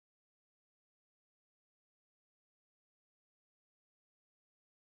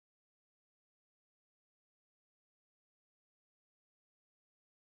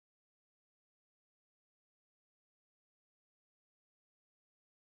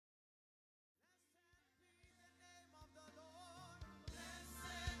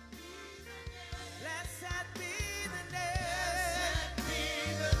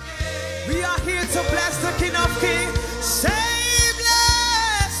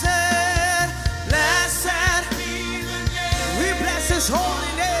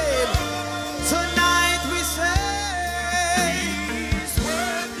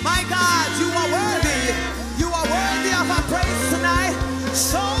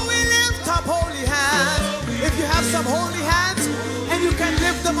up holy hands and you can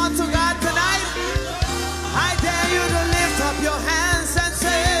lift them unto God tonight? I dare you to lift up your hands and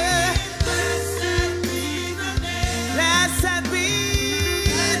say, blessed be the name. Blessed be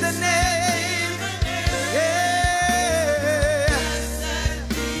the name. Yeah. Blessed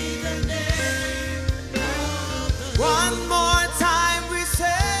be the name of the Lord. One more time we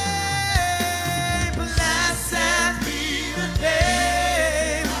say, blessed be the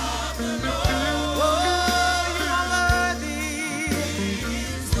name of the Lord. Oh, you are worthy.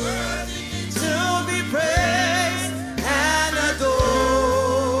 He's worthy to be praised and adored.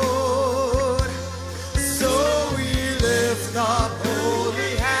 So we lift up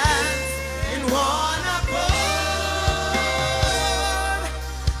holy hands in one accord,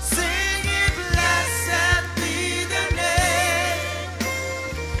 singing, blessed be the name,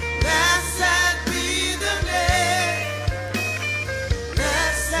 blessed be the name,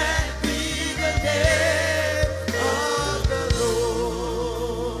 blessed be the name of the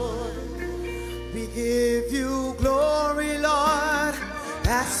Lord. We give you glory, Lord,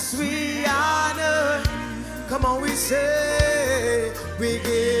 as we honor. Come on, we say, we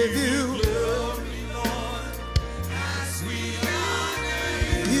give you glory, Lord, as we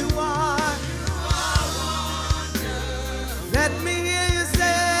honor you. You are wonderful. Let me hear you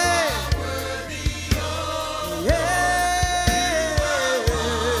say, worthy, yeah.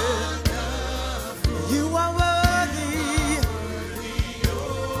 You are worthy.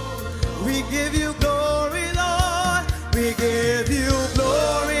 We give you glory, Lord. We give you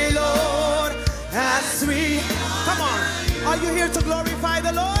glory, Lord, as we. Come on. Are you here to glorify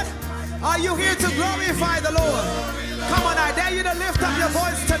the Lord? Are you here to glorify the Lord? Come on, I dare you to lift up your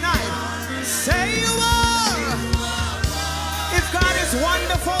voice tonight. Say you are. If God is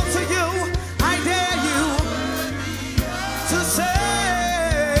wonderful to you, I dare you to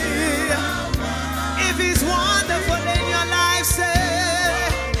say, if He's wonderful in your life, say,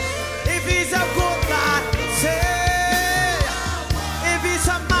 if He's a good God, say, if He's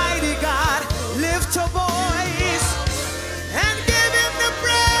a mighty God, lift your voice and give Him the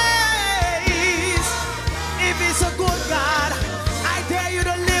praise. If He's a good God, I dare you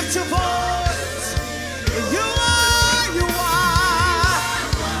to lift your voice. You are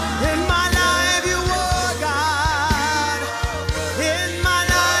in my life, you are God. In my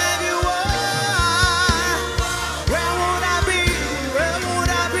life, you are. Where would I be? Where would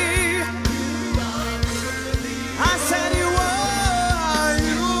I be? I said you are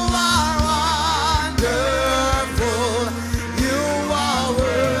wonderful. You are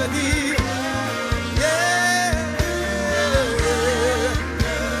worthy. Yeah.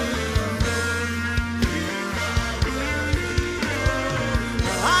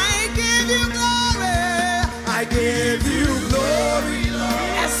 I give you glory. I give you glory,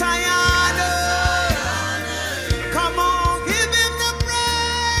 Lord. Yes, I honor. Come on, give Him the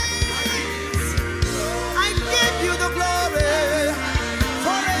praise. I give you the glory,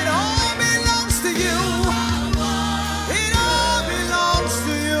 for it all belongs to you. It all belongs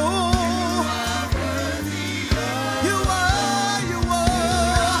to you. You are, you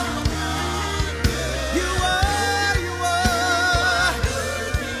are. You are, you are.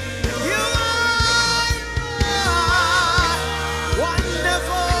 You are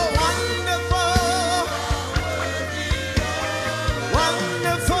wonderful, wonderful.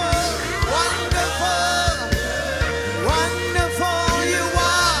 Wonderful, wonderful, wonderful you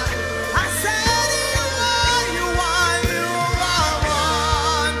are. I said you are, you are, you are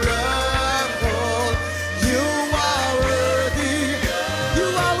wonderful. You are worthy. You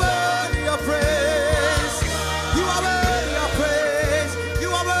are worthy of praise. You are worthy of praise. You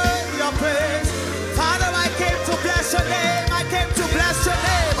are worthy of praise. Father, I came to bless your name. I came to bless your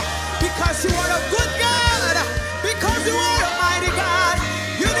name because you are a good God. Because you are a mighty God.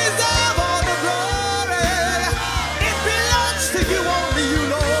 You deserve all the glory. It belongs to you, only you,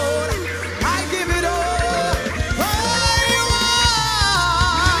 Lord. I give it all. Oh,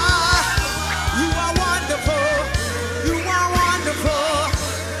 you are wonderful. You are wonderful.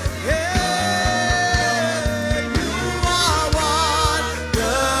 Yeah, you are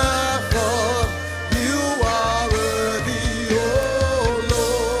wonderful. You are worthy, oh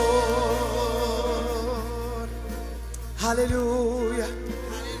Lord. Hallelujah.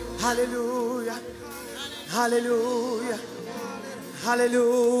 Hallelujah. Hallelujah.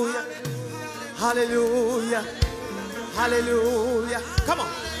 Hallelujah. Hallelujah. Hallelujah. Come on.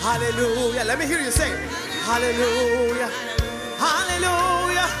 Hallelujah. Let me hear you say it. Hallelujah.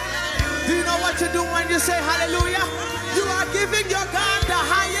 Hallelujah. Do you know what you do when you say hallelujah? You are giving your God the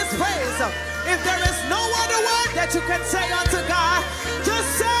highest praise. If there is no other word that you can say unto God, just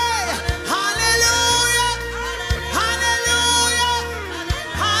say hallelujah.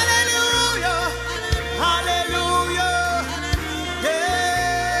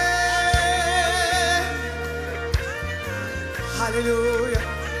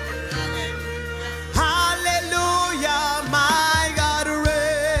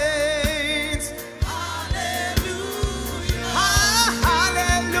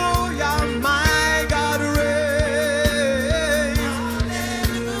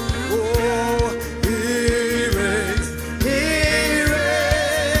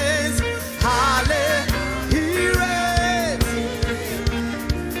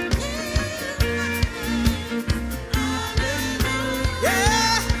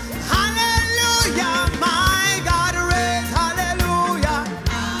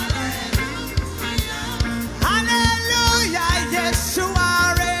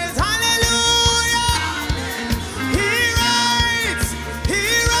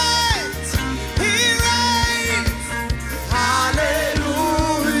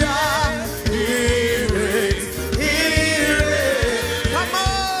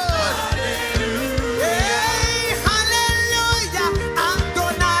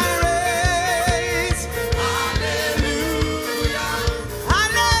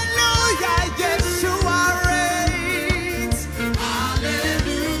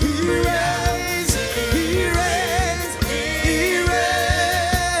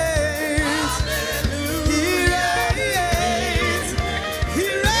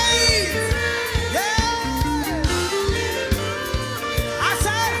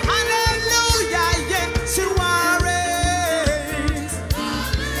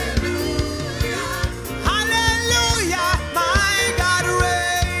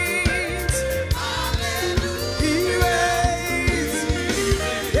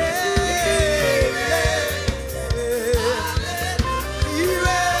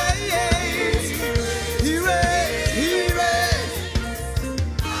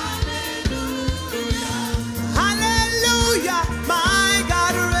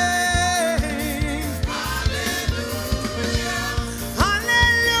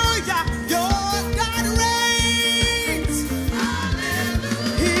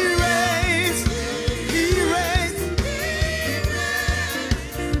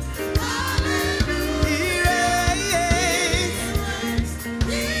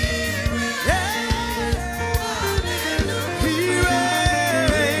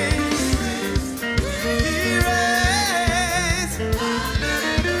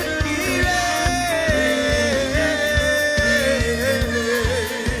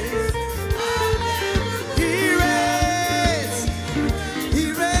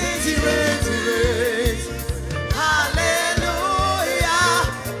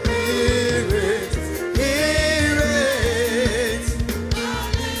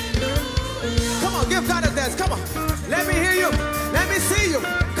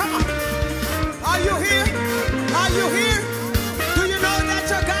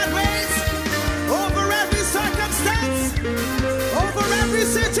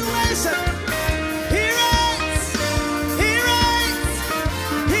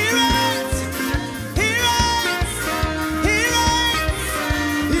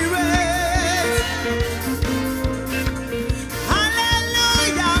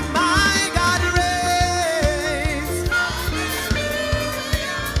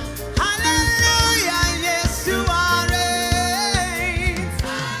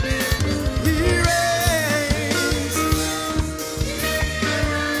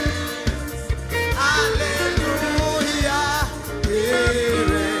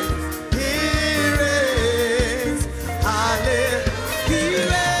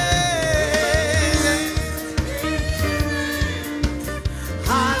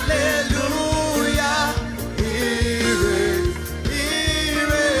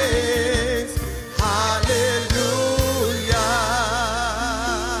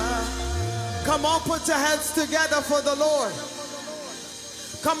 put your hands together for the Lord.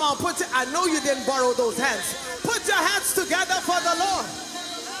 Come on, I know you didn't borrow those hands. Put your hands together for the Lord.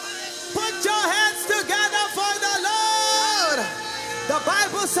 Put your hands together for the Lord. The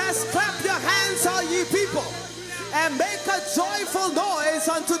Bible says, clap your hands, all ye people, and make a joyful noise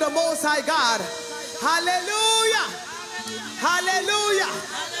unto the Most High God. Hallelujah. Hallelujah.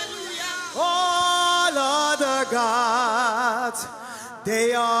 All other gods,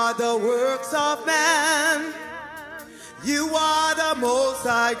 they are the works of man. You are the Most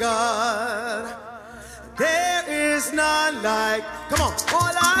High God. There is none like, come on,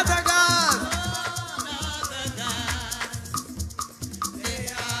 all other gods. They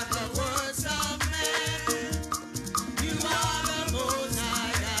are the works of man. You are the Most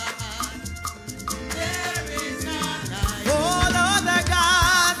High God. There is none like all other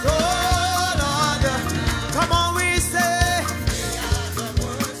gods, all other. Come on, we say. They are the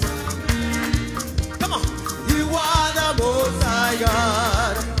works of man. Come on, you are the Most High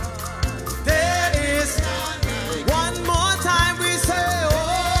God. There is one more time we say,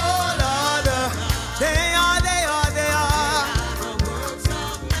 oh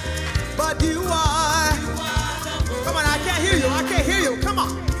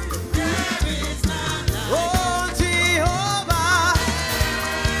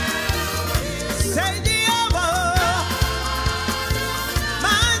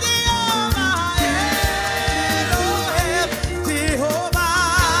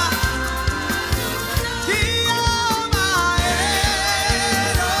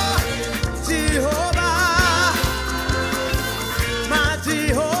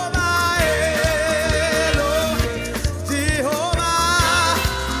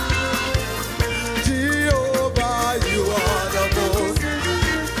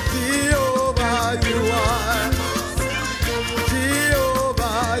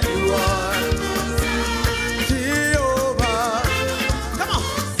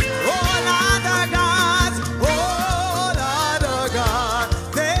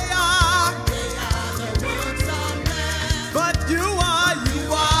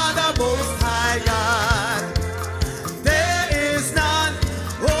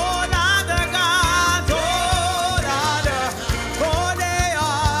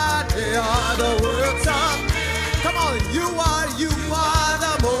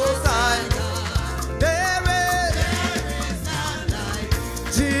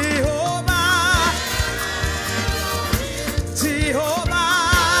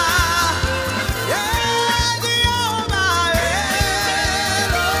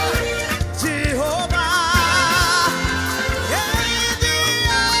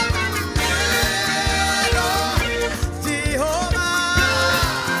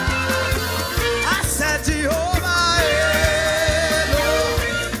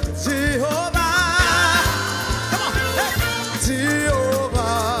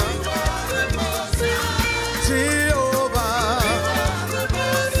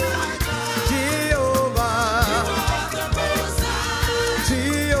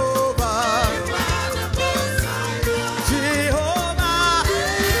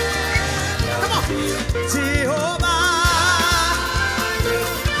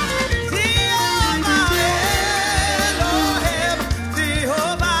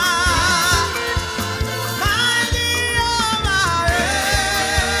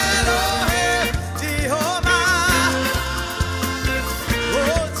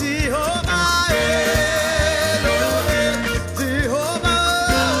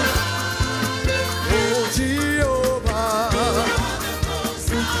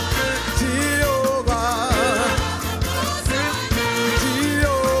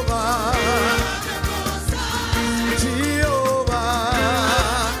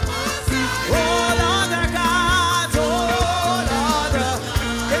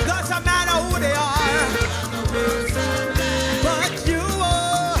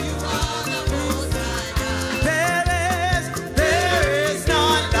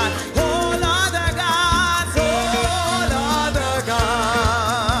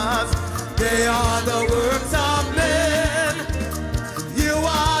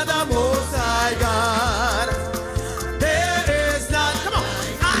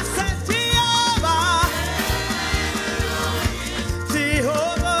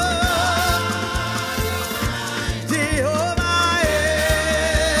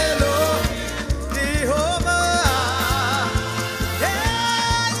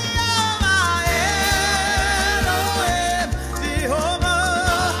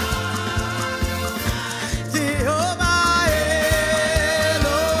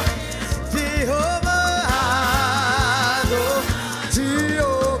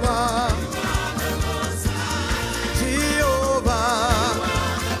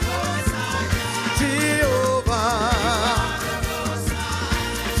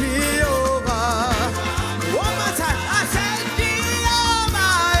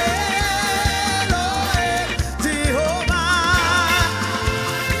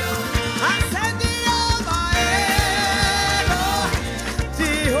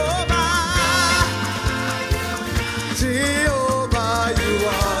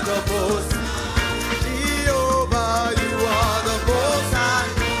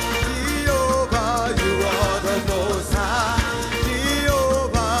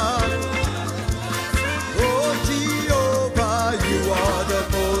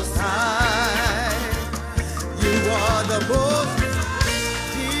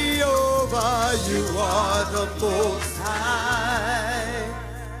You are the Most High.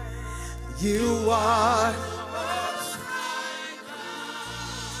 You are.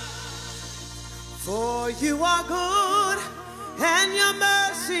 For you are good, and your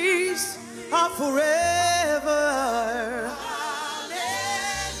mercies are forever.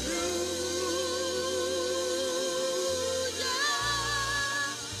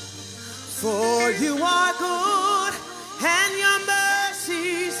 For you are good, and your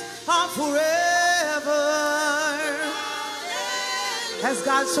mercies are forever. Has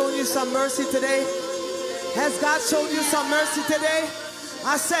God shown you some mercy today? Has God shown you some mercy today?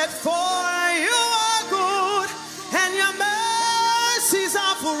 I said, for you are good, and your mercies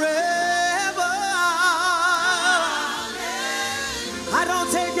are forever. I don't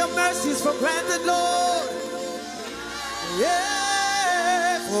take your mercies for granted, Lord.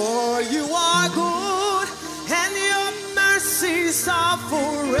 Yeah, for you are good, and your mercies are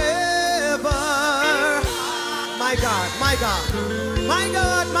forever. My God, my God, my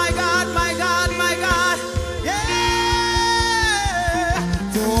God, my God, my God, my God. Yeah,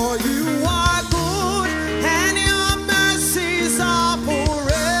 for you are good, and your mercies are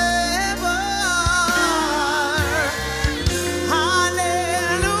forever. Hallelujah.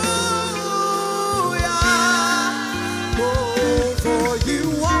 Oh, for you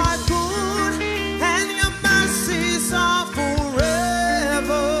are good, and your mercies are forever.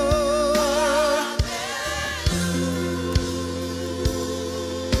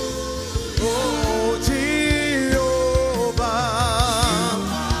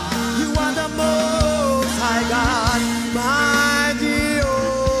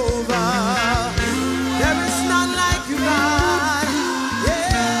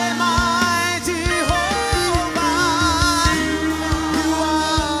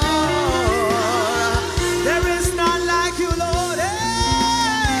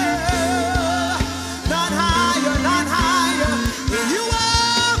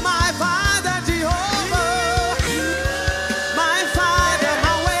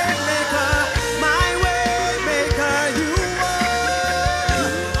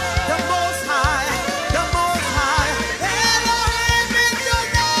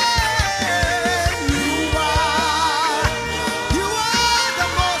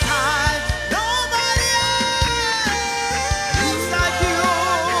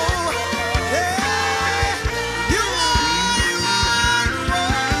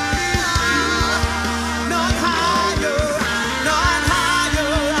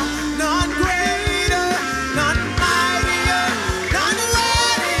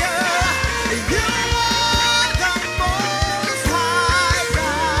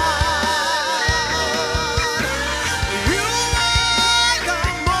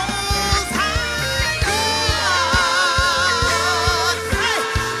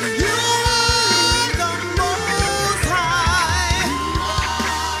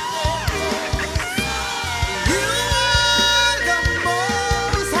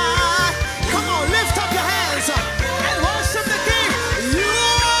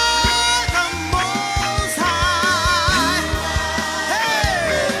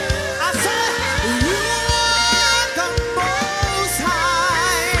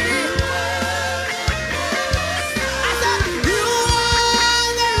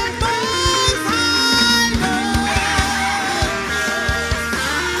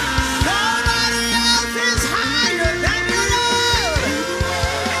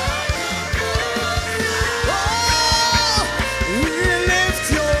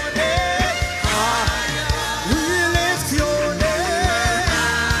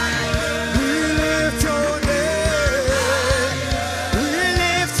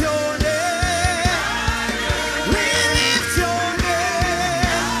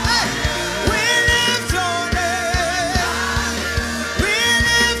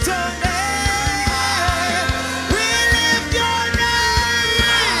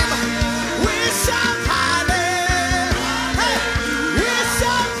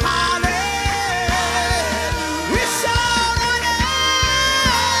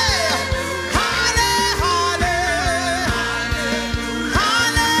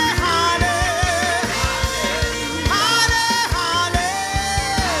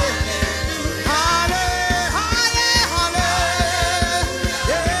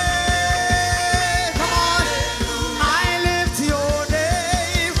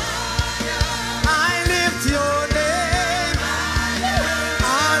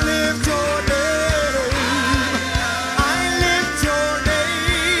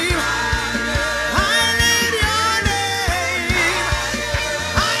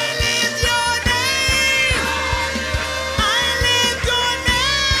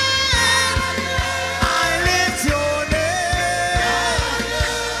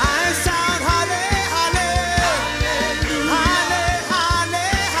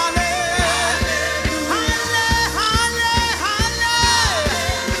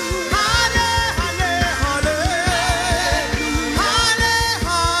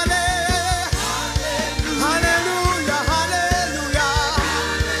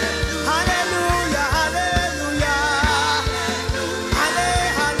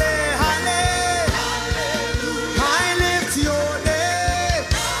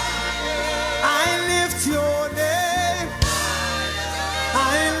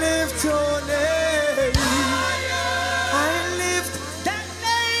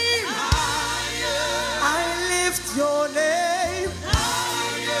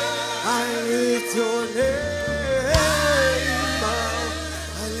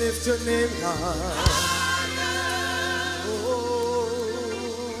 your name, God. Oh,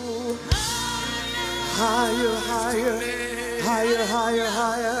 higher, higher, higher, higher,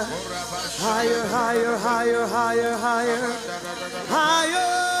 higher, higher, higher, higher, higher,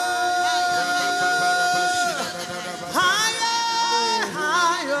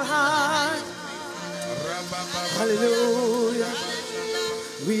 higher, higher. Hallelujah.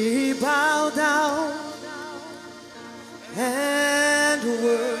 We bow down and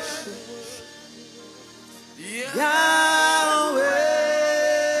worship Yahweh.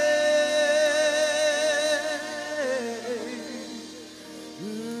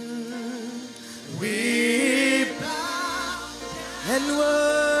 We bow and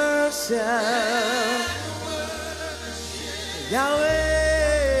worship Yahweh.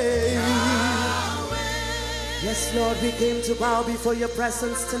 Yes, Lord, we came to bow before your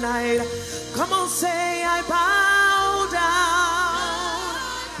presence tonight. Come on, say, I bow down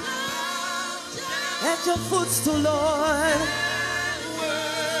at your footstool, Lord.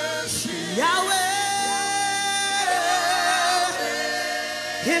 Yahweh,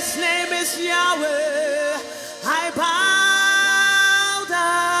 his name is Yahweh. I bow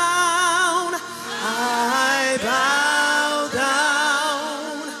down, I bow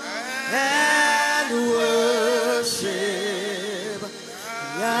down and worship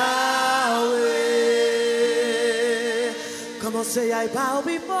Yahweh. Come on, say, I bow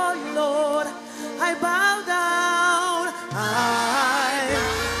before you, Lord. I bow down,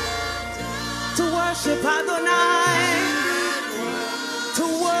 to worship Adonai, to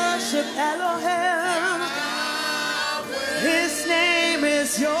worship Elohim. His name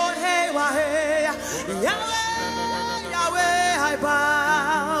is Yod-Heh-Wah-Heh. Yahweh, Yahweh, I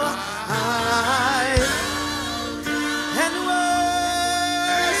bow, and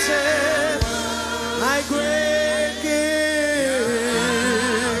worship my great King.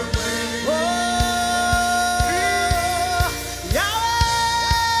 Oh, Yahweh,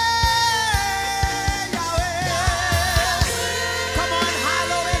 Yahweh. Come on,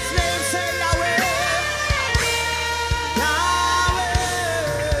 hallow his name, say Yahweh.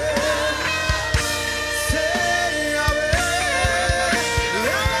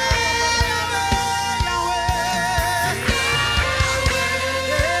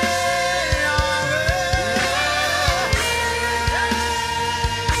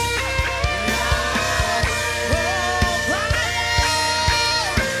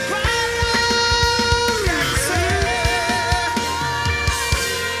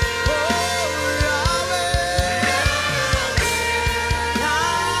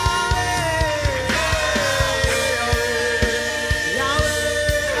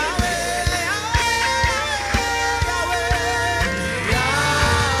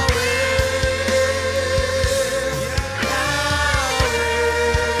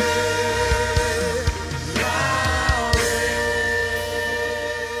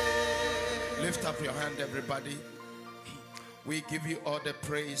 Everybody, we give you all the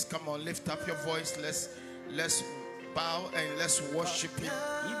praise. Come on, lift up your voice. Let's bow and let's worship him.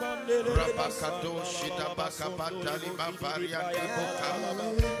 Rabakado shidabaka batali babaria kiboka.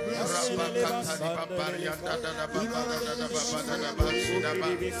 Rabakata ni babaria dada babada dada babada dada bashidaba.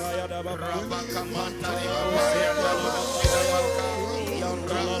 Rabakamata ni babaria dada bashidabaka.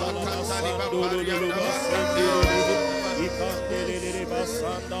 Rabakata ni babaria dada bashidaba.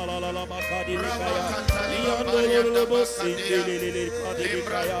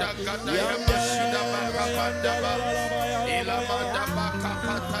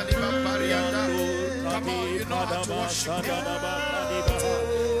 Come on, you know how to worship him.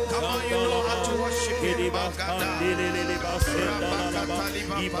 Come on, you know how to worship him.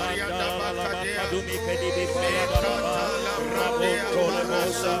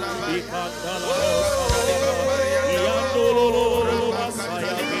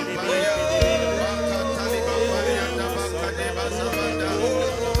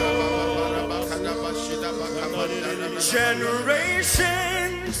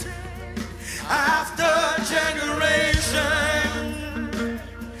 Generations after generation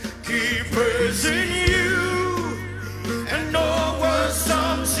keep praising you, and no one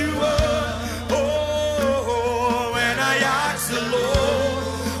sums you up. Oh, when I ask the Lord,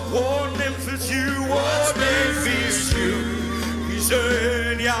 what name fits you, what name fits you? He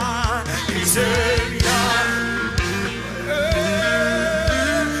said, yeah, he said, yeah.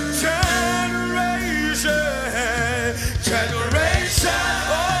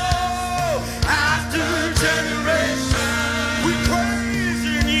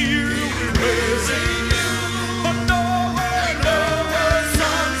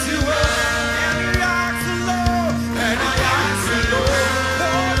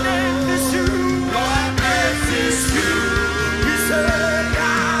 Name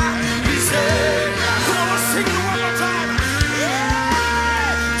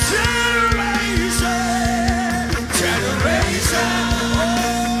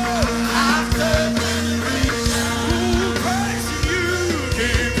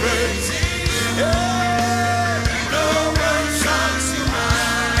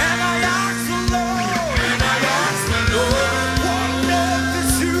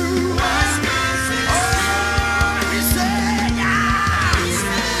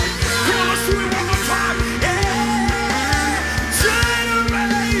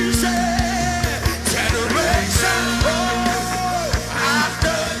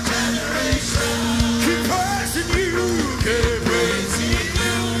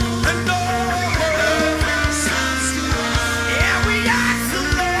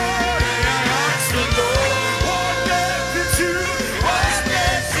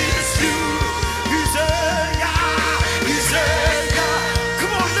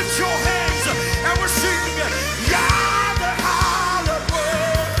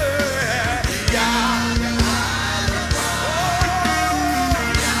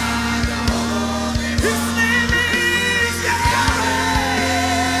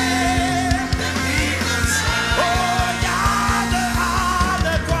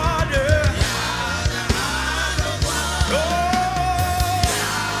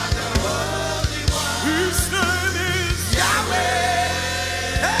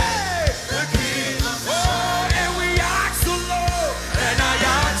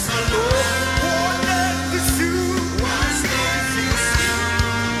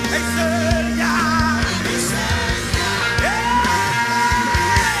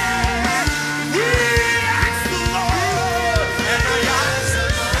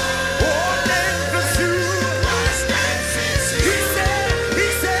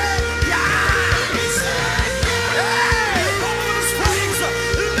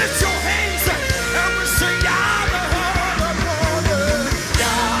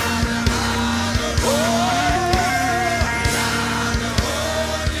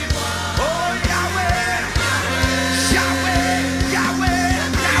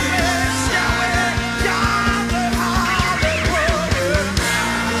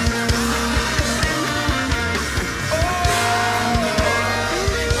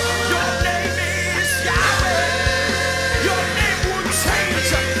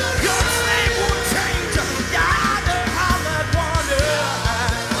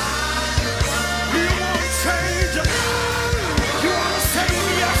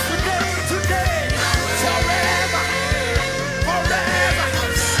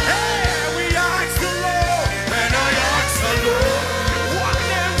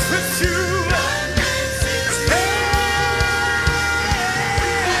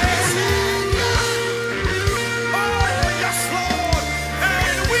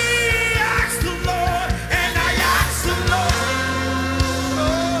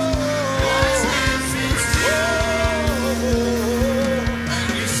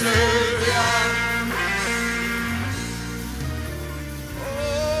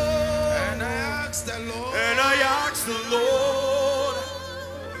asked the Lord,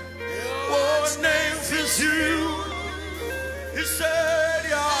 what name fits you? He said,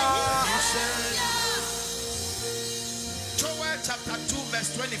 yeah. He said, Joel chapter 2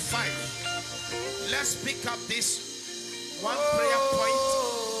 verse 25. Let's pick up this one prayer point.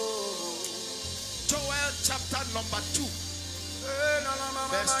 Joel chapter number 2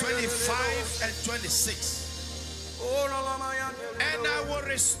 verse 25 and 26. And I will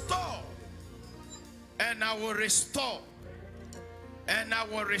restore, and I will restore, and I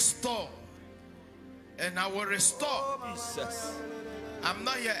will restore, and I will restore. Jesus. I'm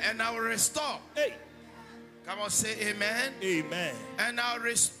not here. And I will restore. Hey. Come on, say amen. Amen. And I'll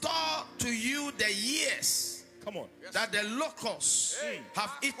restore to you the years. Come on. That the locusts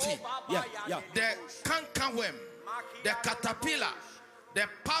have eaten. Yeah, yeah. The cankerworm, the caterpillar, the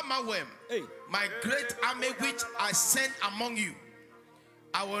palmerworm, my great army which I sent among you.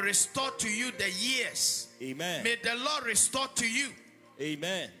 I will restore to you the years. Amen. May the Lord restore to you.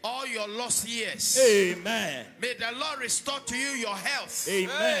 Amen. All your lost years. Amen. May the Lord restore to you your health.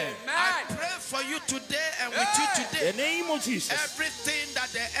 Amen. I pray for you today and with you today. In the name of Jesus. Everything that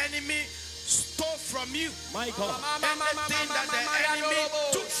the enemy stole from you, my God, anything that the enemy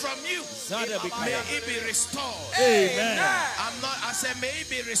took from you, may it be restored. Amen. I said, may it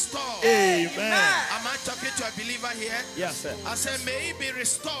be restored. Amen. Am I talking to a believer here? Yes, sir. I said, may it be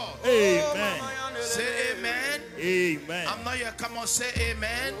restored. Amen. Say amen. Amen. I'm not here. Come on, say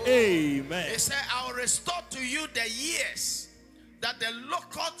amen. Amen. He said, I will restore to you the years that the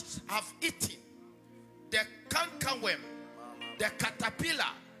locusts have eaten, the cankerworm, the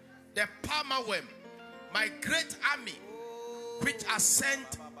caterpillar, the palmerworm, my great army, which are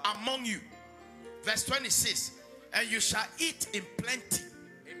sent among you. Verse 26. And you shall eat in plenty.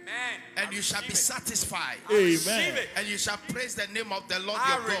 Amen. And you shall be satisfied. Amen. And you shall praise the name of the Lord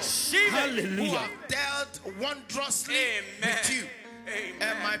your God. Hallelujah. Who have dealt wondrously with you. Amen.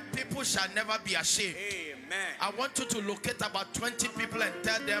 And my people shall never be ashamed. Amen. I want you to locate about 20 people and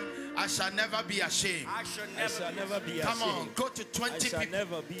tell them, I shall never be ashamed. I shall never be ashamed. Come on, go to 20 people. I shall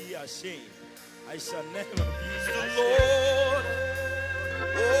never be ashamed. I shall never be ashamed. Lord,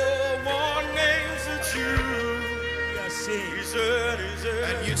 oh, one name for you. He said,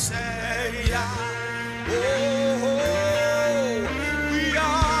 and you said, yeah. Oh, we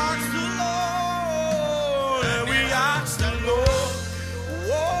ask the Lord, and we ask the Lord,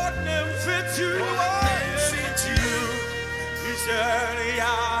 what name fits you? What name fits you? He said,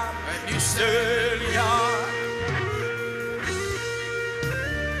 yeah. And you said, yeah.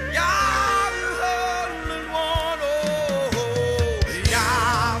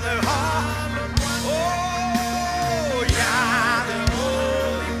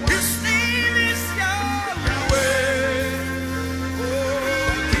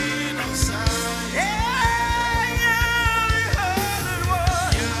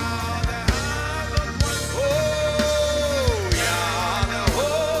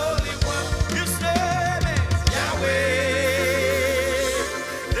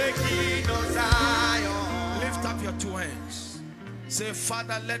 Say,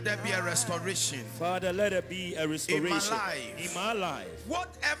 Father, let there be a restoration. Father, let there be a restoration in my life. In my life.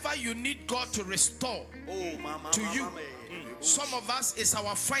 Whatever you need God to restore to you. Some of us is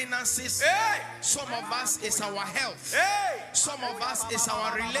our finances. Some of us is our health. Some of us is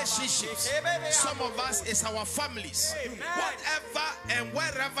our relationships. Some of us is our families. Whatever and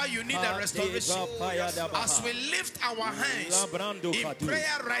wherever you need a restoration, as we lift our hands in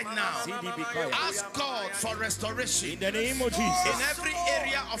prayer right now, ask God for restoration in the name of Jesus. In every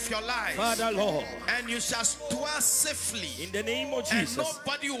area of your life. Father, Lord, and you shall dwell safely in the name of Jesus. And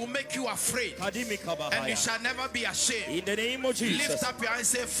nobody will make you afraid. And you shall never be ashamed. In the name of Jesus. Lift up your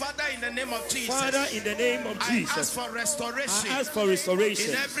hands and say, Father, in the name of Jesus. Father, in the name of Jesus. I ask for restoration. I ask for restoration.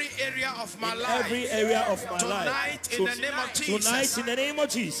 In every area of my life. Every area of my life. Tonight, in the name of Jesus. Tonight, in the name of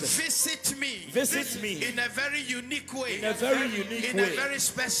Jesus. Visit me. Visit me. In a very unique way. In a very unique way. In a very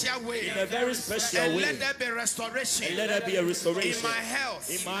special way. In a very special and way. Let there be restoration. And let there be a restoration. In my health.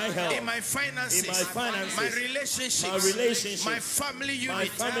 In my health. In my finances. In my finances. My relationships. My relationships. My family unit. My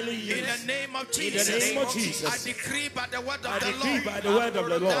family unit. In the name of Jesus. In the name of Jesus. I decree by the word of I the decree Lord. by the word of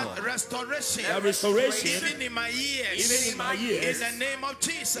the Lord. That restoration. That restoration. Even in my years. Even in my years. In the name of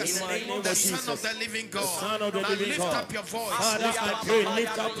Jesus. In the name of the Jesus. Son of the living God. The Son of the now living lift God. up your voice. Father, I pray,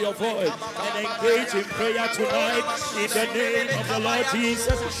 lift up your voice and engage in prayer tonight in the name of the Lord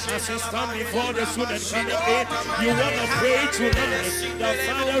Jesus. As you stand before the soon and coming King, you want to pray tonight. The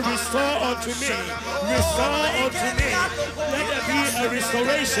Father, restore unto me. Restore unto me. Let there be a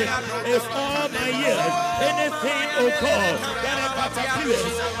restoration. If all my years, anything, oh God, that a caterpillar,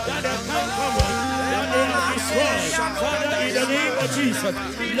 that a cankerworm, that they have destroyed, Jesus.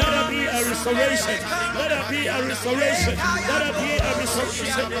 Let there be a restoration. Let there be a restoration. Let there be a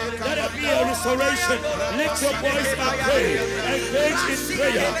restoration. Let there be a restoration. Lift your voice and pray. Engage in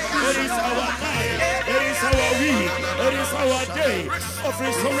prayer. It is our night. It is our week. It is our day of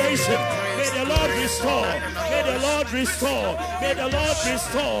restoration. May the Lord restore. May the Lord restore. May the Lord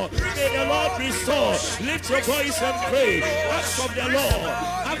restore. May the Lord restore. Lift your voice and pray. Ask of the Lord.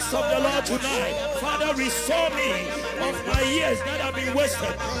 Ask of the Lord tonight. Father, restore me of my years that have been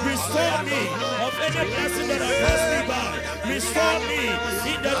wasted. Restore me of any blessing that has passed me by. Restore me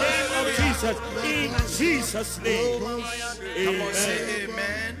in the name of Jesus. In Jesus' name. Come on, say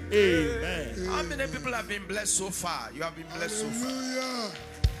amen. Amen. How many people have been blessed so far? You have been blessed so far.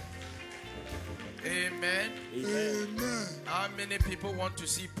 Amen. Amen. How many people want to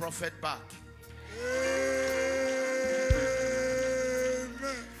see Prophet back? Amen.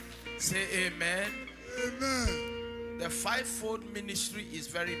 Say amen. Amen. The fivefold ministry is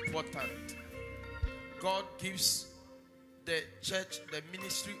very important. God gives the church the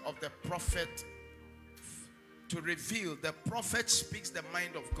ministry of the prophet to reveal. The prophet speaks the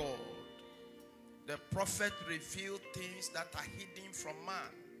mind of God. The prophet reveals things that are hidden from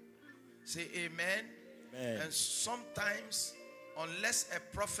man. Say amen. Amen. And sometimes, unless a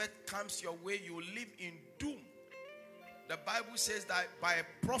prophet comes your way, you live in doom. The Bible says that by a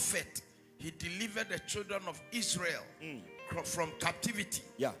prophet, he delivered the children of Israel from captivity.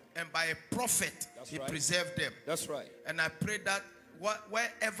 Yeah. And by a prophet, he right. preserved them. That's right. And I pray that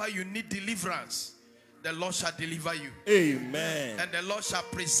wherever you need deliverance, the Lord shall deliver you. Amen. And the Lord shall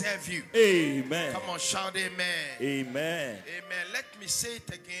preserve you. Amen. Come on, shout amen. Amen. Amen. Let me say it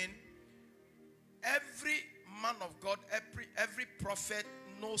again. Every man of God, every prophet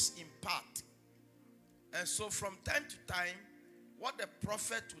knows in part. And so from time to time, what the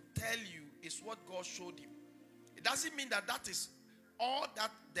prophet will tell you is what God showed him. It doesn't mean that that is all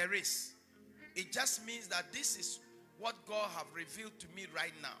that there is. It just means that this is what God have revealed to me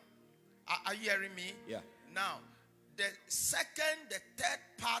right now. Are you hearing me? Yeah. Now, the second, the third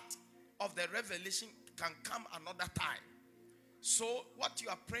part of the revelation can come another time. So what you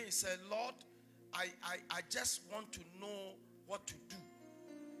are praying is, Lord, I just want to know what to do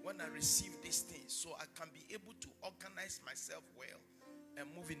when I receive these things, so I can be able to organize myself well and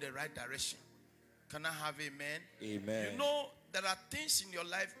move in the right direction. Can I have amen? Amen. You know, there are things in your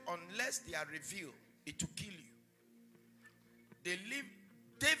life, unless they are revealed, it will kill you.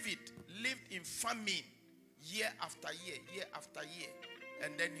 David lived in famine year after year, year after year.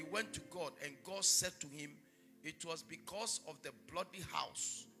 And then he went to God, and God said to him, it was because of the bloody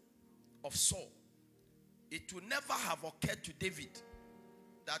house of Saul. It will never have occurred to David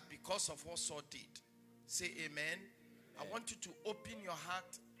that because of what Saul did. Say amen. I want you to open your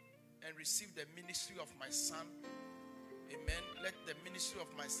heart and receive the ministry of my son. Amen. Let the ministry of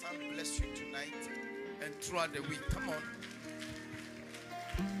my son bless you tonight and throughout the week. Come on.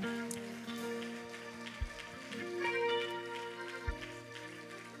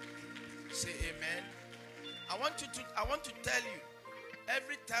 Say amen. I want to tell you,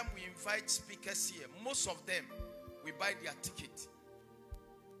 every time we invite speakers here, most of them, we buy their ticket.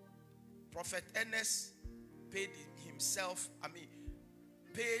 Prophet Ernest paid himself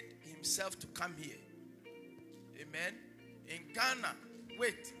to come here. Amen. In Ghana,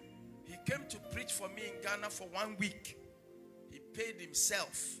 wait, he came to preach for me in Ghana for 1 week. He paid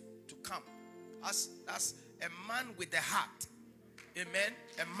himself to come. As a man with a heart. Amen.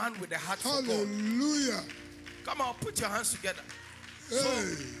 A man with a heart for God. Hallelujah. Come on, put your hands together.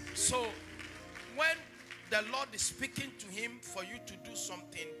 Hey. So when the Lord is speaking to him for you to do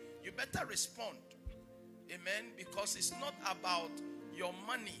something, you better respond. Amen. Because it's not about your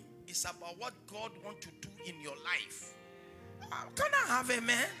money. It's about what God wants to do in your life. Can I have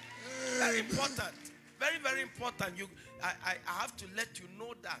amen? Very important. Very, very important. I have to let you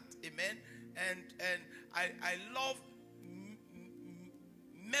know that. Amen. And I love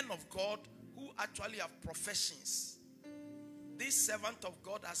men of God who actually have professions. This servant of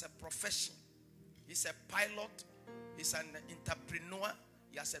God has a profession. He's a pilot. He's an entrepreneur.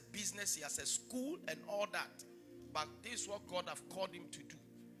 He has a business. He has a school and all that. But this is what God have called him to do.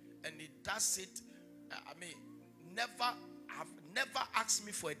 And he does it. Never asked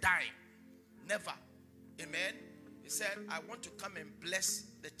me for a dime. Never. Amen. He said, I want to come and bless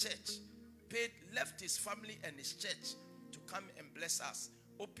the church. Left his family and his church to come and bless us.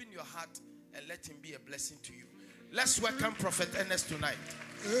 Open your heart and let him be a blessing to you. Let's welcome Prophet Ernest tonight.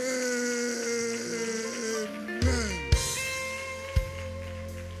 Amen.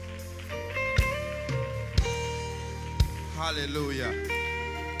 Hallelujah.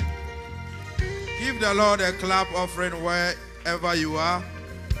 Give the Lord a clap offering where wherever you are.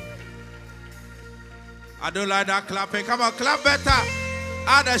 I don't like that clapping. Come on, clap better.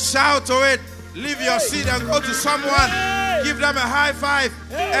 Add a shout to it. Leave your seat and go to someone. Give them a high five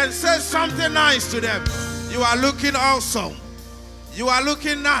and say something nice to them. You are looking awesome. You are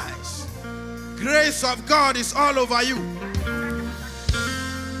looking nice. Grace of God is all over you.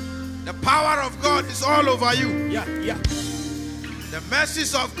 The power of God is all over you. Yeah. The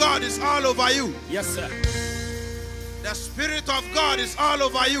mercies of God is all over you. Yes, sir. The Spirit of God is all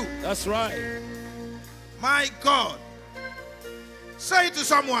over you. That's right. My God. Say it to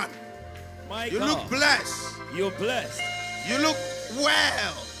someone. My You God. look blessed. You're blessed. You look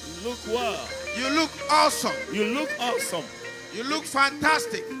well. You look well. You look awesome. You look awesome. You look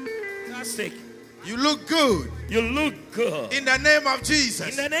fantastic. Fantastic. You look good. You look good. In the name of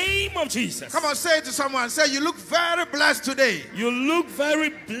Jesus. In the name of Jesus. Come on, say it to someone. Say, you look very blessed today. You look very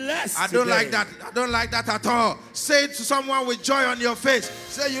blessed. I don't today. like that. I don't like that at all. Say it to someone with joy on your face.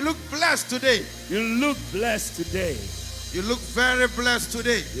 Say, you look blessed today. You look blessed today. You look very blessed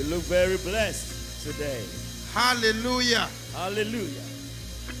today. You look very blessed today. Hallelujah. Hallelujah.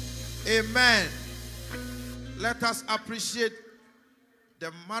 Amen. Let us appreciate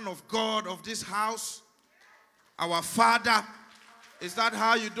the man of God of this house, our Father. Is that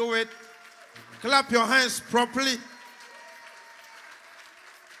how you do it? Clap your hands properly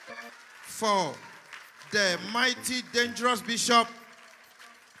for the mighty, dangerous bishop.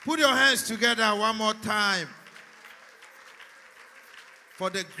 Put your hands together one more time for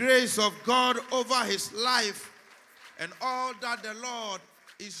the grace of God over his life and all that the Lord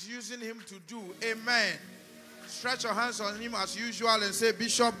is using him to do. Amen. Stretch your hands on him as usual and say,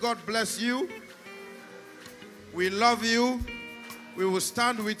 Bishop, God bless you. We love you. We will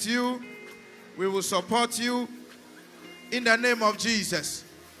stand with you. We will support you in the name of Jesus.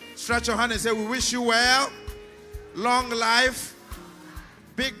 Stretch your hand and say, we wish you well, long life,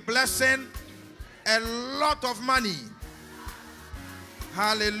 big blessing, a lot of money.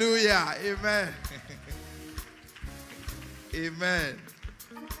 Hallelujah. Amen. Amen.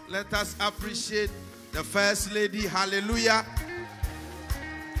 Let us appreciate the First Lady. Hallelujah.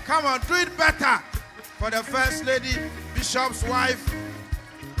 Come on, do it better for the First Lady, Bishop's wife.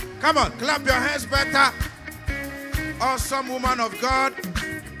 Come on, clap your hands better. Awesome woman of God.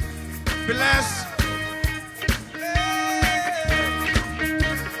 Bless.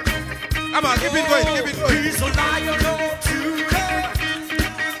 Come on, keep it going, keep it going. He's a lion of Judah.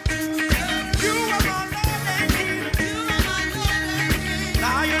 You are my Lord and King.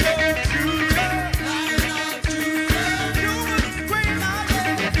 Lion of Judah. You are the great lion.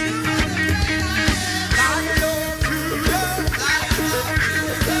 Lion of Judah.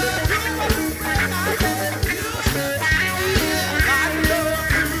 You are the great lion. Lion of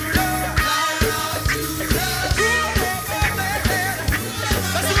Judah.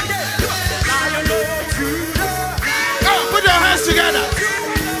 Let's do it again. Lion of Judah. Come on, put your hands together.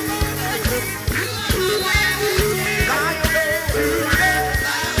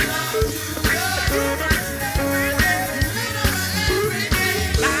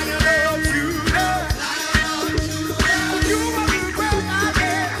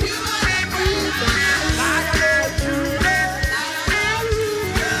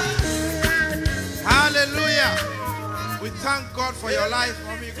 Hallelujah. We thank God for your life,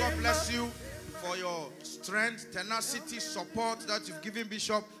 mommy. God bless you for your strength, tenacity, support that you've given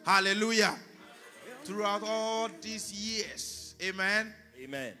Bishop. Hallelujah. Throughout all these years. Amen.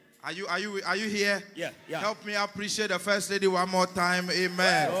 Amen. Are you here? Yeah. Help me appreciate the First Lady one more time.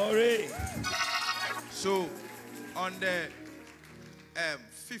 Amen. Glory. So on the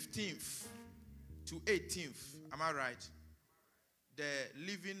 15th to 18th, am I right? The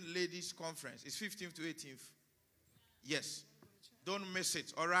Living Ladies Conference is 15th to 18th. Yes. Don't miss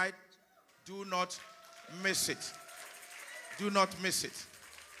it, all right? Do not miss it. Do not miss it.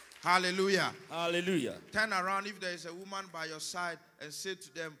 Hallelujah. Hallelujah. Turn around if there is a woman by your side and say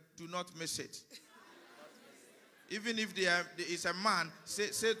to them, do not miss it. Even if there is a man,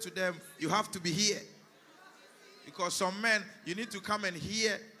 say to them, you have to be here. Because some men, you need to come and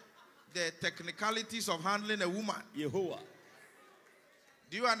hear the technicalities of handling a woman. Yehovah.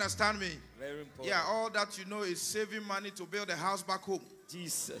 Do you understand me? Very important. Yeah, all that you know is saving money to build a house back home.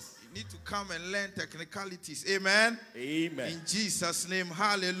 Jesus. You need to come and learn technicalities. Amen? Amen. In Jesus' name,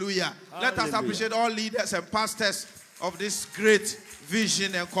 hallelujah. Hallelujah. Let us appreciate all leaders and pastors of this great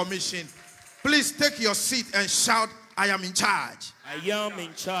vision and commission. Please take your seat and shout, I am in charge. I am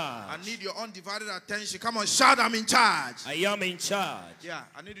in charge. I need your undivided attention. Come on, shout, I'm in charge. I am in charge. Yeah,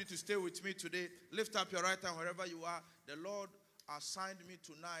 I need you to stay with me today. Lift up your right hand wherever you are. The Lord assigned me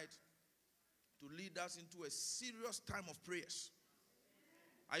tonight to lead us into a serious time of prayers.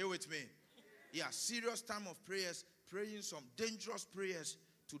 Are you with me? Yeah, serious time of prayers, praying some dangerous prayers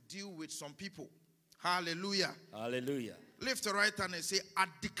to deal with some people. Hallelujah. Hallelujah. Lift your right hand and say, I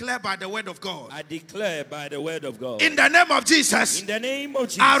declare by the word of God. I declare by the word of God. In the name of Jesus. In the name of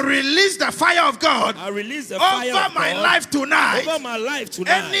Jesus. I release the fire of God. I release the fire over of my God life tonight. Over my life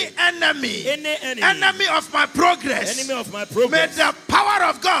tonight. Any enemy. Enemy of my progress. Enemy of my progress. May the power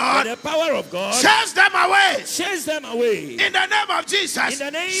of God. May the power of God. Chase them away. Chase them away. In the name of Jesus. In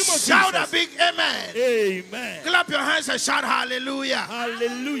the name of Jesus. Shout a big amen. Amen. Clap your hands and shout hallelujah.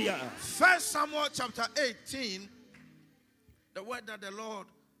 Hallelujah. 1 Samuel chapter 18. The word that the Lord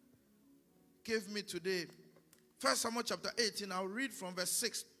gave me today. 1 Samuel chapter 18. I'll read from verse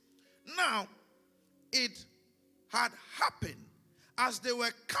 6. Now, it had happened as they were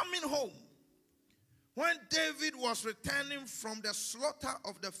coming home, when David was returning from the slaughter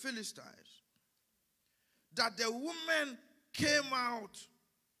of the Philistines, that the women came out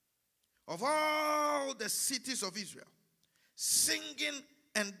of all the cities of Israel, singing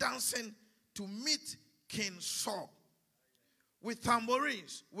and dancing to meet King Saul, with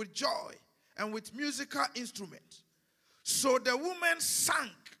tambourines, with joy, and with musical instruments. So the women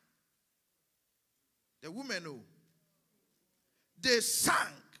sang. The women, oh, they sang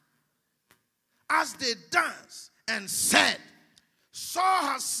as they danced and said, Saul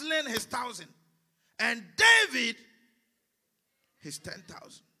has slain his 1,000, and David his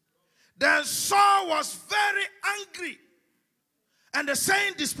 10,000. Then Saul was very angry, and the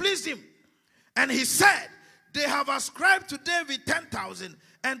saying displeased him. And he said, they have ascribed to David 10,000,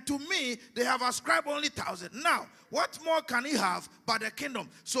 and to me they have ascribed only 1,000. Now, what more can he have but the kingdom?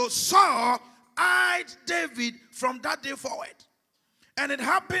 So Saul eyed David from that day forward. And it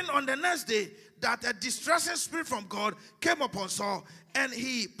happened on the next day that a distressing spirit from God came upon Saul, and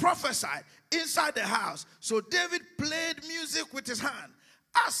he prophesied inside the house. So David played music with his hand,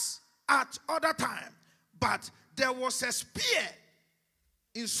 as at other time. But there was a spear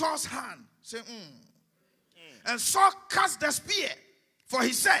in Saul's hand. Say, And Saul cast the spear, for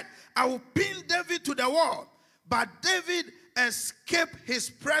he said, I will pin David to the wall. But David escaped his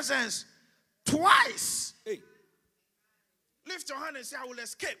presence twice. Hey. Lift your hand and say, I will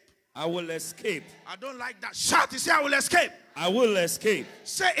escape. I will escape. I don't like that. Shout, you say, I will escape. I will escape.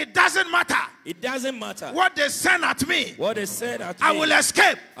 Say, it doesn't matter. It doesn't matter What they send at me. what they said at I me. will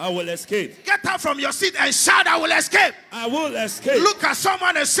escape. I will escape. Get up from your seat and shout, I will escape. I will escape. Look at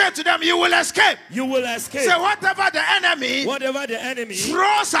someone and say to them, you will escape. You will escape. Say, whatever the enemy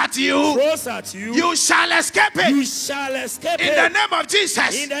throws at you, you shall escape it. You shall escape In it. the name of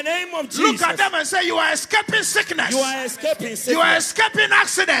Jesus. In the name of Jesus. Look at them and say, you are escaping sickness. You are escaping sickness. You are escaping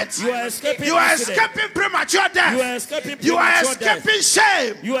accidents. You are escaping You are accident. escaping premature death. You are escaping You are premature death. escaping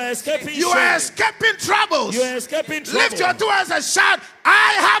shame. You are escaping You shame. are escaping troubles. You are escaping trouble. Lift your two hands and shout,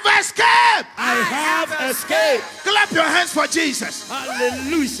 I have escaped. I have escaped. Clap your hands for Jesus.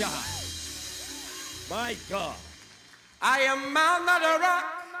 Hallelujah. My God. I am mounted on a rock.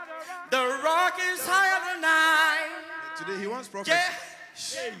 The rock is higher than I. Today he wants prophecy.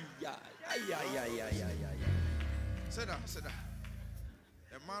 Yeah. Sit down, sit down.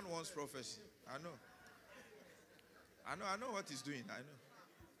 A man wants prophecy. I know what he's doing.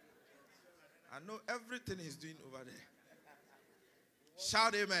 I know everything he's doing over there.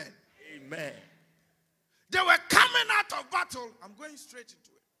 Shout amen. Amen. They were coming out of battle. I'm going straight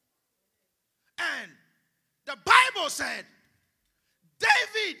into it. And the Bible said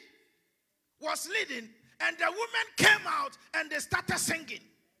David was leading, and the women came out and they started singing.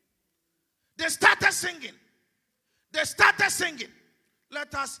 They started singing. They started singing.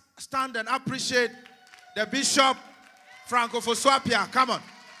 Let us stand and appreciate the Bishop Franco Foswapia. Come on.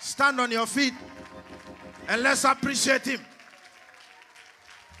 Stand on your feet and let's appreciate him.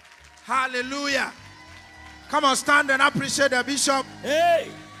 Hallelujah. Come on, stand and appreciate the Bishop. Hey.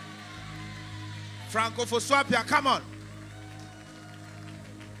 Franco Foswapia, come on.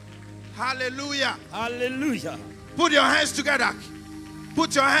 Hallelujah. Hallelujah. Put your hands together.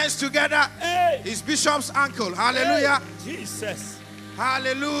 Put your hands together. Hey. His bishop's uncle. Hallelujah. Hey. Jesus.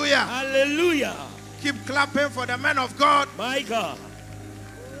 Hallelujah. Hallelujah. Keep clapping for the man of God. My God.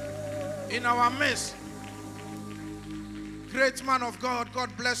 In our midst. Great man of God. God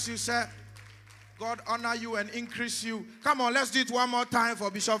bless you, sir. God honor you and increase you. Come on, let's do it one more time for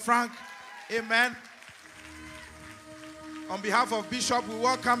Bishop Frank. Amen. On behalf of Bishop, we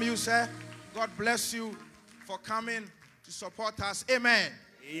welcome you, sir. God bless you for coming to support us. Amen.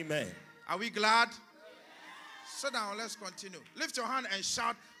 Amen. Are we glad? Sit down, let's continue. Lift your hand and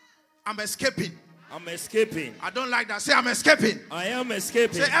shout, I'm escaping. I'm escaping. I don't like that. Say, I'm escaping. I am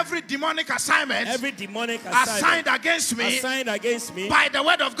escaping. Say, every demonic assignment, assigned against me, by the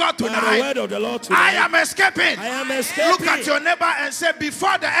word of God tonight, by the word of the Lord tonight, I am escaping. I am escaping. Look at your neighbor and say,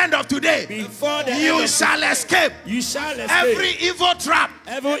 before the end of today, you shall escape. You shall escape. Every evil trap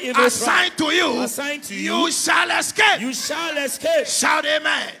assigned to you, you shall escape. You shall escape. Shout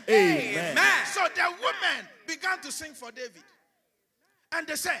amen. Amen. So the women began to sing for David. And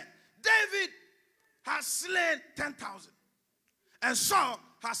they said, David has slain 10,000. And Saul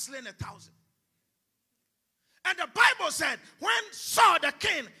has slain 1,000. And the Bible said, when Saul the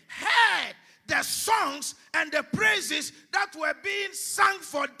king heard the songs and the praises that were being sung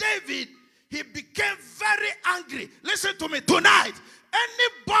for David, he became very angry. Listen to me tonight.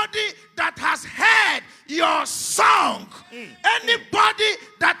 Anybody that has heard your song, anybody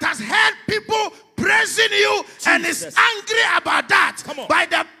that has heard people praising you and is angry about that, by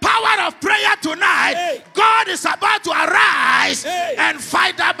the power of prayer tonight, God is about to arise and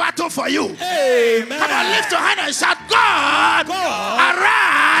fight that battle for you. Amen. Come on, lift your hand and shout, God,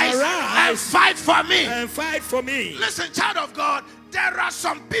 arise and fight for me. And fight for me. Listen, child of God, there are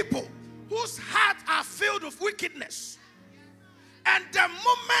some people whose hearts are filled with wickedness. And the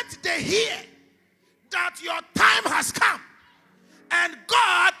moment they hear that your time has come and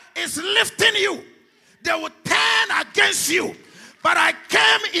God is lifting you, they will turn against you. But I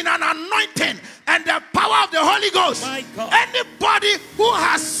came in an anointing and the power of the Holy Ghost. Anybody who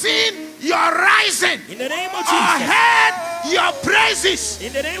has seen your rising in the name of or Jesus, heard your praises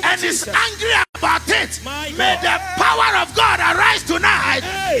in the name of and Jesus, is angry about it, may the power of God arise tonight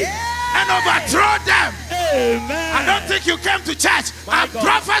and overthrow them. Amen. I don't think you came to church. I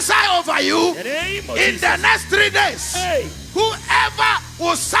prophesy over you in the next 3 days. Whoever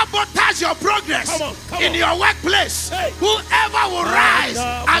will sabotage your progress in your workplace, whoever will rise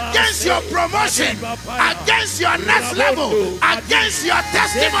against your promotion, against your next level, against your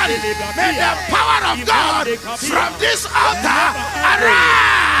testimony, may the power of God from this altar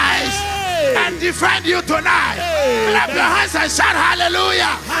arise and defend you tonight. Clap your hands and shout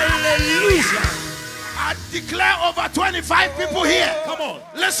hallelujah. Hallelujah. I declare over 25 people here. Come on.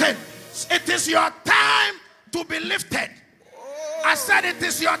 Listen, it is your time to be lifted. I said it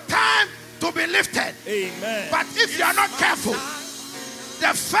is your time to be lifted. Amen. But if you are not careful,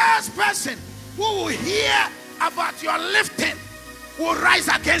 the first person who will hear about your lifting will rise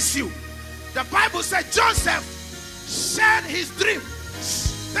against you. The Bible said Joseph shared his dream.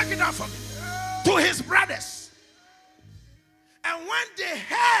 Take it down from me. To his brothers. And when they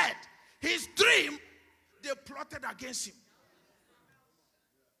heard his dream, they plotted against him.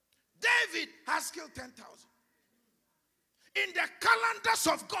 David has killed 10,000. In the calendars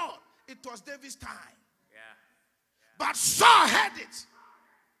of God, it was David's time. But Saul heard it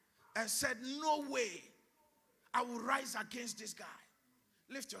and said, no way I will rise against this guy.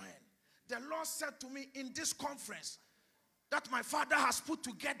 Lift your hand. The Lord said to me, in this conference that my father has put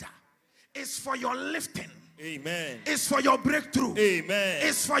together, is for your lifting. Amen. It's for your breakthrough. Amen.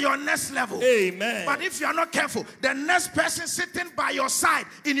 It's for your next level. Amen. But if you are not careful, the next person sitting by your side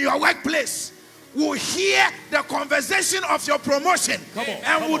in your workplace will hear the conversation of your promotion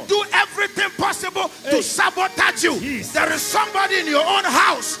and will do everything possible to sabotage you. Jesus. There is somebody in your own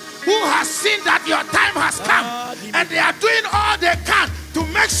house who has seen that your time has come and they are doing all they can to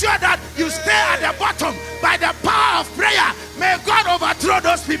make sure that you stay at the bottom. By the power of prayer, may God overthrow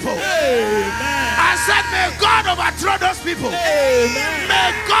those people. Amen. I said, may God overthrow those people. Amen.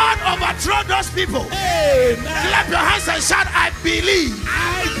 May God overthrow those people. Amen. Clap your hands and shout, I believe.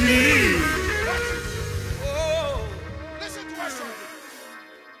 I believe. Oh. Listen to us.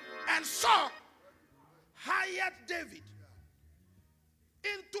 And Saul hired David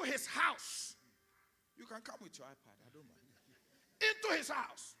into his house. You can come with your iPad, I don't mind. Into his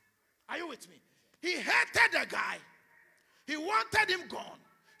house. Are you with me? He hated the guy. He wanted him gone.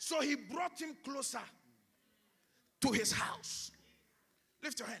 So he brought him closer to his house.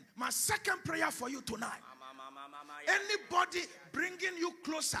 Lift your hand. My second prayer for you tonight. Anybody bringing you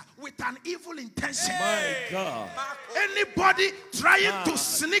closer with an evil intention. My God. Anybody trying to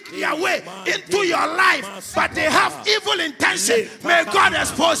sneak their way into your life, but they have evil intention. May God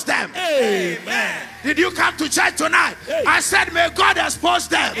expose them. Amen. Did you come to church tonight? I said, may God expose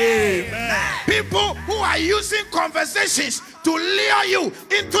them. Amen. People who are using conversations to lure you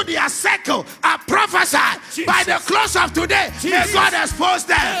into their circle, I prophesy by the close of today, may God expose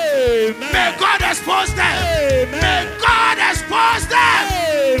them. Amen. May God expose them. Amen. May God expose them.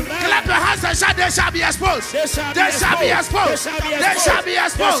 Amen. Clap your hands and shout, they shall be exposed. They shall be exposed. They shall be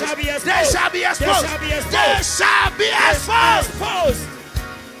exposed. They shall be exposed. They shall be exposed.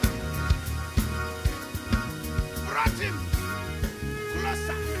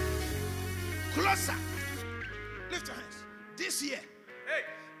 closer. Lift your hands. This year,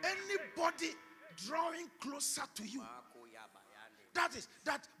 anybody drawing closer to you,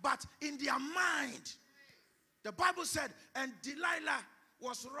 but in their mind, the Bible said, and Delilah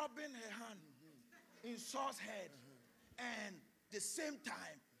was rubbing her hand in Saul's head, and the same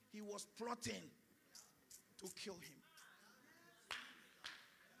time he was plotting to kill him.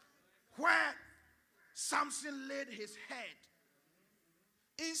 Where Samson laid his head,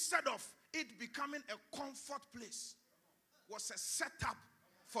 instead of it becoming a comfort place, was a setup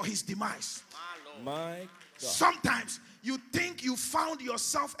for his demise. My God. Sometimes you think you found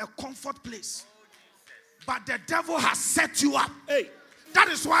yourself a comfort place, but the devil has set you up. Hey. That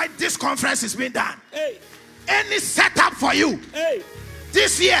is why this conference is being done. Hey. Any setup for you, Hey.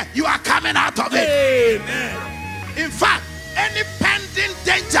 this year you are coming out of it. Amen. In fact, any pending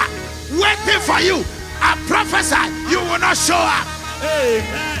danger waiting for you, I prophesy you will not show up.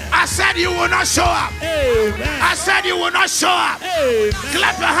 Amen. I said you will not show up. Amen. I said you will not show up. Amen.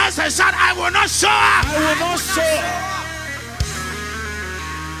 Clap your hands and shout, I will not show up. I will not show up.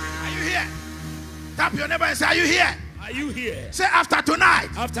 Are you here? Tap your neighbor and say, are you here? Are you here? Say, after tonight,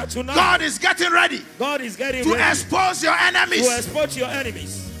 After tonight, God is getting ready God is getting to ready expose your enemies. to expose your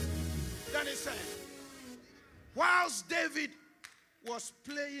enemies. Then he said, whilst David was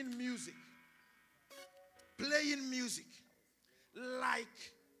playing music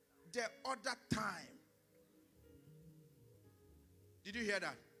like the other time. Did you hear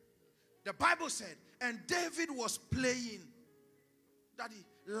that? The Bible said, and David was playing, Daddy,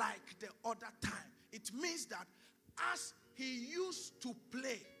 like the other time. It means that as he used to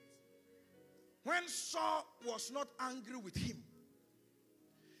play, when Saul was not angry with him,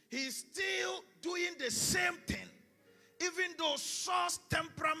 he's still doing the same thing, even though Saul's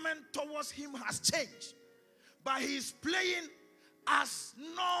temperament towards him has changed. But he's playing as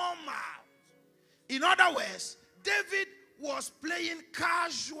normal. In other words, David was playing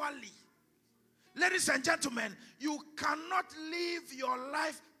casually. Ladies and gentlemen, you cannot live your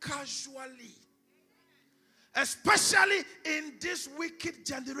life casually, especially in this wicked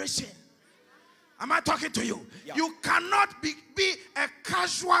generation. Am I talking to you? Yeah. You cannot be a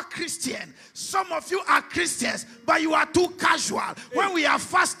casual Christian. Some of you are Christians, but you are too casual. Hey. When we are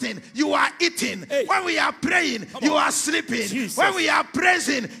fasting, you are eating. Hey. When we are praying, you are sleeping. Jesus. When we are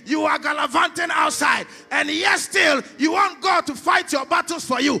praising, you are gallivanting outside. And yet still, you want God to fight your battles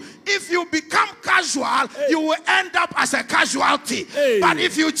for you. If you become casual, hey, you will end up as a casualty. Hey. But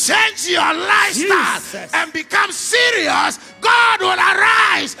if you change your lifestyle, Jesus, and become serious, God will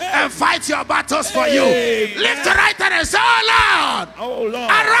arise, hey, and fight your battles for you. Lift the right hand and say, oh Lord,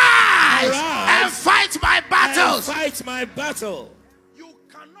 arise and fight my battles. And fight my battle. You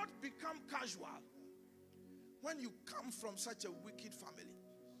cannot become casual when you come from such a wicked family.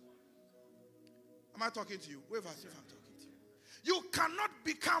 Am I talking to you? Wave as if I'm talking to you. You cannot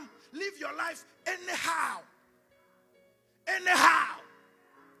live your life anyhow. Anyhow.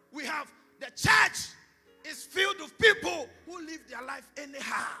 We have the church is filled with people who live their life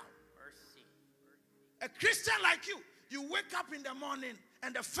anyhow. A Christian like you, you wake up in the morning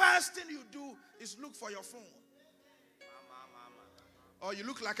and the first thing you do is look for your phone. Or you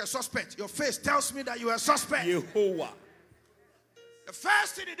look like a suspect. Your face tells me that you are a suspect. Yehovah. The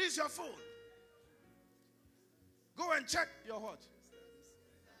first thing it is your phone. Go and check your what?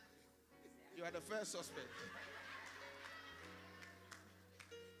 You are the first suspect.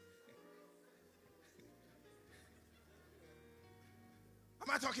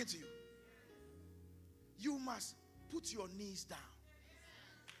 Am I talking to you? You must put your knees down.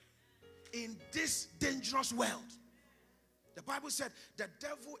 In this dangerous world, the Bible said the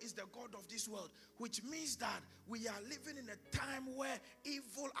devil is the god of this world, which means that we are living in a time where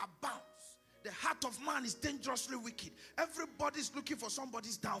evil abounds. The heart of man is dangerously wicked. Everybody's looking for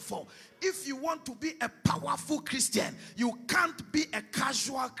somebody's downfall. If you want to be a powerful Christian, you can't be a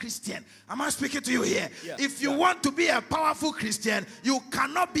casual Christian. Am I speaking to you here? Yeah. If you want to be a powerful Christian, you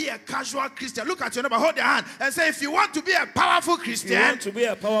cannot be a casual Christian. Look at your neighbor, hold your hand and say, if you want to be a powerful Christian,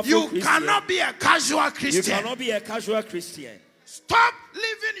 you cannot be a casual Christian. You cannot be a casual Christian. Stop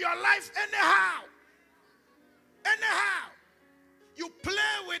living your life anyhow. Anyhow. You play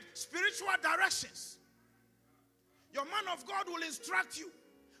with spiritual directions. Your man of God will instruct you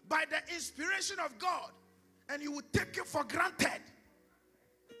by the inspiration of God, and you will take it for granted.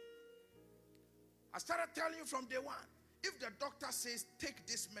 I started telling you from day one, if the doctor says take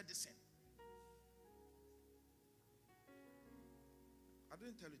this medicine, I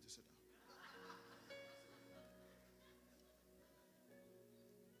didn't tell you to sit down.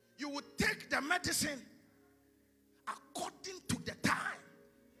 You will take the medicine according to the time.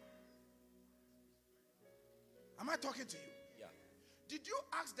 I talking to you? Yeah. Did you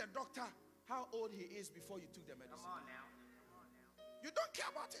ask the doctor how old he is before you took the medicine? Come on now. You don't care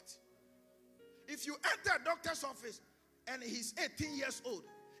about it. If you enter a doctor's office and he's 18 years old,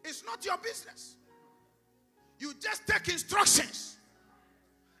 it's not your business. You just take instructions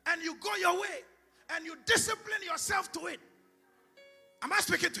and you go your way and you discipline yourself to it. Am I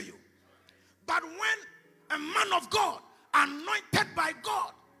speaking to you? But when a man of God, anointed by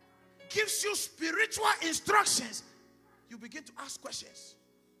God, gives you spiritual instructions, you begin to ask questions.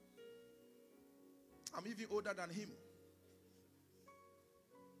 I'm even older than him.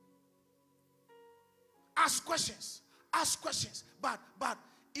 Ask questions. Ask questions. But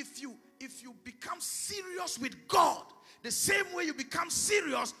if you become serious with God, the same way you become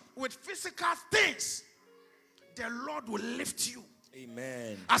serious with physical things, the Lord will lift you.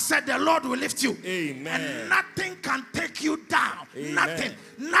 Amen. I said the Lord will lift you. Amen. And nothing can take you down. Amen.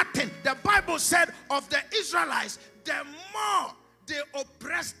 Nothing. The Bible said of the Israelites, the more they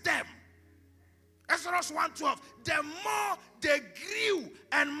oppressed them. Exodus 1:12, the more they grew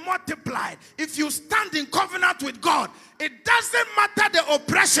and multiplied. If you stand in covenant with God, it doesn't matter the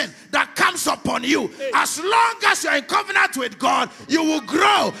oppression that comes upon you. As long as you're in covenant with God, you will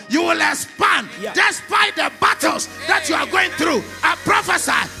grow, you will expand. Despite the battles that you are going through, I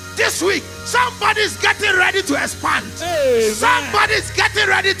prophesy this week, somebody's getting ready to expand. Amen. Somebody's getting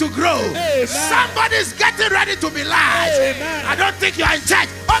ready to grow. Amen. Somebody's getting ready to be large. Amen. I don't think you're in church.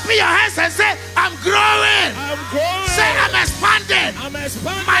 Open your hands and say, I'm growing. I'm growing. Say, I'm expanding. I'm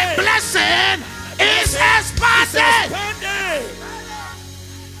expanding. My blessing is expanding.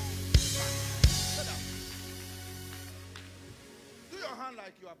 Do your hand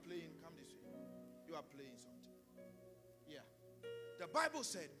like you are playing. Come this way. You are playing something. Yeah. The Bible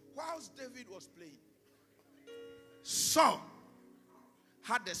said, whilst David was playing, Saul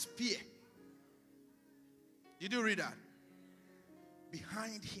had a spear. Did you read that?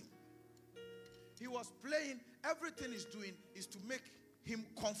 Behind him. He was playing. Everything he's doing is to make him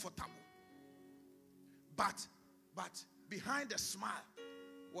comfortable. But behind the smile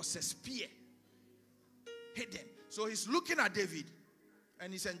was a spear hidden. So he's looking at David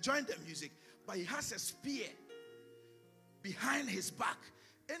and he's enjoying the music, but he has a spear behind his back.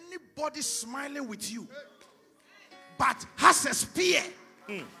 Anybody smiling with you but has a spear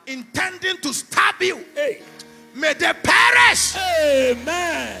intending to stab you, may they perish.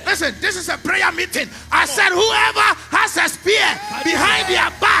 Amen. Listen, this is a prayer meeting. I said whoever has a spear behind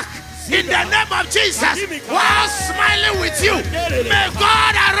their back, in the name of Jesus, while smiling with you, may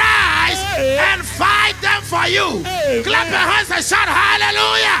God arise and fight them for you. Clap your hands and shout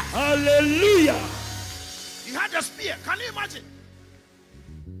hallelujah. Hallelujah. He had a spear. Can you imagine?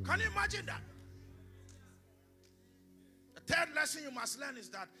 Can you imagine that? The third lesson you must learn is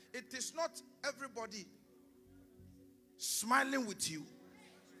that it is not everybody smiling with you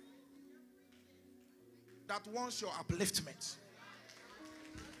that wants your upliftment.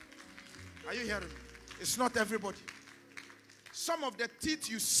 Are you hearing me? It's not everybody. Some of the teeth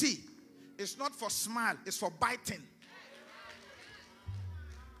you see is not for smile, it's for biting.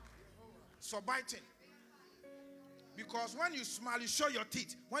 It's for biting. Because when you smile, you show your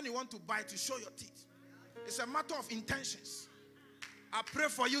teeth. When you want to bite, you show your teeth. It's a matter of intentions. I pray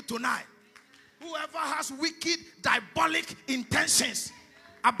for you tonight. Whoever has wicked, diabolic intentions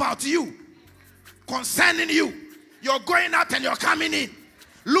about you, concerning you, you're going out and you're coming in,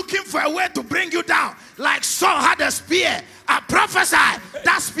 looking for a way to bring you down, like Saul had a spear. I prophesy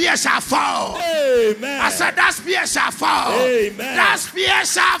that spear shall fall. Amen. I said that spear shall fall. Amen. That spear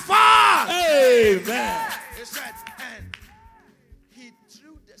shall fall. Amen. He said, and he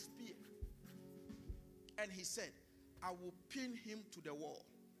threw the spear, and he said, I will pin him to the wall.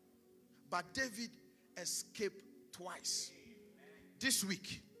 But David escaped twice. This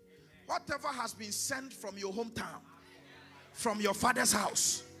week, whatever has been sent from your hometown, from your father's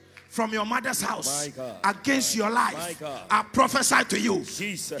house, from your mother's house, against your life, I prophesy to you,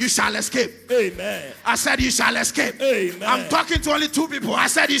 Jesus, you shall escape. Amen. I said you shall escape. Amen. I'm talking to only two people. I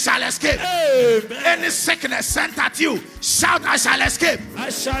said you shall escape. Amen. Any sickness sent at you, shout, I shall escape. I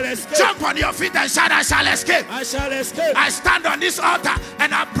shall escape. Jump on your feet and shout, I shall escape. I shall escape. I stand on this altar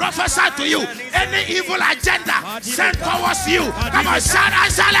and I prophesy to you, any evil agenda sent towards you, come on, shout, I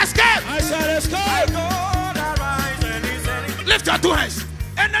shall escape. I shall escape. Lift your two hands.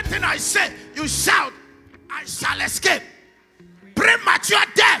 Anything I say, you shout, I shall escape. Premature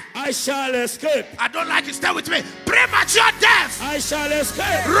death, I shall escape. I don't like it, stay with me. Premature death, I shall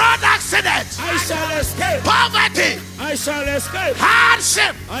escape. Road accident, I shall escape. Poverty, I shall escape.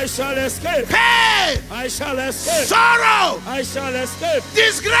 Hardship, I shall escape. Pain, I shall escape. Sorrow, I shall escape.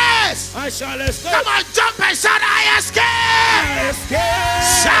 Disgrace, escape. I shall escape. Come on, jump and shout, I escape. I escape.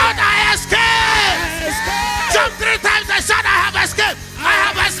 Shout, I escape. I escape. Jump 3 times and shout, I have escaped. I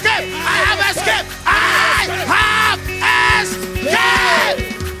have escaped. I have escaped. I have escaped.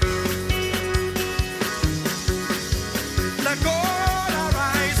 Let God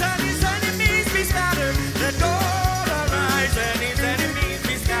arise and his enemies be scattered. Let God arise and his enemies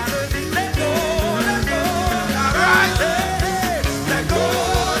be scattered. Let God arise. Let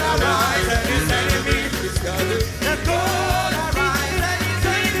God arise and his enemies be scattered. Let God arise and his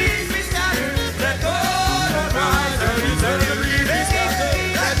enemies be scattered. Let God arise and his enemies be scattered.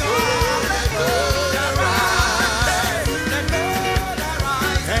 Let God arise. Let God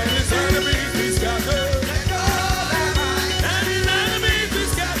arise and his enemies be scattered.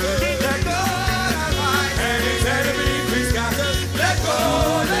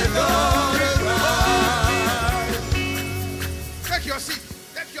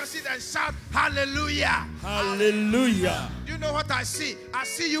 And shout hallelujah. Hallelujah. Do you know what I see? I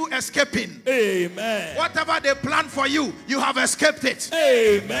see you escaping. Amen. Whatever they planned for you, you have escaped it.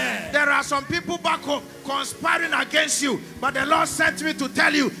 Amen. There are some people back home conspiring against you, but the Lord sent me to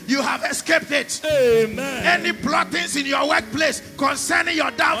tell you, you have escaped it. Amen. Any plottings in your workplace concerning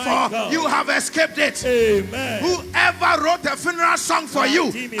your downfall, you have escaped it. Amen. Whoever wrote a funeral song for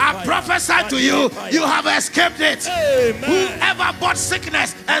you, I prophesy to you, you have escaped it. Amen. Whoever brought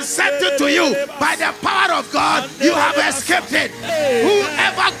sickness and sent it to you, by the power of God, you have escaped it.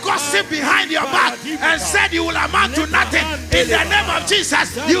 Whoever gossiped behind your back and said you will amount to nothing, in the name of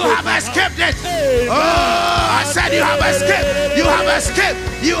Jesus, you have escaped it. Oh, I said you have escaped. You have escaped.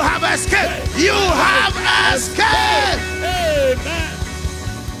 You have escaped. You have escaped. Amen.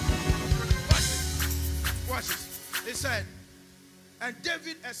 Watch this. It said, and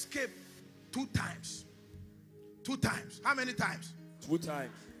David escaped 2 times. 2 times. How many times? 2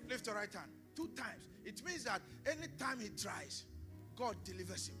 times. Lift your right hand. 2 times. It means that anytime he tries, God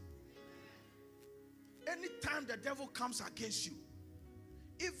delivers him. Anytime the devil comes against you,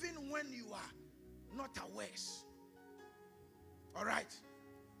 even when you are not aware. All right?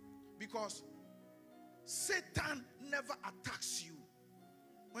 Because Satan never attacks you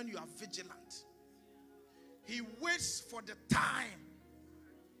when you are vigilant. He waits for the time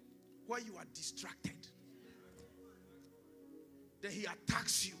where you are distracted. Then he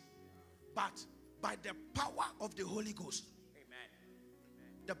attacks you. But by the power of the Holy Ghost. Amen.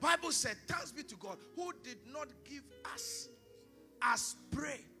 The Bible said, thanks be to God, who did not give us as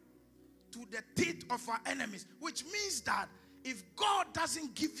prey to the teeth of our enemies. Which means that if God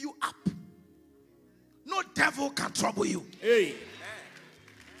doesn't give you up, no devil can trouble you. Hey.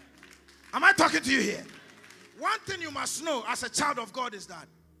 Am I talking to you here? One thing you must know as a child of God is that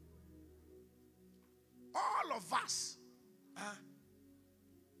all of us,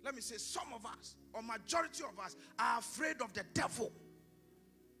 let me say some of us, or majority of us, are afraid of the devil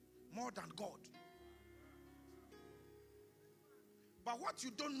more than God. But what you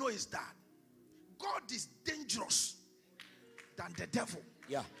don't know is that God is dangerous than the devil.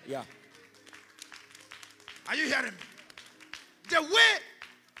 Yeah, yeah. Are you hearing me? The way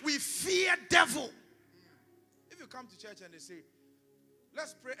we fear devil. If you come to church and they say,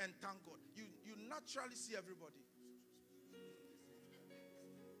 let's pray and thank God, you naturally see everybody.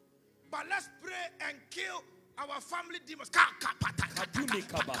 But let's pray and kill our family demons.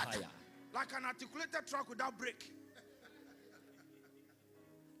 Like an articulated truck without brake.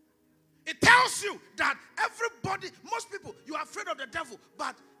 It tells you that everybody, most people, you are afraid of the devil.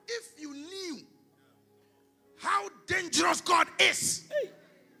 But if you knew how dangerous God is,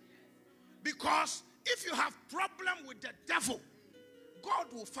 because if you have problem with the devil, God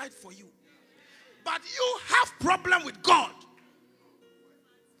will fight for you. But you have problem with God.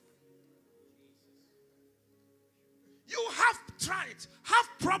 You have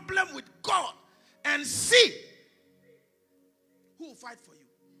problem with God, and see who will fight for you.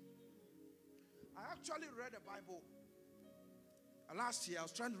 I actually read the Bible last year. I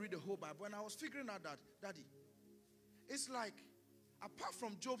was trying to read the whole Bible, and I was figuring out that, Daddy, it's like, apart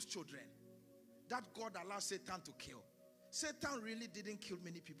from Job's children, that God allowed Satan to kill. Satan really didn't kill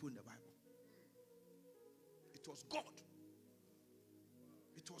many people in the Bible. It was God.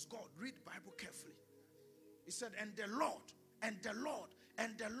 It was God. Read the Bible carefully. He said, and the Lord, and the Lord,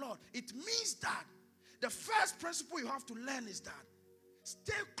 and the Lord. It means that the first principle you have to learn is that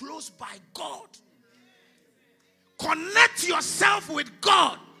stay close by God. Connect yourself with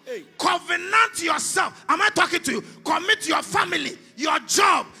God. Hey. Covenant yourself. Am I talking to you? Commit your family, your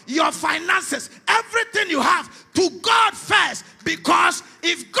job, your finances, everything you have to God first. Because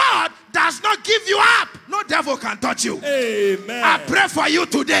if God does not give you up, no devil can touch you. Amen. I pray for you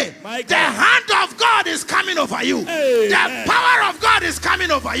today. The hand of God is coming over you. Amen. The power of God is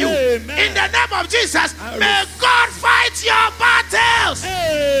coming over you. Amen. In the name of Jesus, may God fight your battles.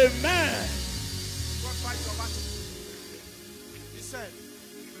 Amen. God fight your battles. He said,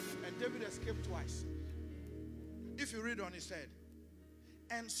 and David escaped twice. If you read on, he said,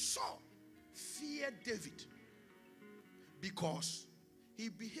 and Saul feared David because he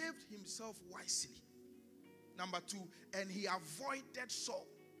behaved himself wisely. Number 2, and he avoided Saul.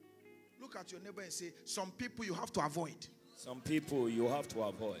 Look at your neighbor and say, some people you have to avoid. Some people you have to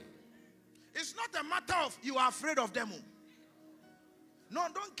avoid. It's not a matter of you are afraid of them. No,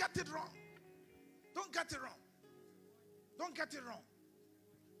 don't get it wrong. Don't get it wrong. Don't get it wrong.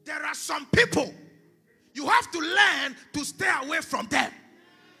 There are some people you have to learn to stay away from them.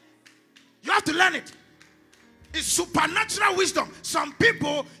 You have to learn it. It's supernatural wisdom. Some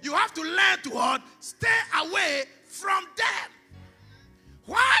people you have to learn to stay away from them.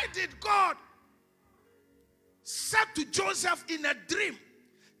 Why did God say to Joseph in a dream,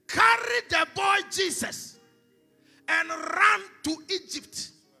 carry the boy Jesus and run to Egypt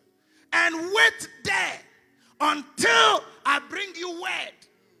and wait there until I bring you word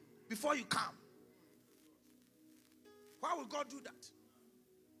before you come? Why would God do that?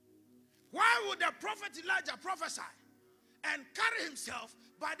 Why would the prophet Elijah prophesy and carry himself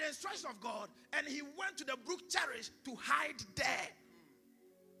by the instruction of God, and he went to the brook Cherish to hide there?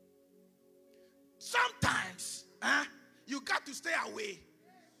 Sometimes you got to stay away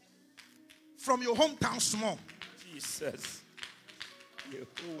from your hometown small. Jesus.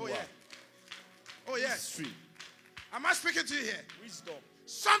 Oh yeah. Oh yeah. History. Am I speaking to you here? Wisdom.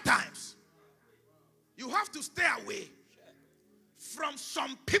 Sometimes you have to stay away from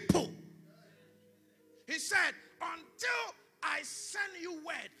some people. He said, until I send you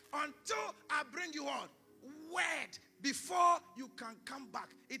word, until I bring you on word before you can come back.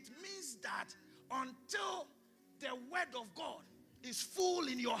 It means that until the word of God is full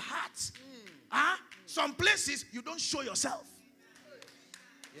in your heart, some places you don't show yourself.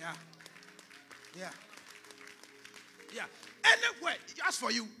 Yeah. Yeah. Yeah. Anyway, as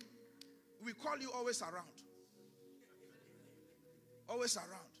for you, we call you always around. Always around.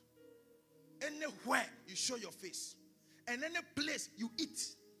 Anywhere you show your face, and any place you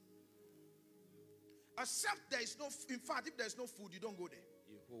eat, except there is no, in fact, if there is no food, you don't go there.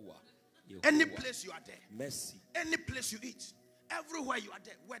 Any place you are there. Mercy. Any place you eat, everywhere you are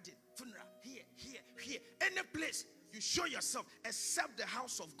there. Wedding, funeral, here, here, here. Any place you show yourself, except the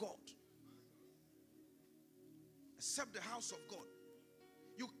house of God. Except the house of God.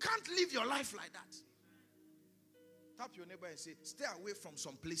 You can't live your life like that. Tap your neighbor and say, stay away from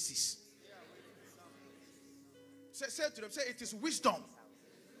some places. Say to them, say, it is wisdom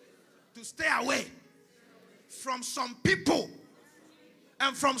to stay away from some people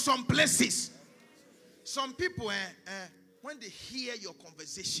and from some places. Some people, when they hear your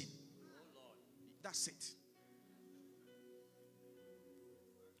conversation, that's it.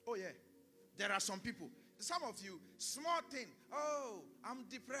 Oh yeah, there are some people. Some of you, small thing. Oh, I'm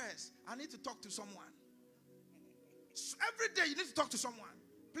depressed. I need to talk to someone. Every day you need to talk to someone.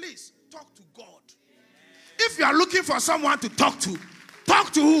 Please, talk to God. If you are looking for someone to talk to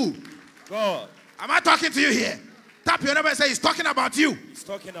who? God. Am I talking to you here? Tap your neighbor and say, he's talking about you. He's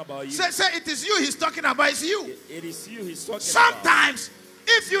talking about you. Say it is you he's talking about. It's you. It is you he's talking about. Sometimes,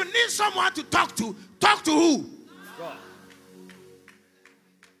 if you need someone to talk to who? God.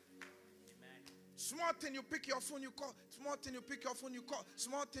 Small thing, you pick your phone, you call. Small thing, you pick your phone, you call.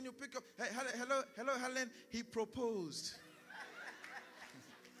 Small thing, you pick up. Hey, hello, Helen. He proposed.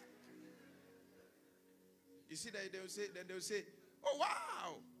 You see that they will say, oh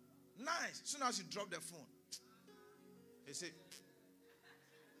wow, nice. As soon as you drop the phone, they say,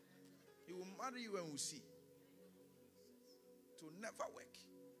 he will marry you and we'll see. It will never work.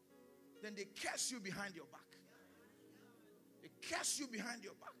 Then they curse you behind your back. They curse you behind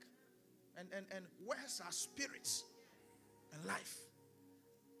your back. And where's our spirits and life?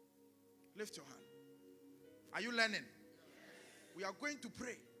 Lift your hand. Are you learning? We are going to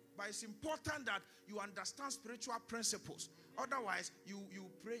pray. But it's important that you understand spiritual principles. Otherwise, you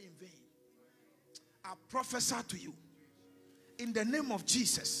pray in vain. I prophesy to you, in the name of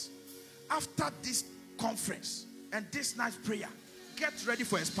Jesus, after this conference and this night's prayer, get ready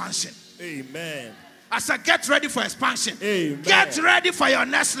for expansion. Amen. I said, get ready for expansion. Amen. Get ready for your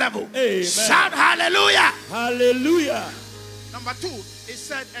next level. Amen. Shout hallelujah. Hallelujah. Number 2, it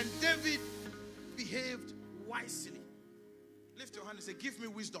said, and David behaved wisely. Lift your hand and say, give me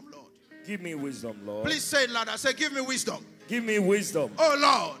wisdom, Lord. Give me wisdom, Lord. Please say it louder. Say, give me wisdom. Give me wisdom. Oh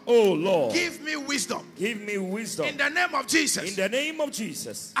Lord. Oh Lord. Give me wisdom. Give me wisdom. In the name of Jesus. In the name of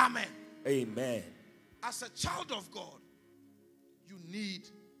Jesus. Amen. Amen. As a child of God, you need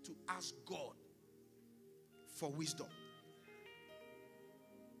to ask God for wisdom.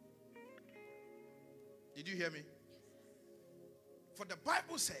 Did you hear me? For the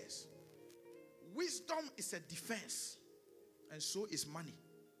Bible says, wisdom is a defense, and so is money.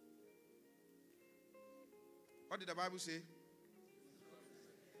 What did the Bible say?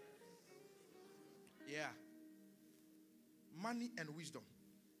 Yeah. Money and wisdom,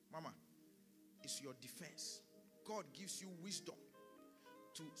 Mama, is your defense. God gives you wisdom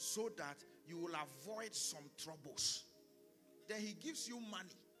so that you will avoid some troubles. Then he gives you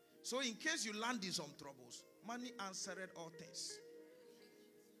money. So in case you land in some troubles, money answered all things.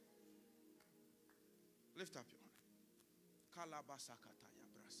 Lift up your hand.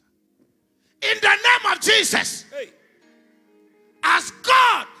 In the name of Jesus, as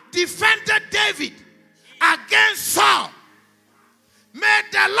God defended David against Saul, may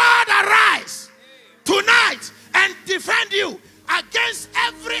the Lord arise tonight and defend you against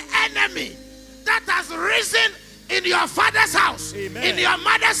every enemy that has risen in your father's house, in your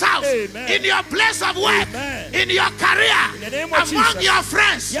mother's house, in your place of work, in your career, among your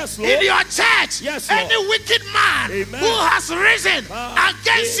friends, in your church, any wicked man who has risen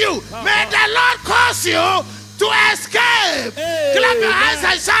against you, may the Lord cause you to escape. Clap your hands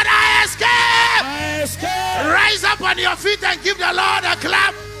and shout, I escape. I escape. Rise up on your feet and give the Lord a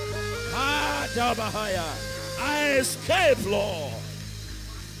clap. I escape, Lord.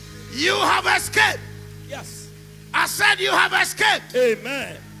 You have escaped. Yes. I said you have escaped.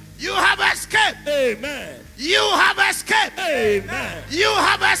 Amen. You have escaped. Amen. You have escaped. Amen. You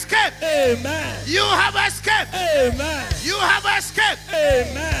have escaped. Amen. You have escaped. Amen. You have escaped.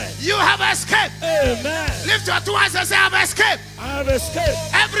 Amen. You have escaped. Amen. Lift your two hands and say, I have escaped. I have escaped.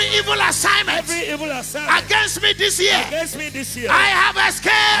 Every evil assignment. Every evil assignment Against me this year. Against me this year. I have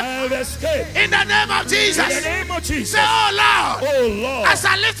escaped. I have escaped. In the name of Jesus. In the name of Jesus. Say, oh Lord. Oh Lord. As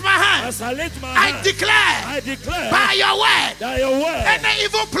I lift my hand. As I lift my hand. I declare. By your word. By your word. Any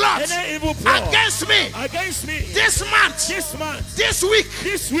evil plot. Any evil plot. Against me. Against me. This month. This month. This week.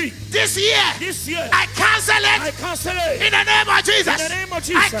 This week. This year. This year. I cancel it. I cancel it. In the name of Jesus. In the name of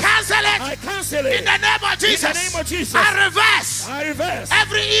Jesus. I cancel it. I cancel it. In the name of Jesus. In the name of Jesus. I reverse. I reverse.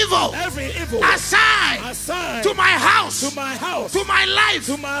 Every evil. Every evil. Assigned. To my house. To my house. To my life.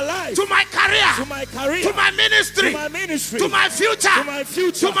 To my life. To my career. To my career. To my ministry. To my ministry. To my future. To my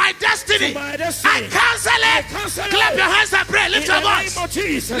future. To my destiny. To my destiny. I cancel it. Clap your hands and pray. Lift your voice.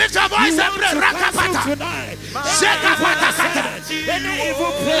 Lift your voice and pray. Rakapata. Shekapata. Any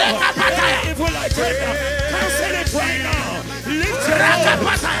evil prayer. Any evil agenda. Cancel it right now. Lift your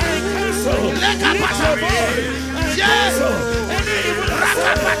voice and cancel. Lift your voice and cancel. Any evil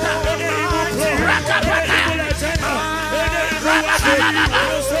agenda. Any evil prayer. Any evil agenda. Any evil agenda.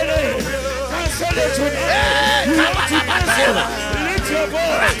 Cancel it tonight. You want to cancel. Lift your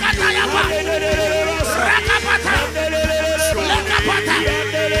voice.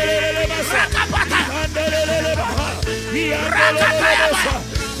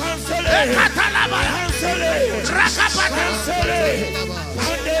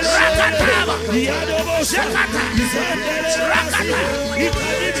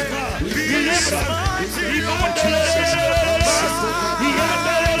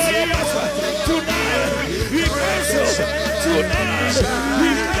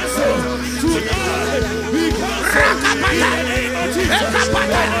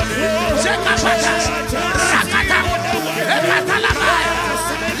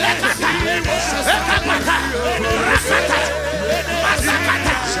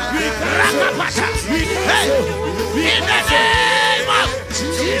 In the name of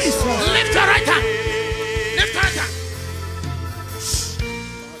Jesus. Lift your right hand. Lift your right hand.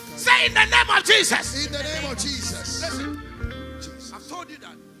 Say in the name of Jesus. In the name of Jesus. Listen, I've told you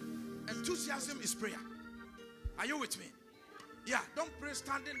that enthusiasm is prayer. Are you with me? Yeah, don't pray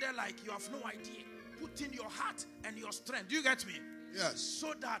standing there like you have no idea. Put in your heart and your strength. Do you get me? Yes.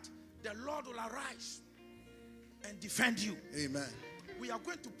 So that the Lord will arise and defend you. Amen. We are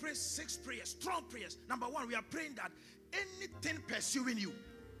going to pray 6 prayers, strong prayers. Number 1, we are praying that anything pursuing you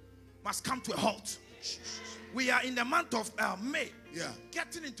must come to a halt. We are in the month of May. Yeah.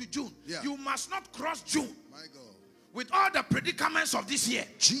 Getting into June. Yeah. You must not cross June. My God. With all the predicaments of this year.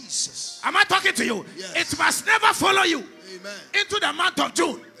 Jesus. Am I talking to you? Yes. It must never follow you. Amen. Into the month of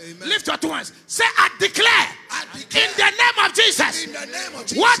June. Amen. Lift your 2 hands. Say, I declare, in the name of Jesus, in the name of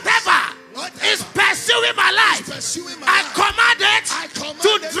Jesus, whatever is pursuing my life, I command it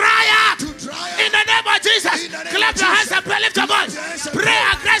to dry up Clap your hands and pray. Lift your voice. Pray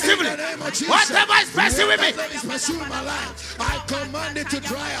aggressively. Whatever is pursuing me, my life, I command it to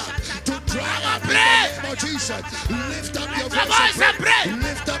dry up. To dry up. Pray. In the name of Jesus. Lift up your Lift voice and pray.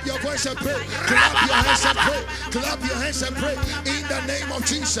 Lift up your voice and pray. Clap your hands and pray. Clap your hands and pray. In the name of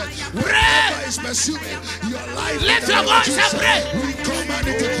Jesus. Whatever is pursuing your life, lift your voice and pray. We command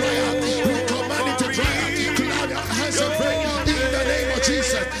it to dry up. We command it to dry up. Clap your hands and pray. In the name of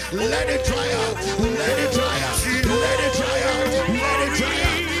Jesus. Let it dry up. Let it dry up. Let it dry up. Let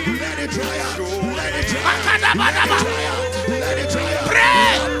it dry up. Let it dry up. Let it dry up. Let it dry up.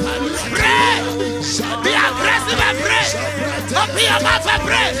 Pray. Pray. Be aggressive and pray. Open your mouth and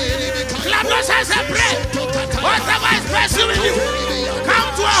pray. Clap your hands and pray. Whatever is pursuing you, come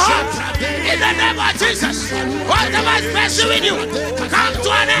to a halt. In the name of Jesus. Whatever is pursuing you, come to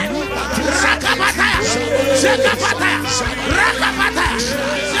an end. Rakapataya. Shekapataya. Rakapataya.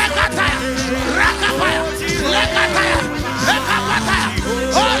 Shekataya. Rakapaya. Lekataya. Lekapataya.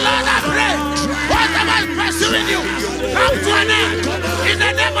 Oh Lord, I pray. Whatever is pursuing you, come to an end. In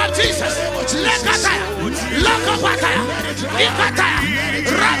the name of Jesus. Lekataya. Lokapataya. Ikataya.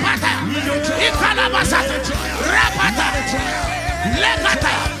 Rapataya. Ikalabasata. Rapataya.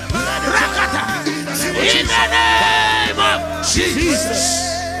 Lekataya. Rakata. In the name of Jesus.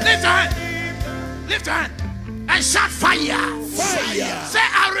 Lift your hand. Lift your hand. And shout fire. Fire. Say,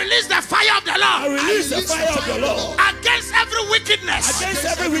 I release the fire of the Lord. I release the fire of the Lord Against every wickedness. against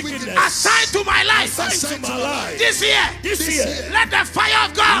every wickedness Assigned to my life. assigned to my life. This year. This year, Let the fire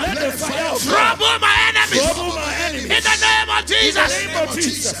of God let the fire of God trouble my enemies. trouble my enemies. In the name of In Jesus. the name of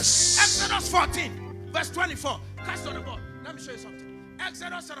Jesus. Exodus 14, verse 24. Cast on the board. Let me show you something.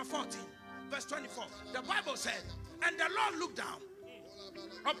 Exodus 14, verse 24. The Bible said, and the Lord looked down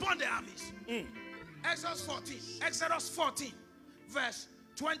upon the armies. Exodus 14, verse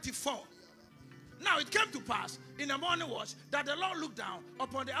 24. Now it came to pass in the morning watch that the Lord looked down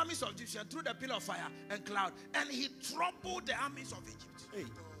upon the armies of Egypt through the pillar of fire and cloud, and he troubled the armies of Egypt. Hey.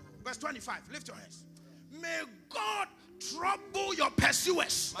 Verse 25. Lift your hands. May God trouble your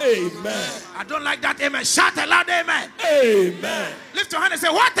pursuers. Amen. I don't like that. Amen. Shout aloud. Amen. Amen. Lift your hand and say,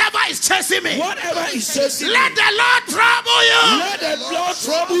 whatever is chasing me, Whatever is chasing me, let the Lord trouble you. let the Lord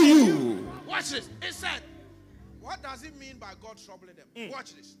trouble you. Watch this. It said, what does it mean by God troubling them?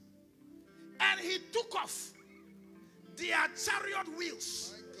 Watch this. And he took off their chariot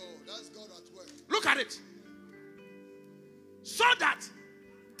wheels. That's God at work. Look at it. So that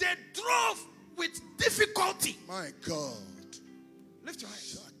they drove with difficulty. My God. Lift your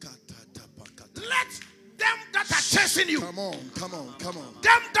hands. Let them that are chasing you, Come on, come on, come on.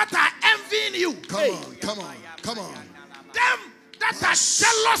 them that are envying you, Come on, come on, come on. them that are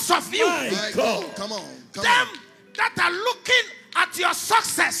jealous of you, My God. Come on, come them on. that are looking at your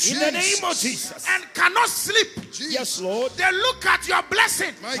success In the name of Jesus. and cannot sleep. Yes, Lord. They look at your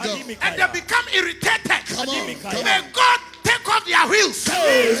blessing My God. and they become irritated. Come on, come May on. God take off their wheels.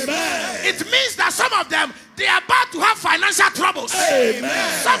 Amen. It means that some of them, they are about to have financial troubles.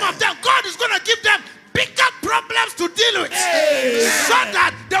 Amen. Some of them, God is going to give them bigger problems to deal with, so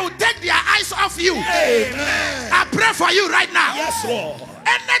that they will take their eyes off you. Amen. I pray for you right now. Yes, Lord.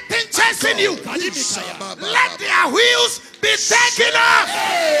 Anything chasing you, Amen. let their wheels be taken off.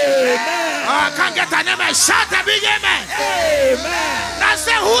 Oh, I can't get an amen. Shout a big amen. Amen. Now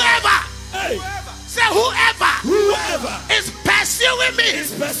say whoever. Hey, Say whoever whoever is pursuing me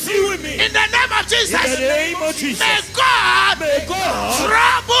is pursuing me, in the name of Jesus. in the name of Jesus, May God may God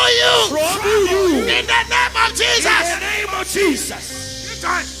trouble you trouble you in the name of in Jesus. the name of Jesus.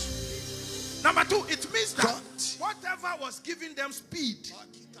 Number two, it means that whatever was giving them speed,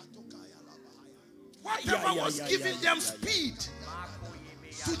 whatever was giving them speed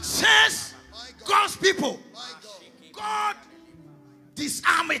to chase God's people, God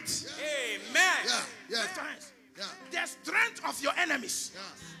disarm it. Yeah, yeah, yeah. The strength of your enemies,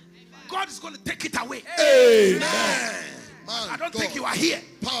 God is going to take it away. Amen. I don't think you are here.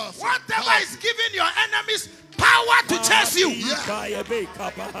 Powerful, Whatever powerful. is giving your enemies power to chase you,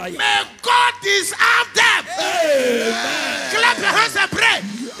 may God disarm them. Clap your hands and pray.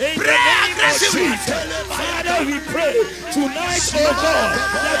 In the Pray name of aggressively. Jesus. Father, we pray tonight, oh God,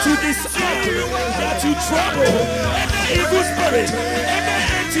 that you disarm, that you trouble any evil spirit, any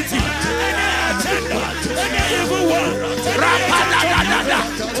entity, any agenda, any evil one.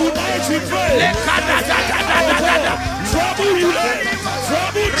 Tonight we pray. Trouble you,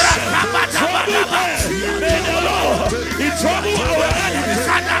 trouble them. May the Lord, he trouble our enemies.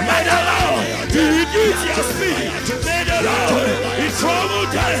 May the Lord, he reduce your speed. May the Lord, he trouble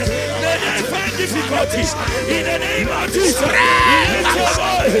them. May they find difficulties in the name of Jesus. Lift your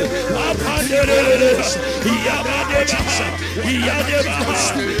voice.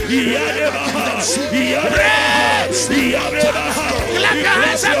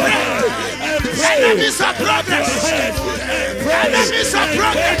 Enemies of progress. Enemies of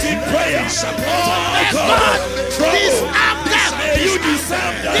progress. May God disarm them. You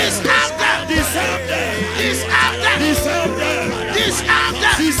disarm them. Disarm them. Disarm them. Disarm them. Disarm them. Disarm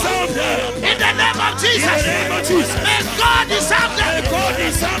them. Disarm them. In the name of Jesus. In the name of Jesus. May God disarm them. May God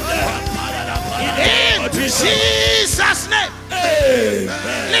disarm them. In Jesus' name.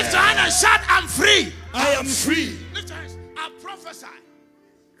 Amen. Lift your hand and shout, I'm free. I am free. Lift your hands. I prophesy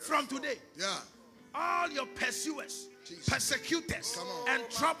from today. Yeah. All your pursuers, Jesus. persecutors, Come on. and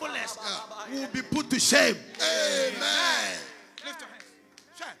troublers will be put to shame. Amen. Lift your hands.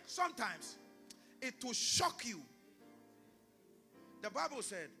 Sure. Sometimes it will shock you. The Bible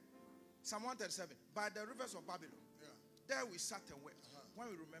said, Psalm 137, by the rivers of Babylon, there we sat and wept when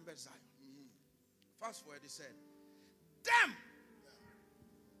we remembered Zion. Fast forward, he said, them.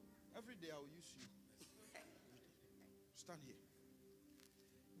 Every day I will use you. Stand here.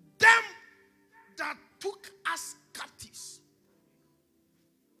 Them that took us captives.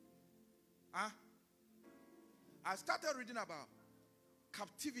 I started reading about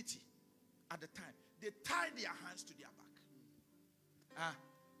captivity at the time. They tied their hands to their back.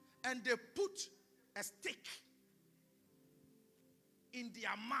 And they put a stick in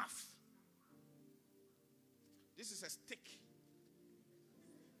their mouth. This is a stick.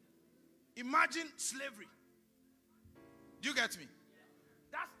 Imagine slavery. Do you get me?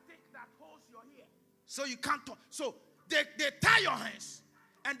 That stick that holds your ear. So you can't talk. So they tie your hands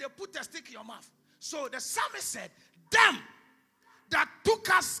and they put a stick in your mouth. So the psalmist said, them that took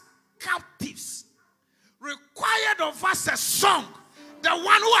us captives required of us a song. The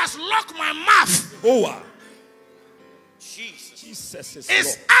one who has locked my mouth. Oh, wow. Jesus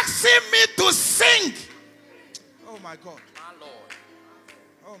is asking me to sing. Oh my God. My Lord.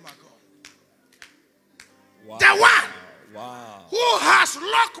 Oh my God. Wow. The one Wow. who has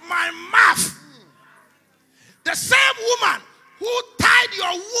locked my mouth. The same woman who tied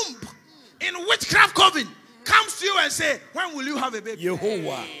your womb in witchcraft coven comes to you and say, when will you have a baby?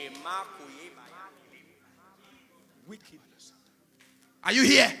 Yehovah. Wickedness. Are you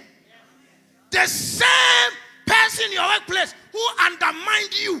here? The same person in your workplace who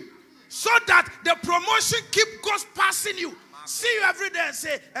undermined you so that the promotion goes passing you. See you every day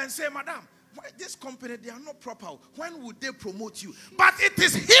and say, madam, why this company, they are not proper. When would they promote you? But it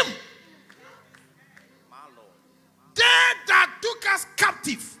is him. They that took us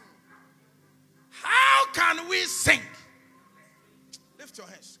captive. How can we sing? Lift your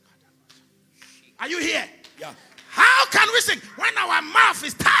hands. Are you here? Yeah. How can we sing when our mouth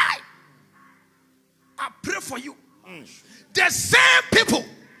is tied? I pray for you. The same people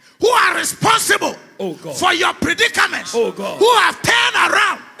who are responsible for your predicaments, who have turned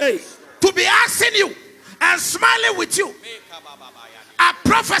around to be asking you and smiling with you. I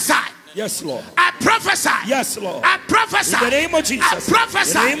prophesy. Yes, Lord. I prophesy. Yes, Lord. I prophesy. In the name of Jesus. I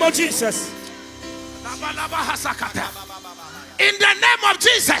prophesy. In the name of Jesus. In the name of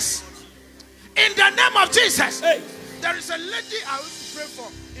Jesus. In the name of Jesus. Hey. There is a lady I used to pray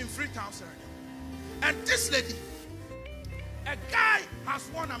for in Freetown, Sierra Leone. And this lady, a guy has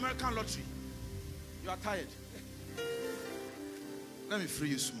won American lottery. You are tired. Let me free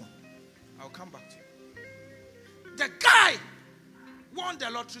you small. I'll come back to you. The guy won the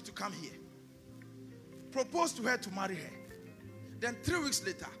lottery to come here. Proposed to her to marry her. Then 3 weeks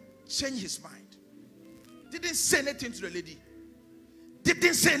later, changed his mind. Didn't say anything to the lady.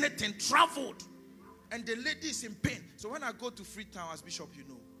 Didn't say anything. Traveled. And the lady is in pain. So when I go to Freetown as bishop, you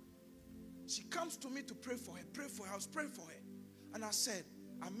know, she comes to me to pray for her. Pray for her. I was praying for her. And I said,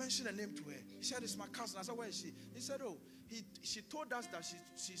 I mentioned a name to her. He said, it's my cousin. I said, where is she? He said, oh, she told us that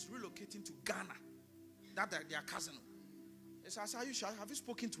she's relocating to Ghana. That their cousin. He said, are you sure? Have you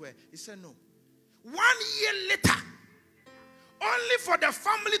spoken to her? He said, no. 1 year later, only for the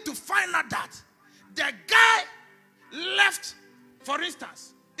family to find out that the guy left, for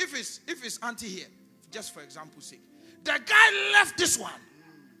instance, if it's auntie here, just for example's sake, the guy left this one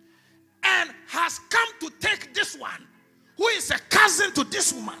and has come to take this one, who is a cousin to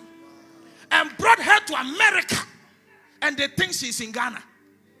this woman, and brought her to America, and they think she's in Ghana.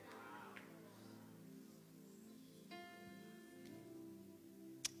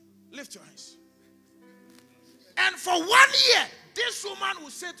 Lift your hands. And for 1 year, this woman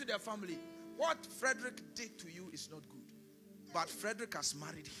will say to their family, what Frederick did to you is not good. But Frederick has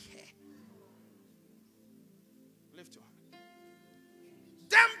married her. Lift your hand.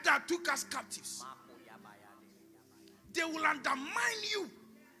 them that took us captives, they will undermine you,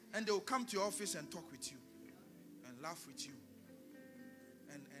 and they will come to your office and talk with you and laugh with you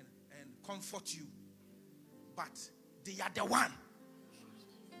and comfort you. But they are the one.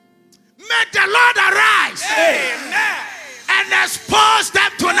 May the Lord arise. Amen. And expose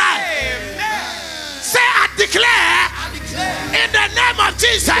them tonight. Amen. Say, I declare, in the name of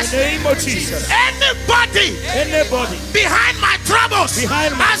Jesus. In the name of Jesus. Anybody behind my troubles,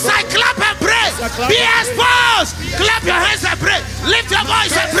 as I clap and pray, be exposed. Clap your hands and pray. Lift your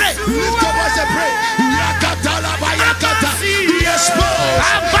voice and pray. Lift your voice and pray. Be exposed.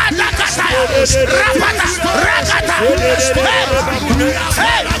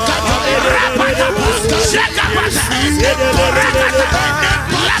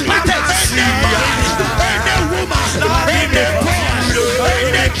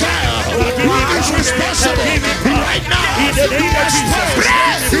 Right now, in the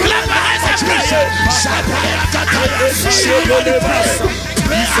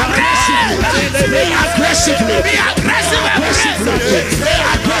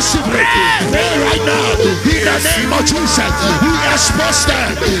name of Jesus, we expose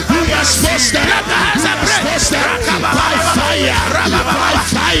them. By fire.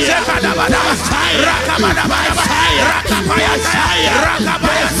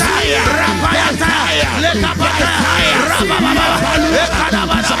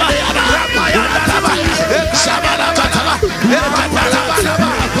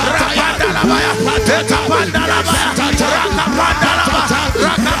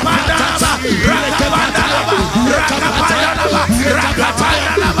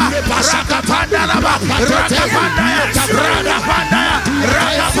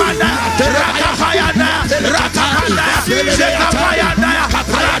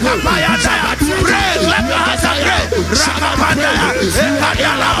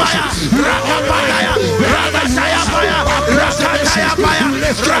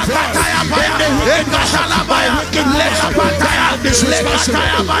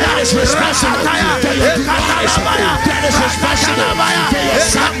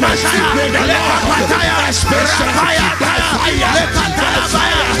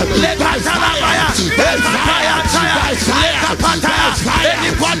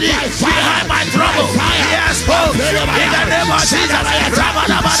 Anybody behind my trouble, yes, hope in the name of Jesus.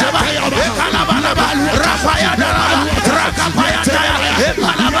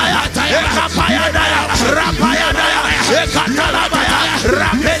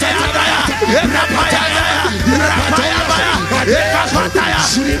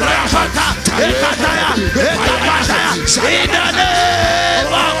 In the name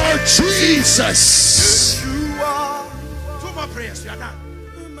of Jesus. Two more prayers, we are done.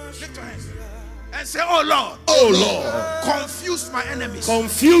 Lift your hands and say, oh Lord, confuse my enemies.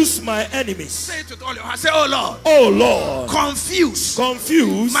 Confuse my enemies. Say it with all your heart. Say, oh Lord, confuse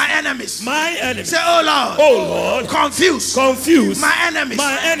my enemies. Say, oh Lord, confuse my enemies.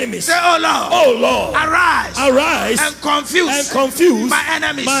 Say, oh Lord, arise and confuse my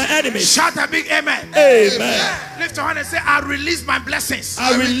enemies. Shout a big amen. Lift your hand and say, I release my blessings.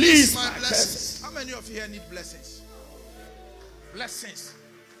 I release my blessings. How many of you here need blessings? Blessings.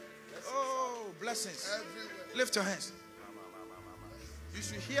 Oh, blessings. Lift your hands. You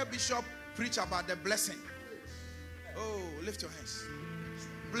should hear Bishop preach about the blessing. Oh, lift your hands.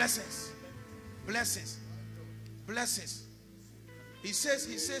 Blessings. Blessings. Blessings. He says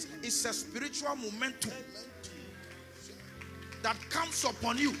it's a spiritual momentum that comes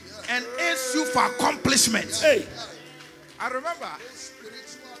upon you and aids you for accomplishment. Hey, I remember.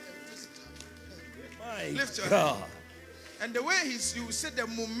 Lift your hand. And the way you said the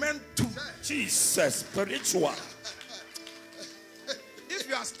momentum. Jesus, spiritual. If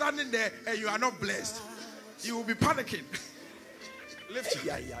you are standing there and you are not blessed, you will be panicking. Lift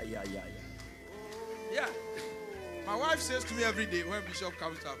your hand. Yeah. My wife says to me every day when Bishop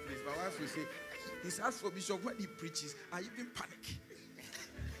comes to our place, my wife will say, he's asked for Bishop when he preaches, are you being panicky?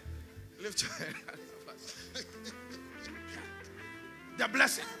 Lift your hand. The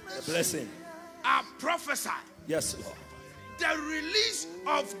blessing. The blessing. I prophesy. Yes, Lord. The release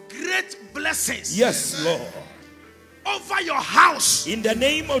of great blessings. Yes, Lord. Over your house. In the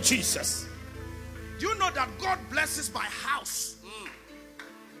name of Jesus. Do you know that God blesses by house?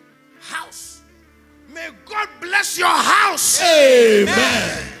 House. May God bless your house.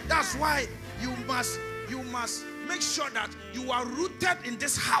 Amen. That's why you must make sure that you are rooted in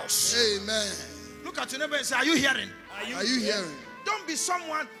this house. Amen. Look at your neighbor and say, are you hearing? Are you hearing? Don't be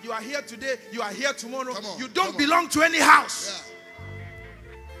someone, you are here today, you are here tomorrow. You don't belong to any house.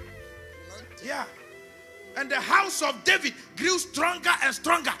 Yeah. And the house of David grew stronger and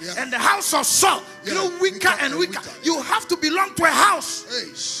stronger. And the house of Saul grew weaker and weaker. You have to belong to a house.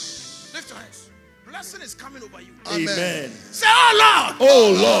 Lift your hands. Blessing is coming over you. Amen. Say, oh Lord.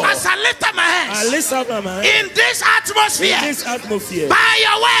 Oh Lord. As I lift up my hands. I lift up my hand. In this atmosphere. In this atmosphere. By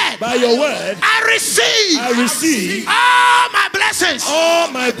your word. By your word. I receive. I receive. All my blessings.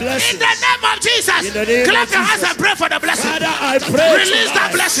 All my blessings. In the name of Jesus. In the name Clap of your hands Jesus. and pray for the blessing. Father, I pray. Release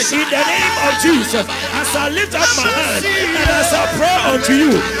that blessing. In the name of Jesus. As I lift up my hand and as I pray unto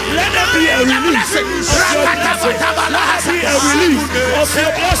you, let there be a release of your blessing. Let there be a release of your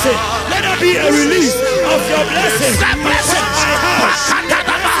blessing. Let there be a release of your blessing. That blessing.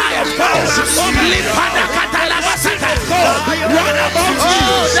 Of God. Run about me.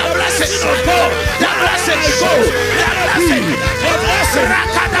 The blessing of God. The blessing. The blessing. The blessing.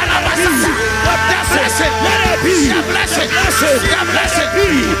 Let it be. The blessing. The blessing.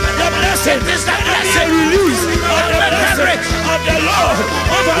 The blessing. The blessing. Release of the blessing of the Lord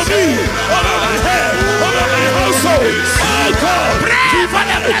over me, over my head, over my household. Oh God. Pray for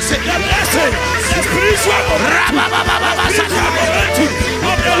the blessing. The blessing. The spiritual momentum of the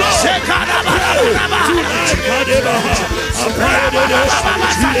Lord.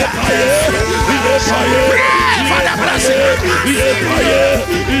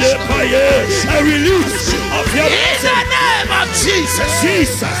 A release of your in the name of Jesus.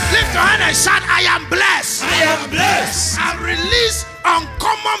 Lift your hand and shout, I am blessed. I am blessed. I release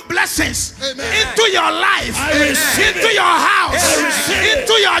uncommon blessings into your life, into it. your house,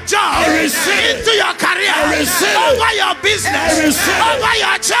 into your job, into your career, over your business, over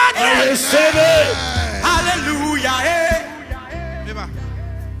your children. Hallelujah. Hey.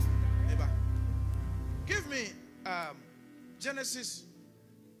 Give me Genesis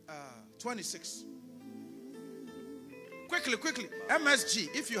 26. Quickly.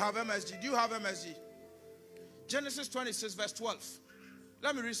 MSG. If you have MSG. Do you have MSG? Genesis 26 verse 12.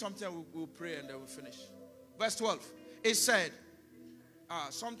 Let me read something. We'll pray and then we'll finish. Verse 12. It said,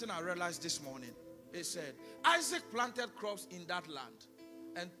 something I realized this morning. It said, Isaac planted crops in that land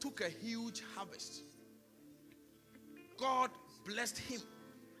and took a huge harvest. God blessed him.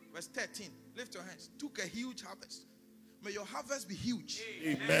 Verse 13. Lift your hands. Took a huge harvest. May your harvest be huge.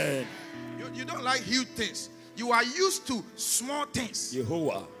 Amen. You don't like huge things. You are used to small things.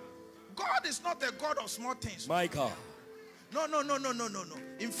 Jehovah. God is not a God of small things. My God. No.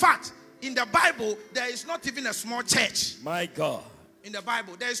 In fact, in the Bible, there is not even a small church. My God. In the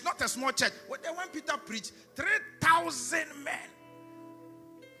Bible, there is not a small church. When Peter preached, 3,000 men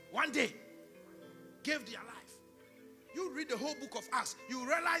one day gave their life. You read the whole book of Acts, you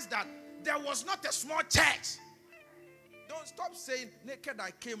realize that there was not a small church. Don't stop saying, naked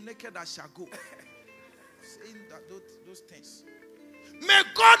I came, naked I shall go. Saying that those things. May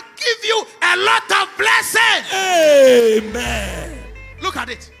God give you a lot of blessing. Amen. Look at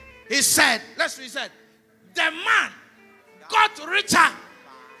it. He said, the man got richer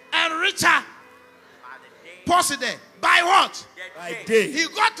and richer. Pause it there. By what? By day. He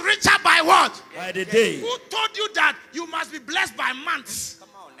got richer by what? By the day. Who told you that you must be blessed by months? Come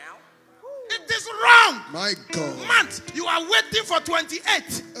on now. It is wrong. My God. Month. You are waiting for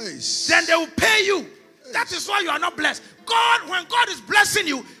 28. Then they will pay you. That is why you are not blessed. God, when God is blessing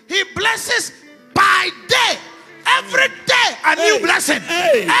you, He blesses by day. Every day a new blessing.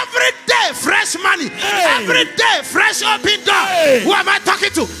 Every day fresh money. Every day fresh open door. Who am I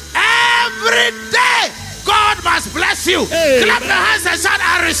talking to? Every day God must bless you. Clap your hands and shout,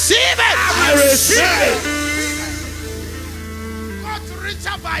 I receive it. I receive it. God's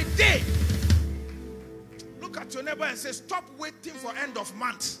richer by day. Look at your neighbor and say, stop waiting for end of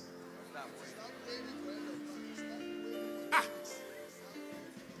month.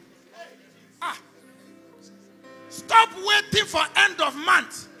 Stop waiting for end of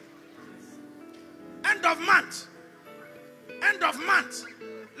month. End of month. End of month.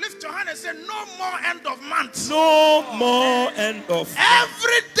 Lift your hand and say, no more end of month. No more end of month.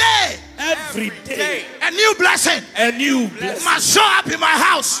 Every day. Every day. A new blessing. A new blessing. Must show up in my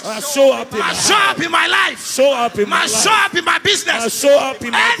house. Must show up in my must show up in my life. Show up in my life. Must show up in my business. Must show up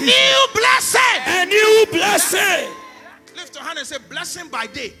in my business. A new blessing. A new blessing. Lift your hand and say, blessing by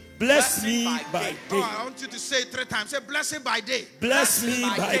day. Bless me by day. Oh, I want you to say it 3 times. Say, blessing by day. Bless me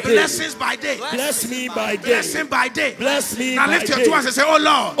by day. Blessings by day. Bless me by day. Blessing by day. Bless me now by lift your day. 2 hands and say, oh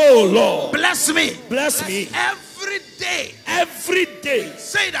Lord. Oh Lord. Bless me. Bless me. Every day. Every day.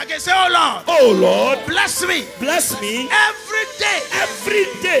 Say it again. Say, oh Lord. Oh Lord. Bless me. Bless me. Every day. Every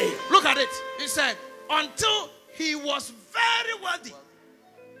day. Look at it. He said, until he was very wealthy.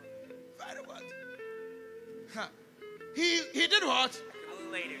 Very wealthy. Huh. He did what?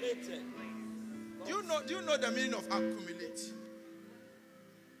 Do you know the meaning of accumulate?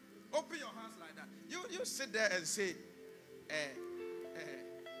 Open your hands like that. You sit there and say,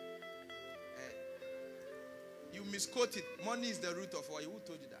 you misquote it. Money is the root of all. Who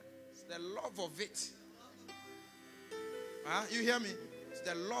told you that? It's the love of it. You hear me? It's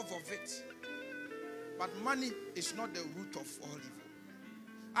the love of it. But money is not the root of all evil.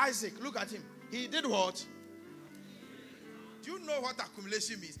 Isaac, look at him. He did what? Do you know what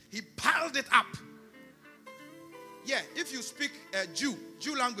accumulation means? He piled it up. Yeah, if you speak Jew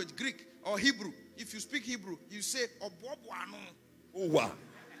language, Greek or Hebrew, if you speak Hebrew, you say Obobuano. Oh, wow.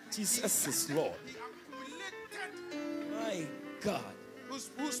 Jesus is Lord. He accumulated. My God.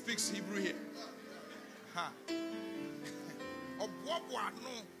 Who speaks Hebrew here?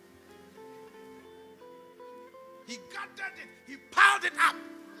 Obobuano. He gathered it. He piled it up.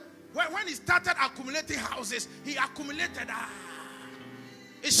 When he started accumulating houses, he accumulated.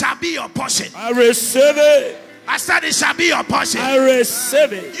 It shall be your portion. I receive it. I said it shall be your portion. I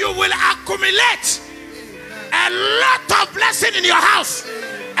receive it. You will accumulate a lot of blessing in your house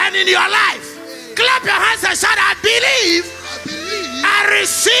and in your life. Clap your hands and shout, I believe. I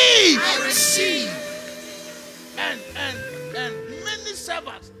receive. I receive. And many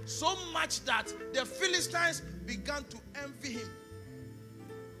servants, so much that the Philistines began to envy him.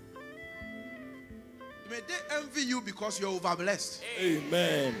 May they envy you because you're overblessed.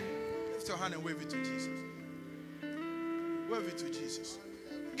 Amen. Lift your hand and wave it to Jesus. Wave it to Jesus.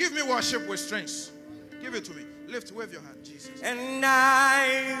 Give me worship with strength. Give it to me. Wave your hand, Jesus. And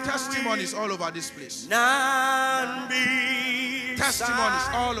I Testimonies all over this place. not be Testimonies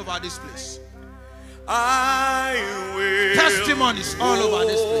all over this place. I will Testimonies all over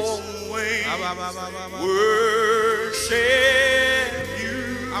this place. Worship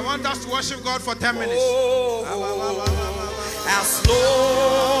you. I want us to worship God for 10 minutes. As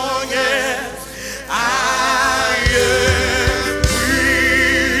long as I am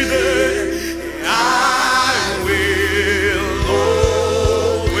breathing, I will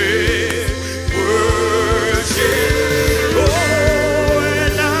always worship. Oh,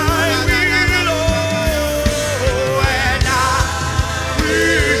 and I will, oh, and I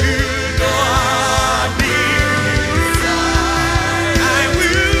will not be silent. I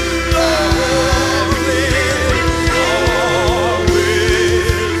will always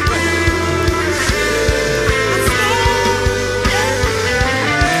worship.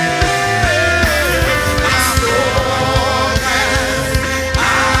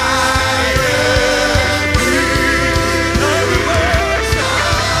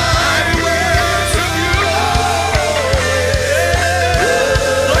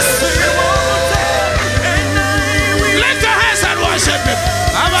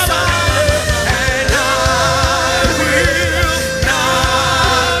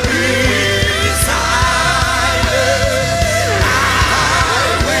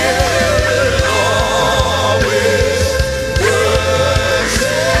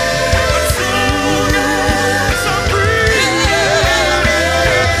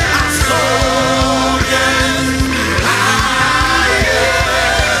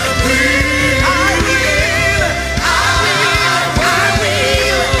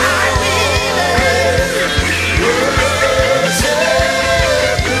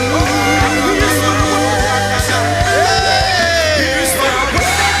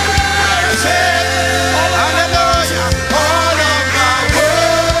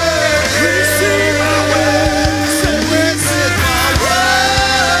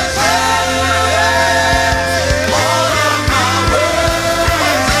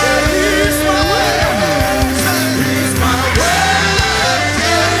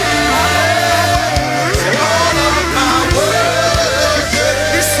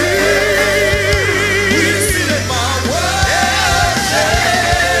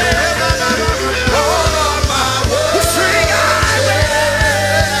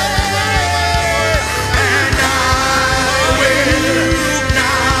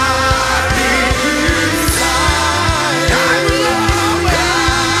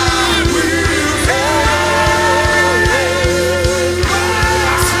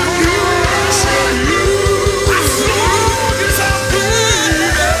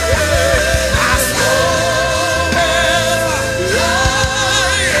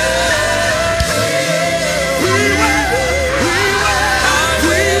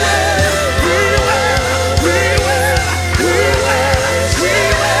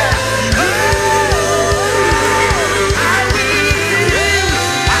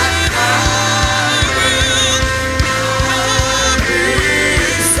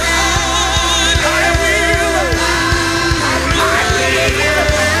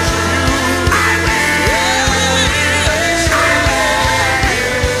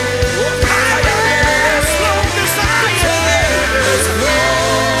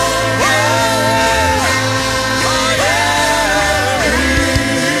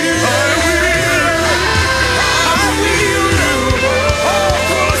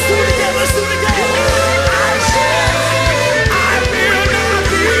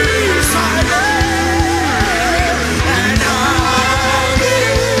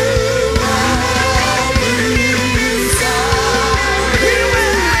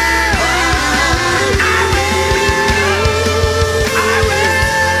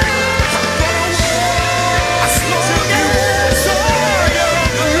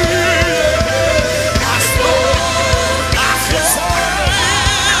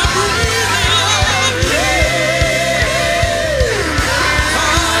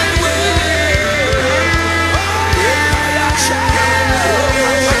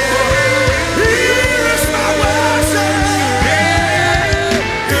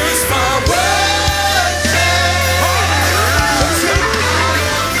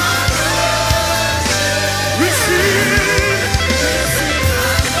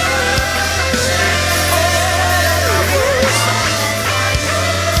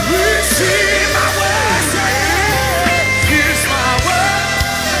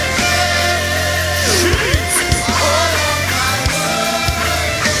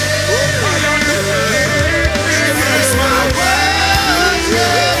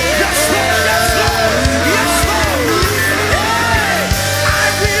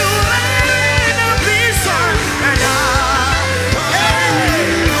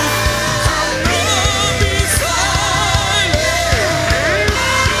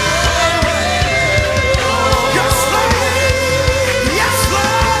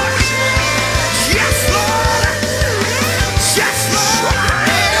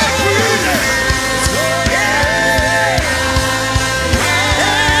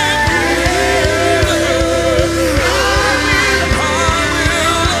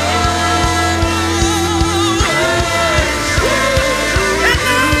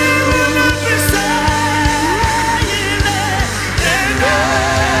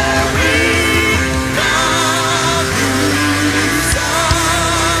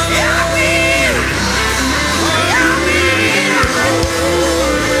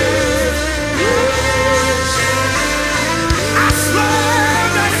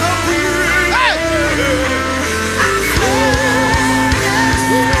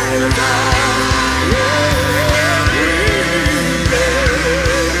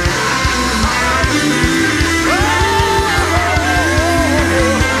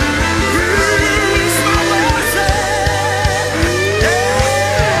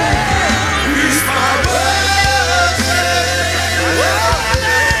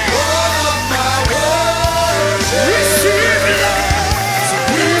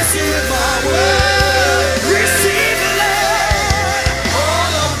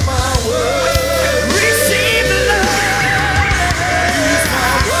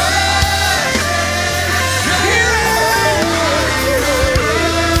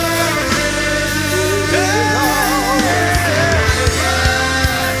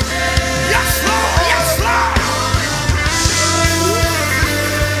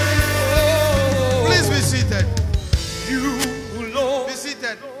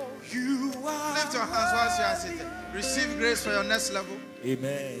 You are. Lift your hands while you are sitting. Receive grace for your next level.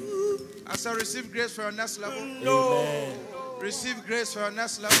 Amen. I said receive grace for your next level. Amen. Receive grace for your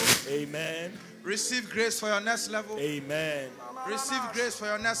next level. Amen. Receive grace for your next level. Amen. Receive grace for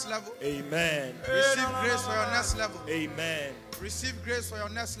your next level. Amen. Receive grace for your next level. Amen. Receive grace for your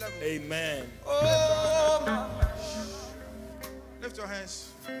next level. Amen. Oh. Lift your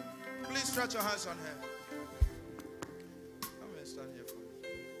hands. Please stretch your hands on her. Come and stand here for me.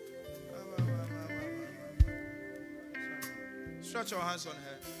 Stretch your hands on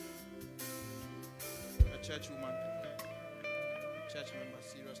her. A church woman. Church member,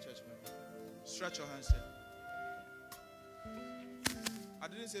 serious church member. Stretch your hands here. I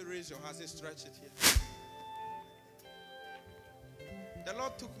didn't say raise your hands, I said stretch it here. The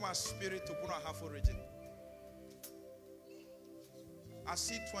Lord took my spirit to Puno Hafo region. I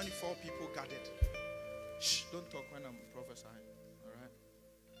see 24 people gathered. Shh, don't talk when I'm prophesying. All right?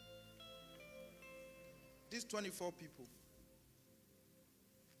 These 24 people,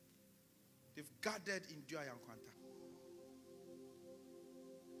 they've gathered in Duayankwanta.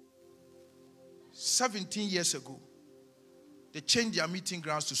 17 years ago, they changed their meeting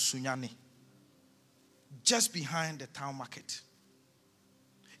grounds to Sunyani, just behind the town market.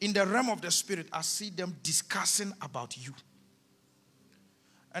 In the realm of the spirit, I see them discussing about you.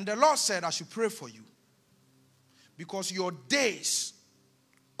 And the Lord said, I should pray for you. Because your days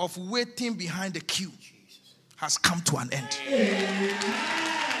of waiting behind the queue has come to an end.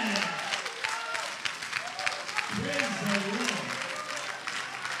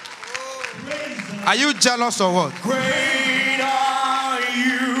 Are you jealous or what? Great are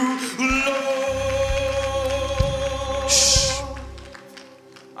you, Lord. Shh.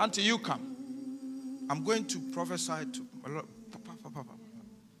 Until you come, I'm going to prophesy to...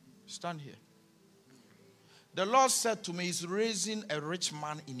 Stand here. The Lord said to me, He's raising a rich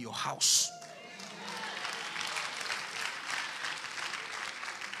man in your house.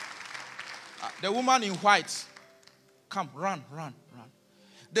 The woman in white, come, run.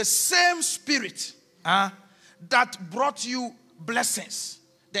 The same spirit that brought you blessings,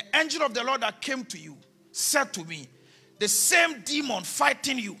 the angel of the Lord that came to you, said to me, the same demon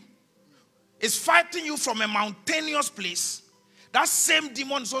fighting you is fighting you from a mountainous place. That same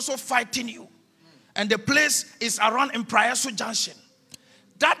demon is also fighting you. And the place is around in Prayaso Junction.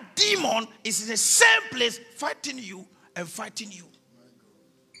 That demon is in the same place fighting you and fighting you.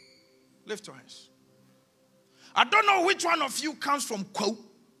 Lift your hands. I don't know which one of you comes from Kwau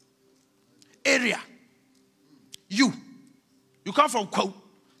area. You come from Kwau.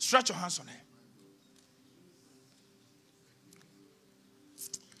 Stretch your hands on her.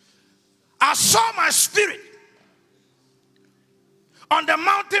 I saw my spirit on the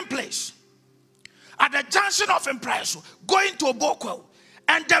mountain place at the junction of Impresso going to Obokwau,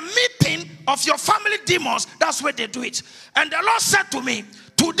 and the meeting of your family demons, that's where they do it. And the Lord said to me,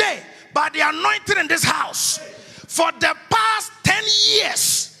 today, by the anointing in this house, for the past 10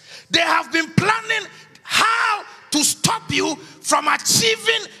 years, they have been planning how to stop you from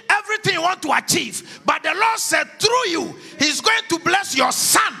achieving everything you want to achieve. But the Lord said through you, He's going to bless your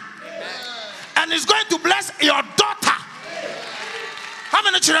son. And He's going to bless your daughter. How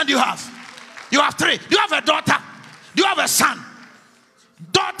many children do you have? You have 3. Do you have a daughter? Do you have a son?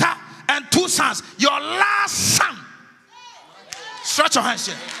 Daughter and 2 sons. Your last son. Stretch your hands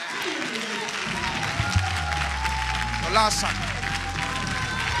here. Your last son.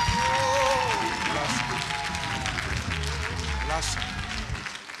 Last son.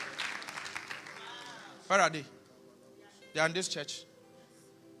 Where are they? They are in this church.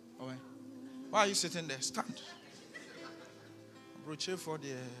 Okay. Why are you sitting there? Stand. Broche for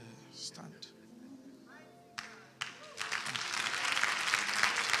the stand.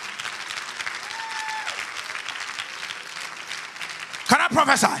 Can I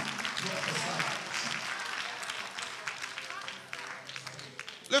prophesy?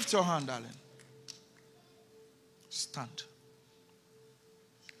 Lift your hand, darling. Stand.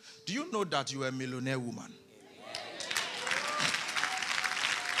 Do you know that you are a millionaire woman?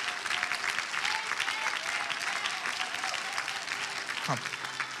 Come.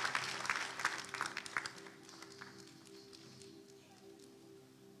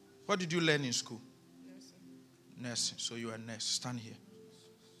 What did you learn in school? Nursing. So you are a nurse. Stand here.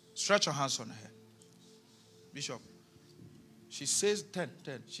 Stretch your hands on her. Bishop. She says 10.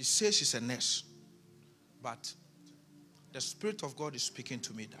 She says she's a nurse. But the Spirit of God is speaking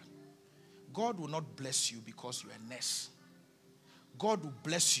to me that God will not bless you because you're a nurse. God will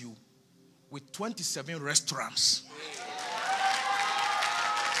bless you with 27 restaurants.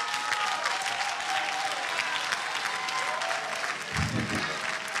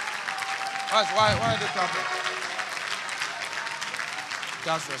 Why are they clapping?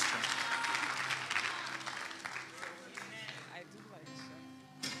 That's restaurant. I do like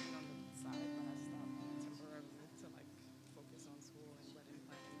cooking on the side, but I stopped temporarily to like focus on school and wedding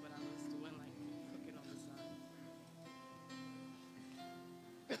planning. But I was doing like cooking on the side.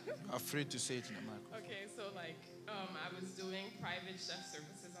 I'm afraid to say it in the microphone. Okay, so like I was doing private chef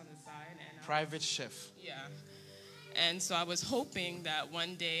services on the side, and Private chef. yeah, and so I was hoping that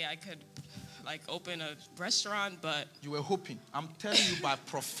one day I could like open a restaurant, but You were hoping. I'm telling you by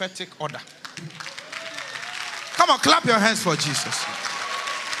prophetic order. Come on, clap your hands for Jesus.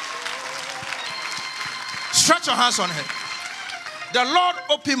 Stretch your hands on him. The Lord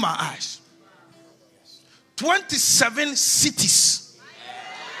opened my eyes. 27 cities.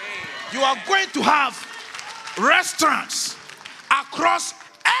 You are going to have restaurants across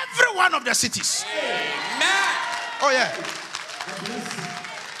every one of the cities. Amen. Oh yeah.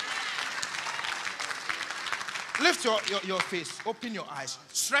 Lift your face. Open your eyes.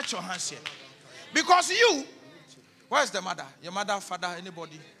 Stretch your hands here. Because you, where's the mother? Your mother, father,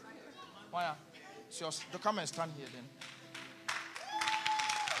 anybody? Why? It's yours. Come and stand here then.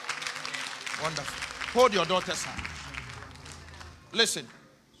 Wonderful. Hold your daughter's hand. Listen.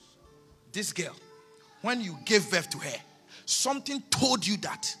 This girl, when you gave birth to her, something told you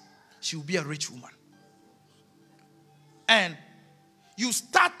that she will be a rich woman. And you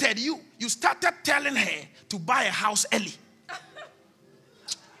started telling her to buy a house early.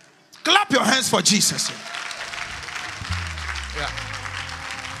 Clap your hands for Jesus.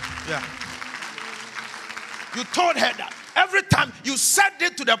 Yeah. You told her that. Every time you said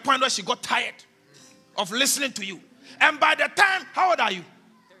it to the point where she got tired of listening to you. And by the time, how old are you?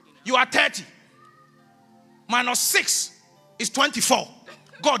 You are 30. Minus 6 is 24.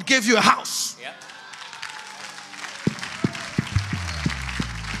 God gave you a house. Yeah.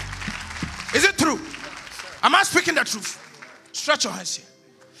 Is it true? Am I speaking the truth? Stretch your hands here.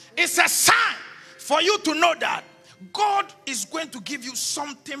 It's a sign for you to know that God is going to give you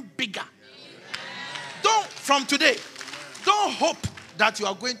something bigger. From today, don't hope that you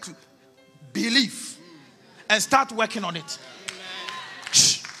are going to believe and start working on it.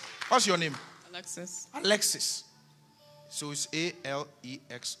 Shh. What's your name? Alexis. Alexis. So it's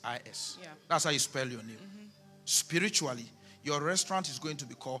Alexis. Yeah. That's how you spell your name. Mm-hmm. Spiritually, your restaurant is going to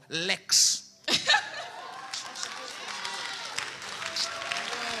be called Lex.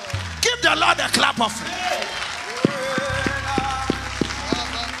 Give the Lord a clap of it.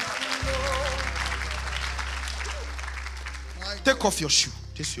 Take off your shoe.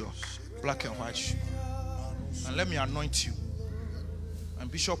 This is your black and white shoe. And let me anoint you.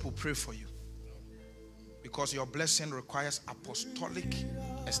 And Bishop will pray for you. Because your blessing requires apostolic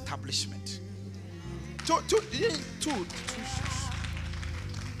establishment. Two shoes.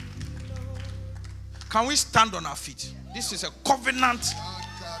 Can we stand on our feet? This is a covenant.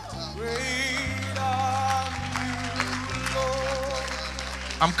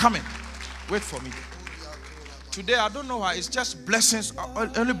 I'm coming. Wait for me. Today, I don't know why. It's just blessings,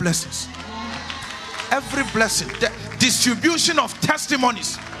 only blessings. Every blessing. The distribution of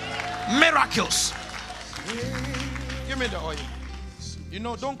testimonies. Miracles. Give me the oil. You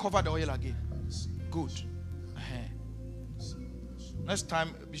know, don't cover the oil again. Good. Next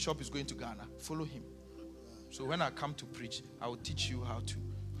time Bishop is going to Ghana, follow him. So when I come to preach, I will teach you how to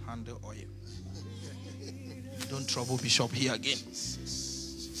handle oil. Don't trouble Bishop here again.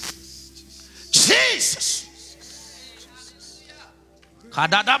 Jesus.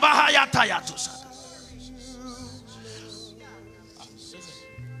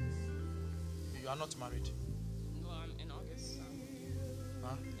 You are not married. Well, I'm in August.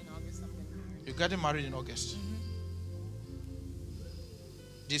 Huh? In August, I'm getting married. You're getting married in August. Mm-hmm.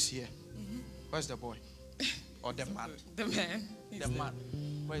 This year. Mm-hmm. Where's the boy? Or the man? The man. The man.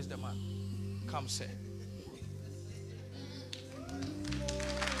 Where's the man? Come, say.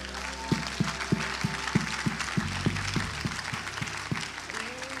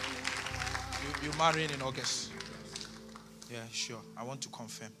 You marrying in August? Yeah, sure. I want to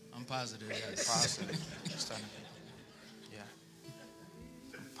confirm. I'm positive, yes. Positive. Stand here.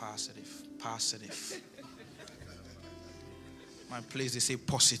 Yeah. Positive. My place, they say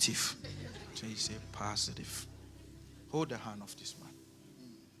positive. So you say positive. Hold the hand of this man.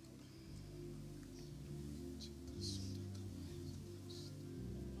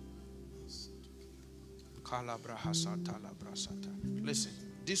 Listen,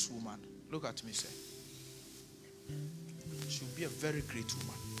 this woman, look at me, say. She'll be a very great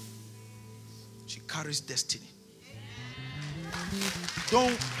woman. She carries destiny.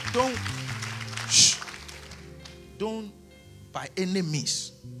 Don't by any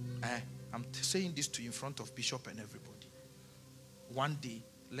means I'm saying this to you in front of Bishop and everybody. One day,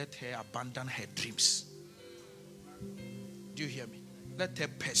 let her abandon her dreams. Do you hear me? Let her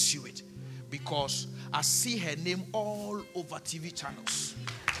pursue it. Because I see her name all over TV channels.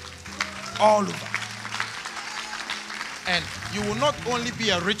 All over. And you will not only be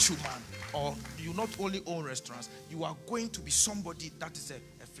a rich woman, or you will not only own restaurants, you are going to be somebody that is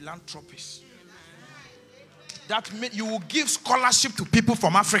a philanthropist. That means you will give scholarship to people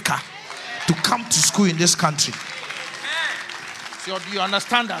from Africa to come to school in this country. So do you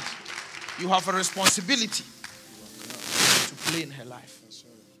understand that? You have a responsibility to play in her life.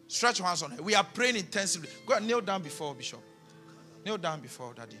 Stretch your hands on her. We are praying intensively. Go and kneel down before Bishop. Kneel down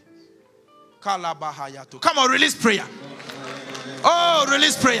before Daddy. Come on, release prayer. Oh,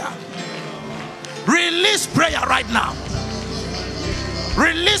 release prayer. Release prayer right now.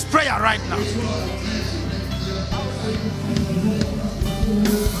 Release prayer right now.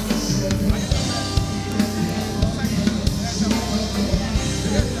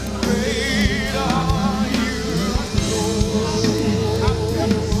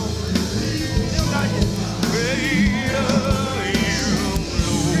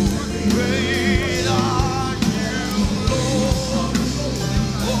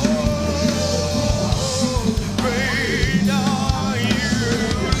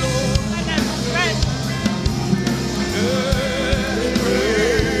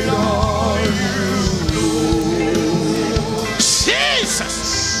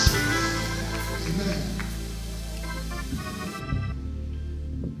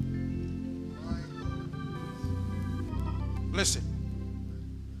 Listen,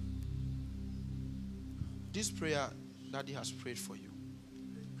 this prayer Daddy has prayed for you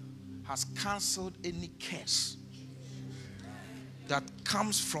has cancelled any curse that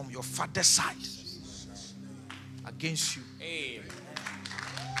comes from your father's side against you.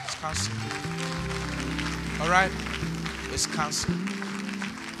 It's cancelled. All right? It's cancelled.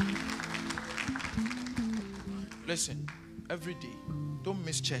 Listen, every day, don't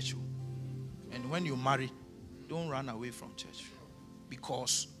miss church. And when you marry, don't run away from church,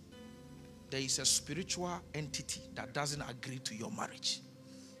 because there is a spiritual entity that doesn't agree to your marriage.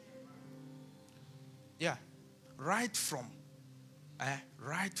 Yeah, right from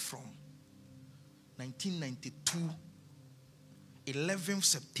 1992, 11th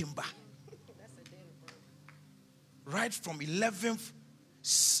September. Right from 11th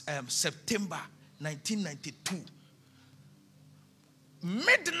September 1992,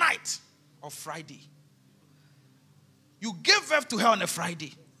 midnight of Friday. You gave birth to her on a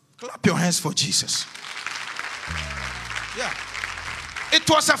Friday. Clap your hands for Jesus. Yeah. It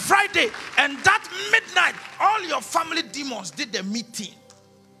was a Friday, and that midnight, all your family demons did the meeting.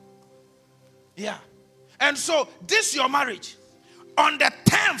 Yeah. And so, this your marriage. On the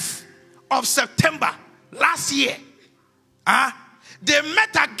 10th of September last year, they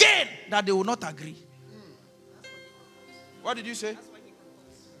met again that they will not agree. What did you say?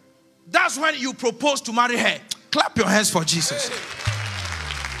 That's when you proposed to marry her. Clap your hands for Jesus.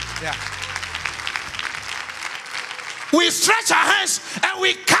 Yeah. We stretch our hands and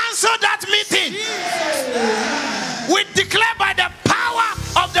we cancel that meeting. We declare by the power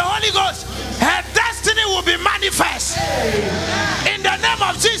of the Holy Ghost, her destiny will be manifest. In the name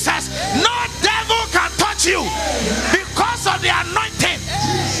of Jesus, no devil can touch you because of the anointing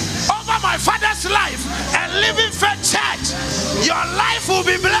over my father's life and Living Faith Church. Your life will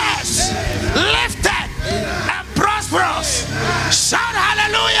be blessed, lifted, and prosperous. Shout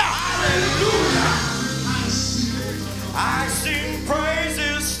hallelujah. I sing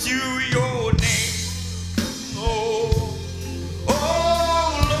praises to your name. Oh,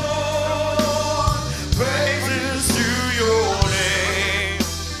 oh Lord, praises to your name.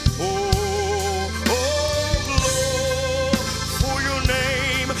 Oh, oh Lord, for your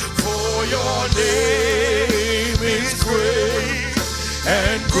name is great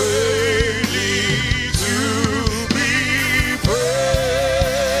and great.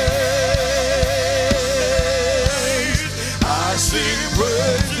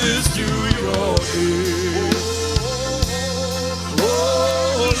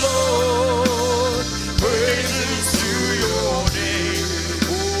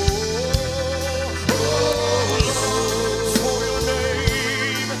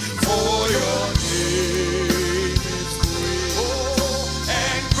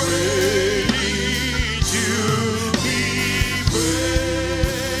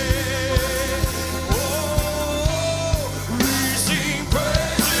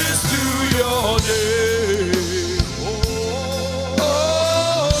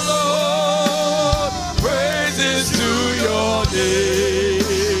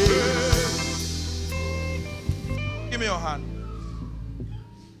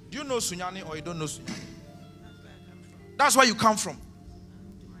 Sunyani or you don't know Sunyani? That's where you come from.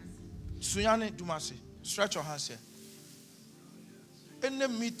 Sunyani Dumasi. Stretch your hands here. Any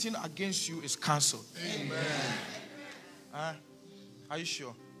meeting against you is cancelled. Amen. Are you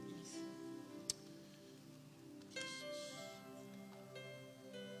sure?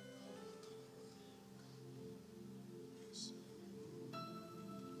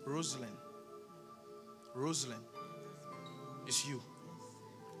 Rosalind, it's you.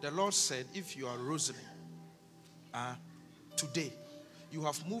 The Lord said, if you are Rosalind, today you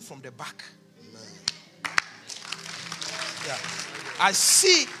have moved from the back. Yeah. I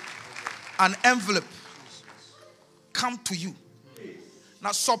see an envelope come to you.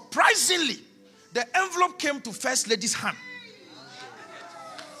 Now, surprisingly, the envelope came to First Lady's hand.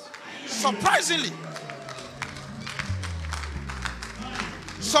 Surprisingly,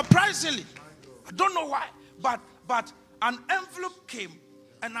 I don't know why, but an envelope came,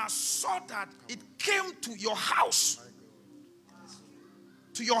 and I saw that it came to your house,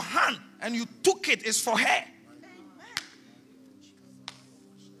 to your hand, and you took it. It's for her.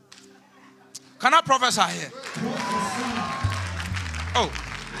 Can I prophesy here? Oh,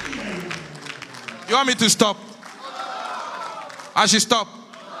 you want me to stop? I should stop.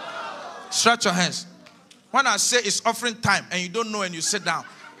 Stretch your hands. When I say it's offering time and you don't know and you sit down,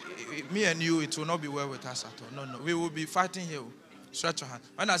 me and you, it will not be well with us at all. No. We will be fighting here. Stretch your hand.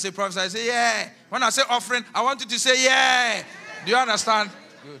 When I say prophesy, I say yeah. When I say offering, I want you to say yeah. Do you understand?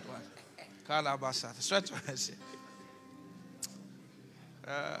 Good one. Kalabasa. Stretch your hands here.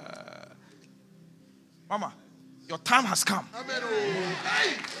 Mama, your time has come.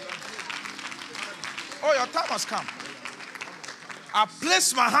 Oh, your time has come. I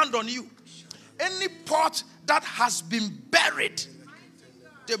place my hand on you. Any pot that has been buried,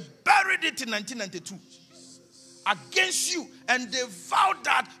 they buried it in 1992 against you, and they vowed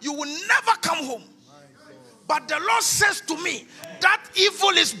that you will never come home. But the Lord says to me, that evil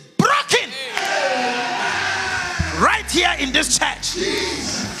is broken right here in this church.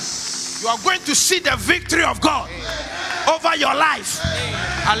 You are going to see the victory of God over your life.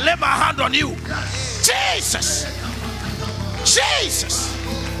 I lay my hand on you. Jesus. Jesus.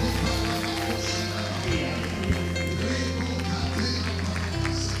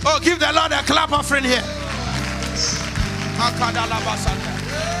 Oh, give the Lord a clap offering here.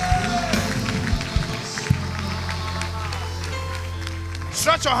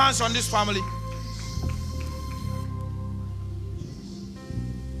 Stretch your hands on this family.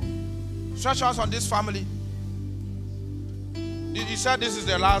 Stretch your hands on this family. You said this is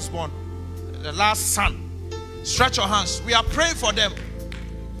the last one, the last son. Stretch your hands. We are praying for them.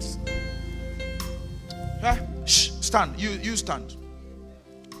 Shh, stand. You stand.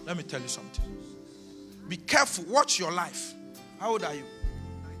 Let me tell you something. Be careful. Watch your life. How old are you?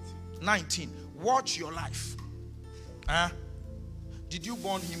 19. Watch your life. Did you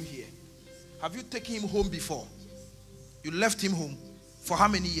born him here? Have you taken him home before? You left him home for how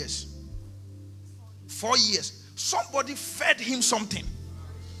many years? 4 years. Somebody fed him something.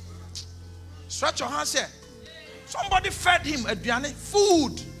 Stretch your hands here. Somebody fed him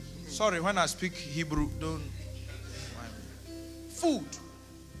food. Sorry, when I speak Hebrew, don't mind me. Food.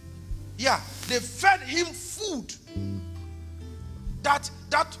 Yeah, they fed him food that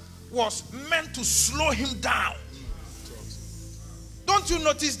was meant to slow him down. Don't you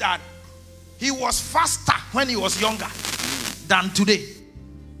notice that he was faster when he was younger than today?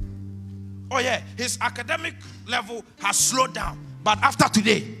 Oh yeah, his academic level has slowed down, but after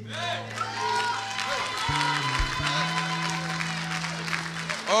today,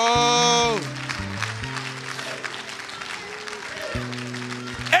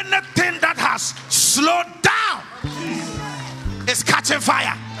 anything that has slowed down is catching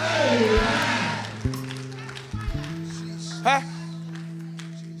fire.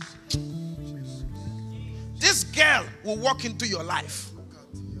 This girl will walk into your life.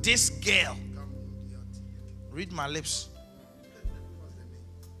 This girl, read my lips.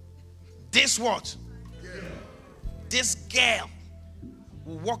 This what? This girl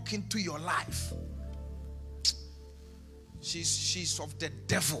will walk into your life. She's of the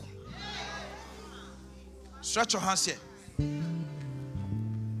devil. Stretch your hands here.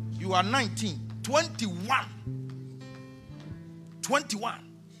 You are 19, 21. 21.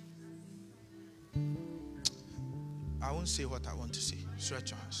 I won't say what I want to say. Stretch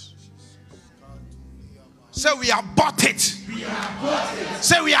your hands. Say we are bought it.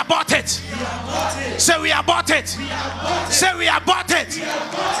 Say we are bought it. Say we are bought it. Say we are bought it.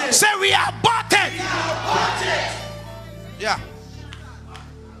 Say we are bought it. Yeah.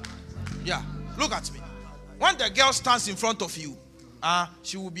 Yeah. Look at me. When the girl stands in front of you,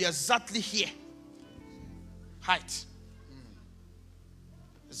 she will be exactly here. Height.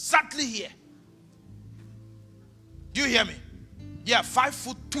 Exactly here. Do you hear me? Yeah,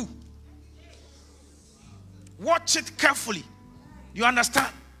 5'2". Watch it carefully. You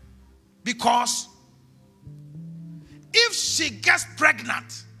understand? Because if she gets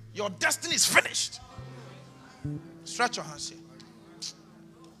pregnant, your destiny is finished. Stretch your hands here.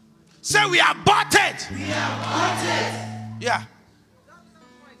 Say, we are aborted. We are aborted. Yeah.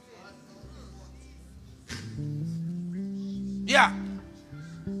 Yeah.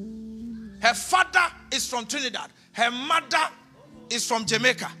 Her father is from Trinidad. Her mother is from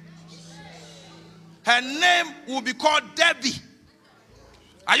Jamaica. Her name will be called Debbie.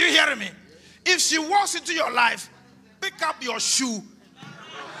 Are you hearing me? If she walks into your life, pick up your shoe.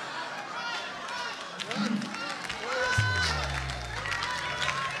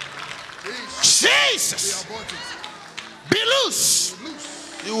 Jesus. Be loose.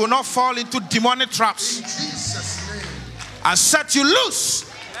 You will not fall into demonic traps. In Jesus' name. I set you loose.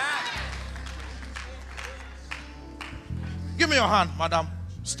 Give me your hand, madam.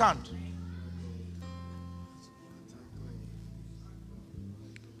 Stand.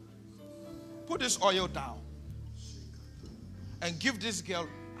 Put this oil down and give this girl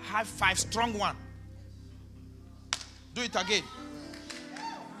a high five, strong one. Do it again.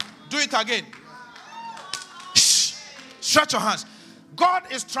 Do it again. Shh. Stretch your hands.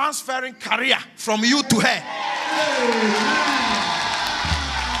 God is transferring career from you to her.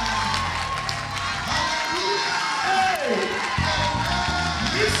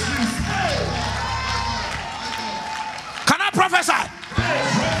 Can I prophesy?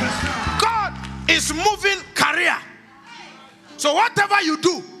 God is moving career. So whatever you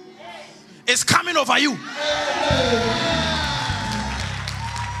do is coming over you.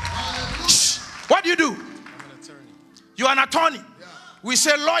 Shh. What do you do? You are an attorney. We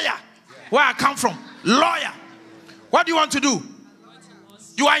say lawyer. Where I come from. Lawyer. What do you want to do?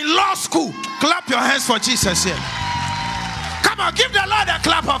 You are in law school. Clap your hands for Jesus here. Come on, give the Lord a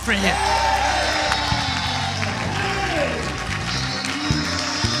clap offering here.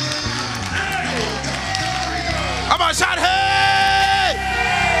 Come on, shout hey!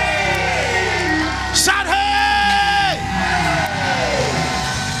 Shout hey!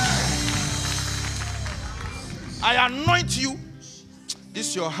 I anoint you.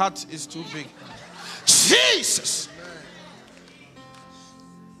 This your heart is too big. Jesus.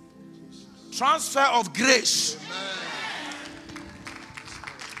 Transfer of grace.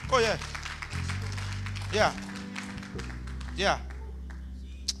 Oh yeah. Yeah. Yeah.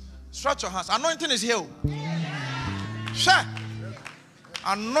 Stretch your hands. Anointing is here. Sure.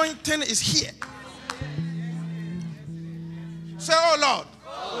 Anointing is here. Say, oh Lord.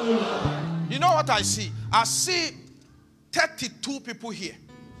 You know what I see? I see 32 people here.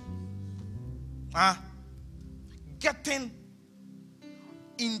 Getting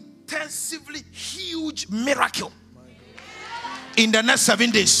intensively huge miracle in the next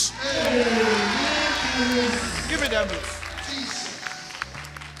 7 days. Give me the envelopes.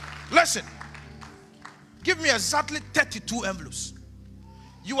 Listen. Give me exactly 32 envelopes.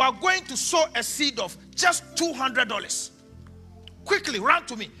 You are going to sow a seed of just $200. Quickly, run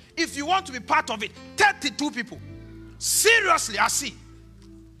to me. If you want to be part of it, 32 people. Seriously, I see.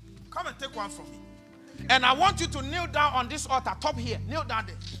 Come and take one from me. And I want you to kneel down on this altar, top here. Kneel down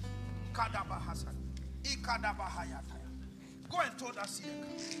there. Go and told that seed.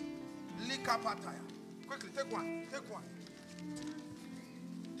 Quickly, take one. Take one.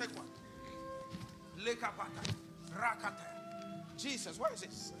 Take one. Jesus, what is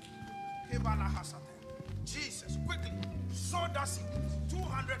it? Jesus, quickly. Sow that seed.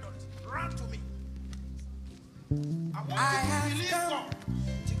 $200. Run to me. I want you to believe God.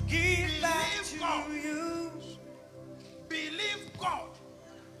 To give back Believe to God. you. Believe God.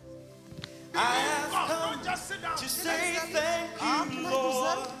 I Believe have God. come Don't just sit down. to say thank you,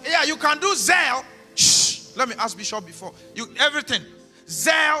 Lord. Yeah, you can do Zelle. Shh. Let me ask Bishop before. Everything.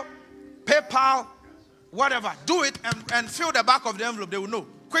 Zelle, PayPal, whatever. Do it and fill the back of the envelope. They will know.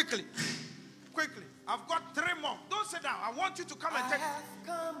 Quickly. Quickly. I've got 3 more. Don't sit down. I want you to come and take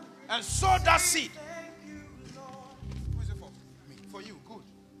and sow that seed. Who is it for? Me. For you. Good.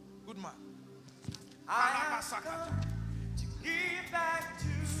 Good man. I have come to give back to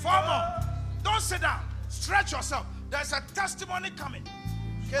you. 4 more. Don't sit down. Stretch yourself. There's a testimony coming.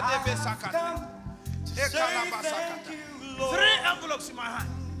 I have come to say thank you, Lord. 3 envelopes in my hand.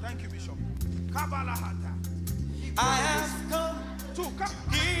 Thank you, Bishop. I have come 2. Come. to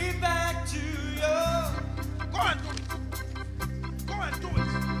give back to you. Go and do it. Go and do it.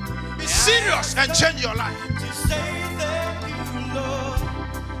 Be serious and change your life. To say thank you, Lord.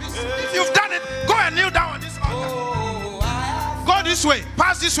 If you've done it, go and kneel down on this altar. Go this way,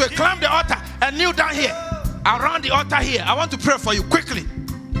 pass this way, climb the altar and kneel down here. Around the altar here. I want to pray for you quickly.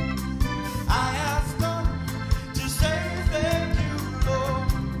 I have come to say thank you, Lord.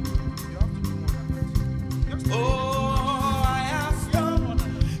 Oh, I have come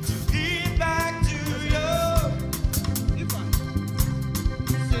to give back to you.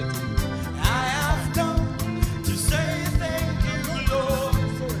 I have come to say thank you, Lord.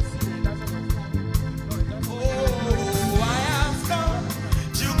 Oh, I have come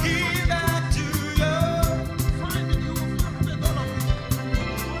to give back to you.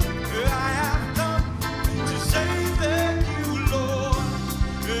 I have come to say thank you, Lord.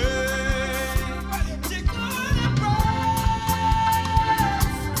 Take all the praise.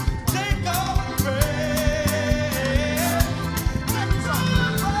 Take all the praise.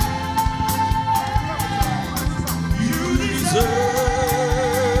 You deserve.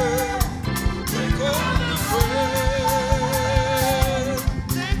 Take all the praise.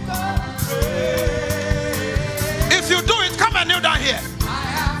 Take all the praise. If you do it, come and kneel down here. I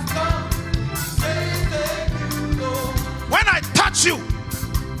have come to say thank you, Lord. When I touch you,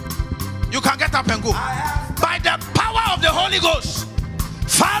 you can get up and go. By the power of the Holy Ghost,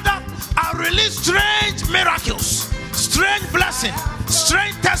 Father, I release strange miracles, strange blessing,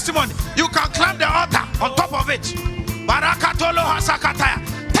 strange testimony. You can climb the altar on top of it. Barakatolo hasakataya.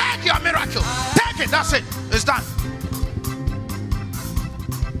 Take your miracle. Take it. That's it. It's done.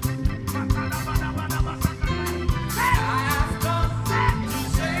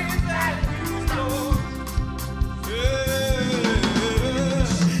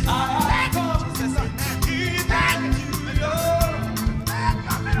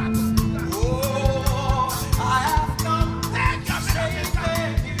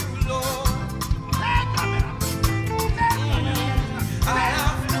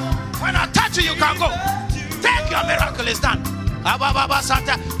 When I touch you, you can go. Take your miracle is done. Ababa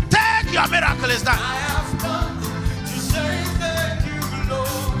Santa. Take your miracle is done.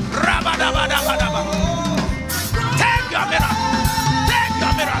 Rabadabadabadaba. Take your miracle. Take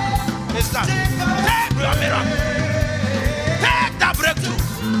your miracle. It's done. Take your miracle. Take that breakthrough.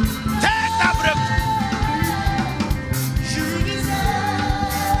 Take that breakthrough.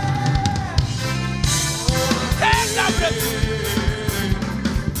 Take that breakthrough.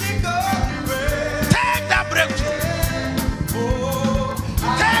 Take that breakthrough.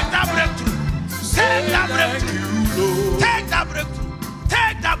 Take that breakthrough. Take that breakthrough. Take that breakthrough.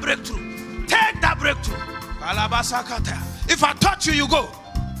 Take that breakthrough. Take that breakthrough. If I touch you, you go.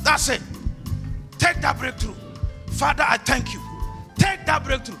 That's it. Take that breakthrough. Father, I thank you. Take that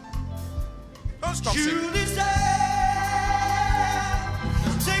breakthrough. Don't stop You singing. deserve.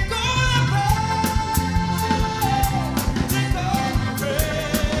 Take all the praise. Take all the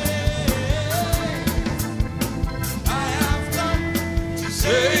praise. I have come to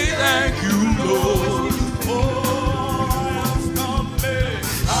say thank you, Lord. Oh,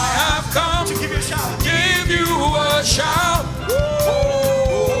 I have come to give you a shout. Give you a shout.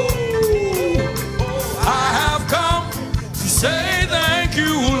 I have come to say thank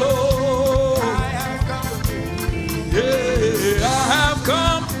you, Lord. Yeah, I have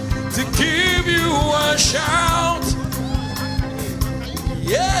come to give you a shout.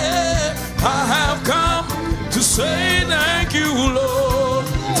 Yeah, I have come to say thank you, Lord.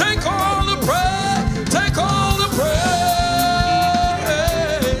 Take all the praise, take all the praise,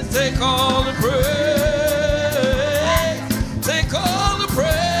 take all the praise, take all the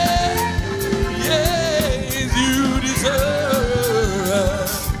praise. Yes, you deserve.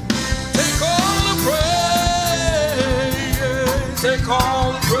 Take all the praise, take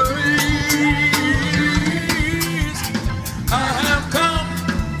all the praise. I have come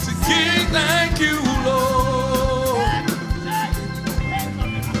to give thank you, Lord.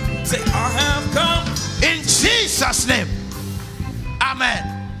 Say, I have come. In Jesus' name. Amen.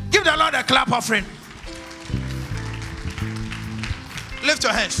 Give the Lord a clap offering. Lift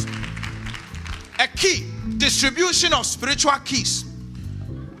your hands. A key. Distribution of spiritual keys.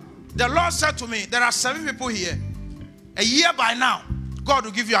 The Lord said to me, there are 7 people here. A year by now, God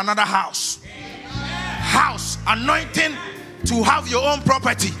will give you another house. House. Anointing to have your own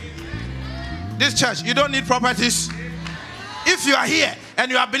property. This church, you don't need properties. If you are here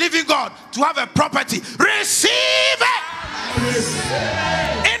and you are believing God to have a property, receive it.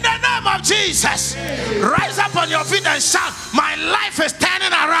 In the name of Jesus. Rise up on your feet and shout, my life is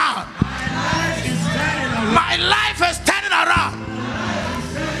turning around. My life is turning around.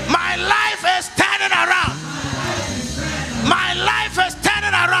 My life is turning around. My life is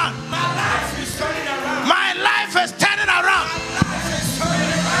turning around. My life is turning around.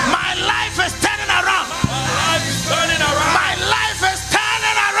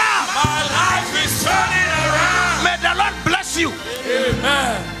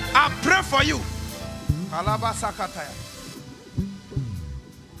 I pray for you.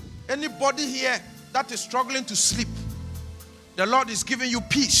 Anybody here that is struggling to sleep, the Lord is giving you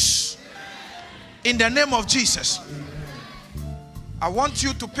peace. In the name of Jesus. I want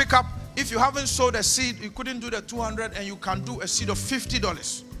you to pick up, if you haven't sowed a seed, you couldn't do the 200, and you can do a seed of $50,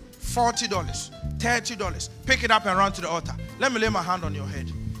 $40, $30. Pick it up and run to the altar. Let me lay my hand on your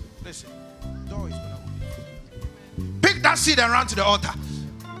head. Listen, door is gonna open. Pick that seed and run to the altar.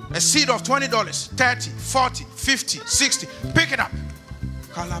 A seed of $20, $30, $40, $50, $60. Pick it up.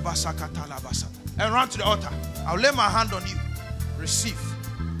 And run to the altar. I'll lay my hand on you. Receive.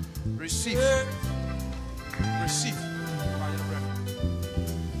 Receive. Receive.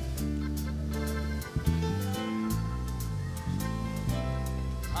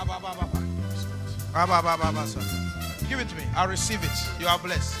 Give it to me. I'll receive it. You are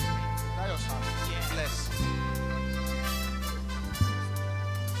blessed. That your son. Blessed.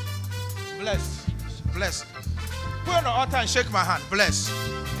 Blessed. Blessed. Put on the altar and shake my hand. Blessed.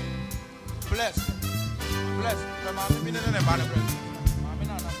 Blessed. Blessed.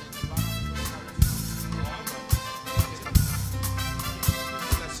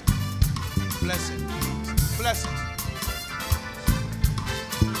 Blessing. Blessing.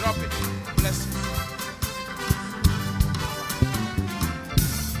 Drop it. Blessing.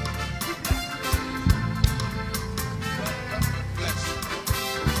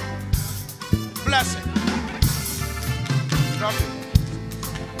 Blessing. Drop it.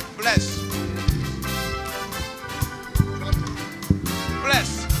 Bless.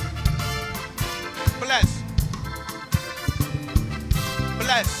 Bless. Bless.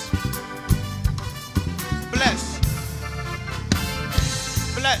 Bless. Bless.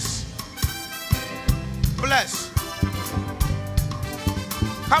 Bless. Bless.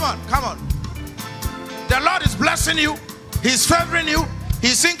 Come on, come on. The Lord is blessing you. He's favoring you.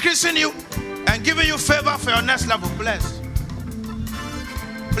 He's increasing you and giving you favor for your next level. Bless.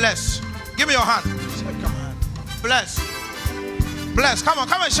 Bless. Give me your hand. Shake my hand. Bless. Bless. Come on,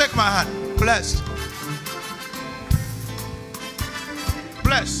 come and shake my hand. Bless.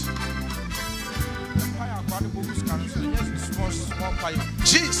 Bless.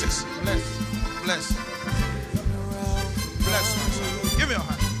 Jesus. Bless. Bless. Bless. Give me your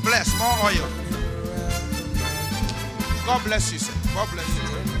hand. Bless. More oil. God bless you, sir. God bless you.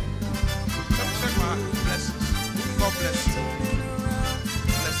 Shake my hand. Bless. God bless you.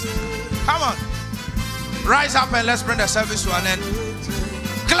 Bless. Come on. Rise up and let's bring the service to an end.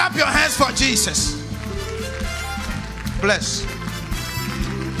 Clap your hands for Jesus. Bless.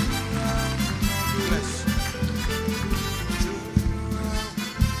 Bless.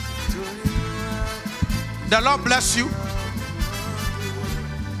 The Lord bless you.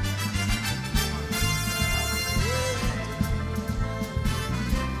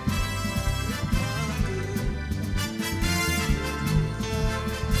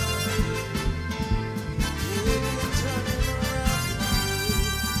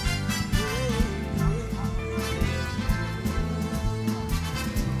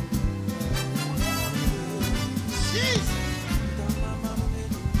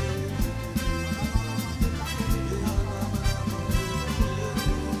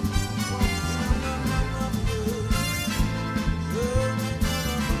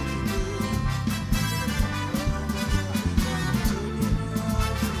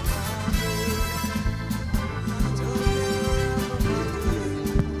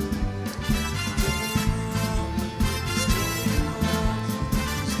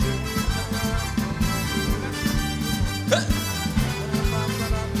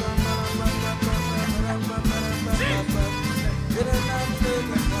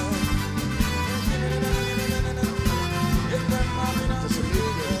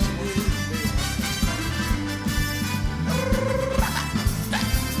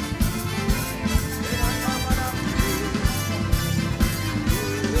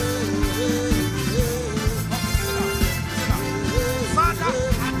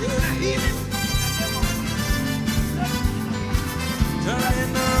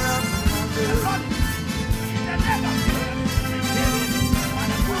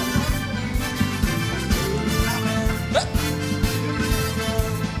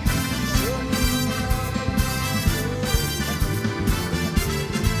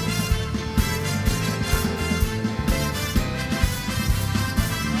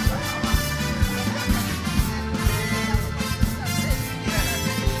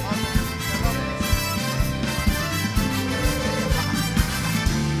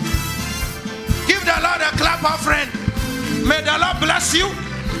 Friend, may the Lord bless you,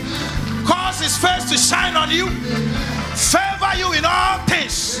 cause his face to shine on you, favor you in all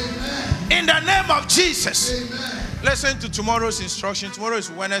things. In the name of Jesus. Listen to tomorrow's instruction. Tomorrow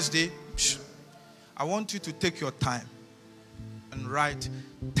is Wednesday. I want you to take your time and write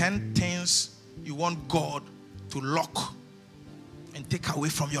 10 things you want God to lock and take away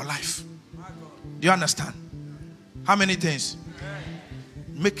from your life. Do you understand? How many things?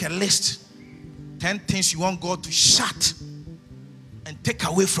 Make a list. 10 things you want God to shut and take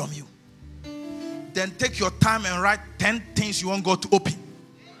away from you. Then take your time and write 10 things you want God to open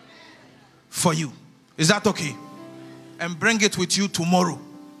for you. Is that okay? And bring it with you tomorrow.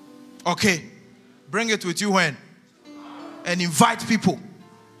 Okay? Bring it with you when? And invite people.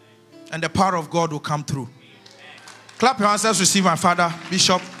 And the power of God will come through. Clap your hands. Let's receive my father,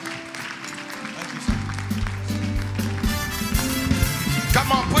 Bishop. Thank you, sir.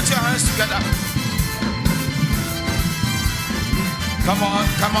 Come on, put your hands together. Come on,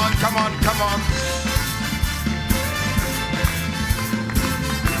 come on, come on, come on.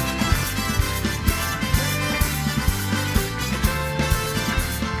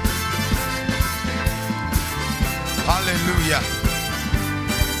 Hallelujah.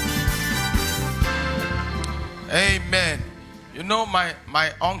 Amen. You know my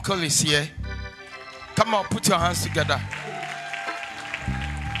uncle is here. Come on, put your hands together.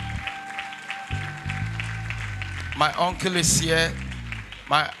 My uncle is here.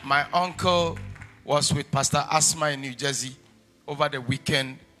 My uncle was with Pastor Asma in New Jersey over the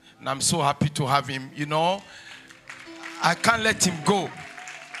weekend. And I'm so happy to have him. You know, I can't let him go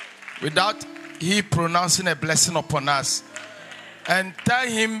without he pronouncing a blessing upon us. And tell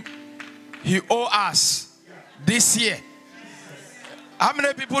him he owes us this year. How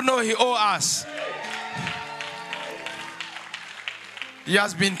many people know he owes us? He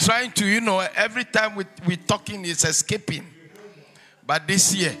has been trying to, you know, every time we're talking, he's escaping. But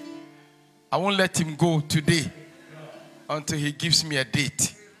this year, I won't let him go today until he gives me a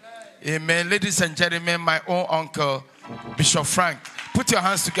date. Amen. Ladies and gentlemen, my own uncle, Bishop Frank. Put your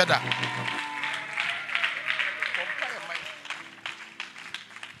hands together.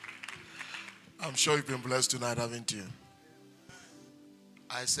 I'm sure you've been blessed tonight, haven't you?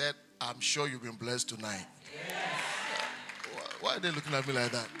 I said, I'm sure you've been blessed tonight. Why are they looking at me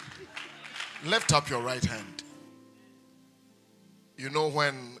like that? Lift up your right hand. You know,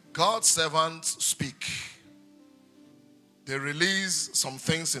 when God's servants speak, they release some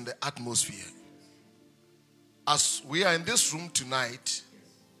things in the atmosphere. As we are in this room tonight,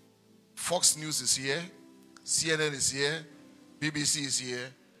 Fox News is here, CNN is here, BBC is here,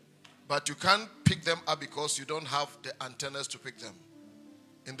 but you can't pick them up because you don't have the antennas to pick them.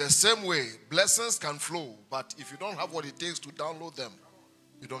 In the same way, blessings can flow, but if you don't have what it takes to download them,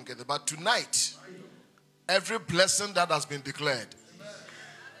 you don't get it. But tonight, every blessing that has been declared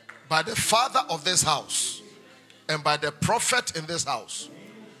by the father of this house and by the prophet in this house,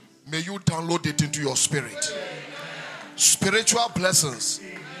 may you download it into your spirit. Spiritual blessings,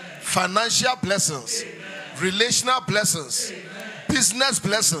 financial blessings, relational blessings, business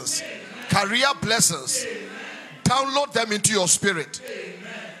blessings, career blessings. Download them into your spirit.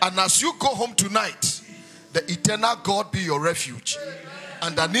 And as you go home tonight, the eternal God be your refuge.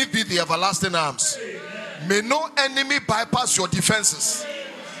 Underneath be the everlasting arms. May no enemy bypass your defenses.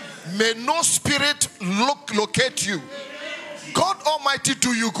 May no spirit locate you. God Almighty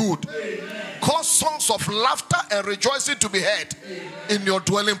do you good. Cause songs of laughter and rejoicing to be heard in your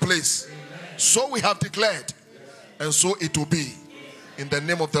dwelling place. So we have declared, and so it will be. In the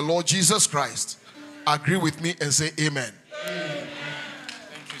name of the Lord Jesus Christ. Agree with me and say amen.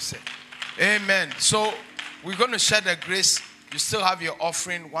 Thank you, sir. Amen. So we're going to share the grace. You still have your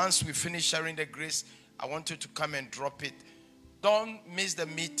offering. Once we finish sharing the grace, I want you to come and drop it. Don't miss the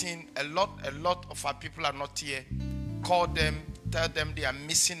meeting. A lot of our people are not here. Call them, tell them they are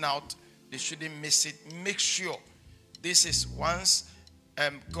missing out. They shouldn't miss it. Make sure this is once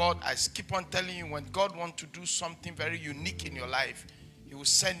God, I keep on telling you, when God wants to do something very unique in your life, He will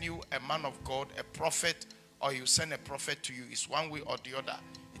send you a man of God, a prophet, or He will send a prophet to you. It's one way or the other.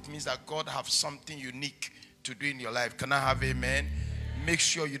 It means that God has something unique to do in your life. Can I have amen? Make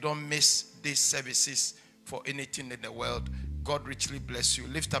sure you don't miss these services for anything in the world. God richly bless you.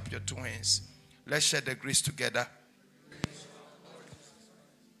 Lift up your two hands. Let's share the grace together.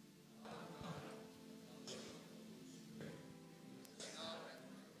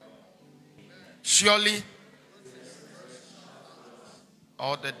 Surely,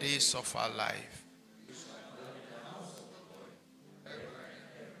 all the days of our life.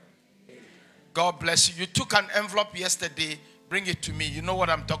 God bless you. You took an envelope yesterday. Bring it to me. You know what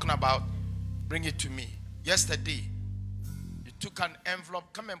I'm talking about. Bring it to me. Yesterday, you took an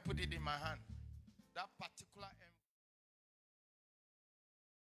envelope. Come and put it in my hand. That particular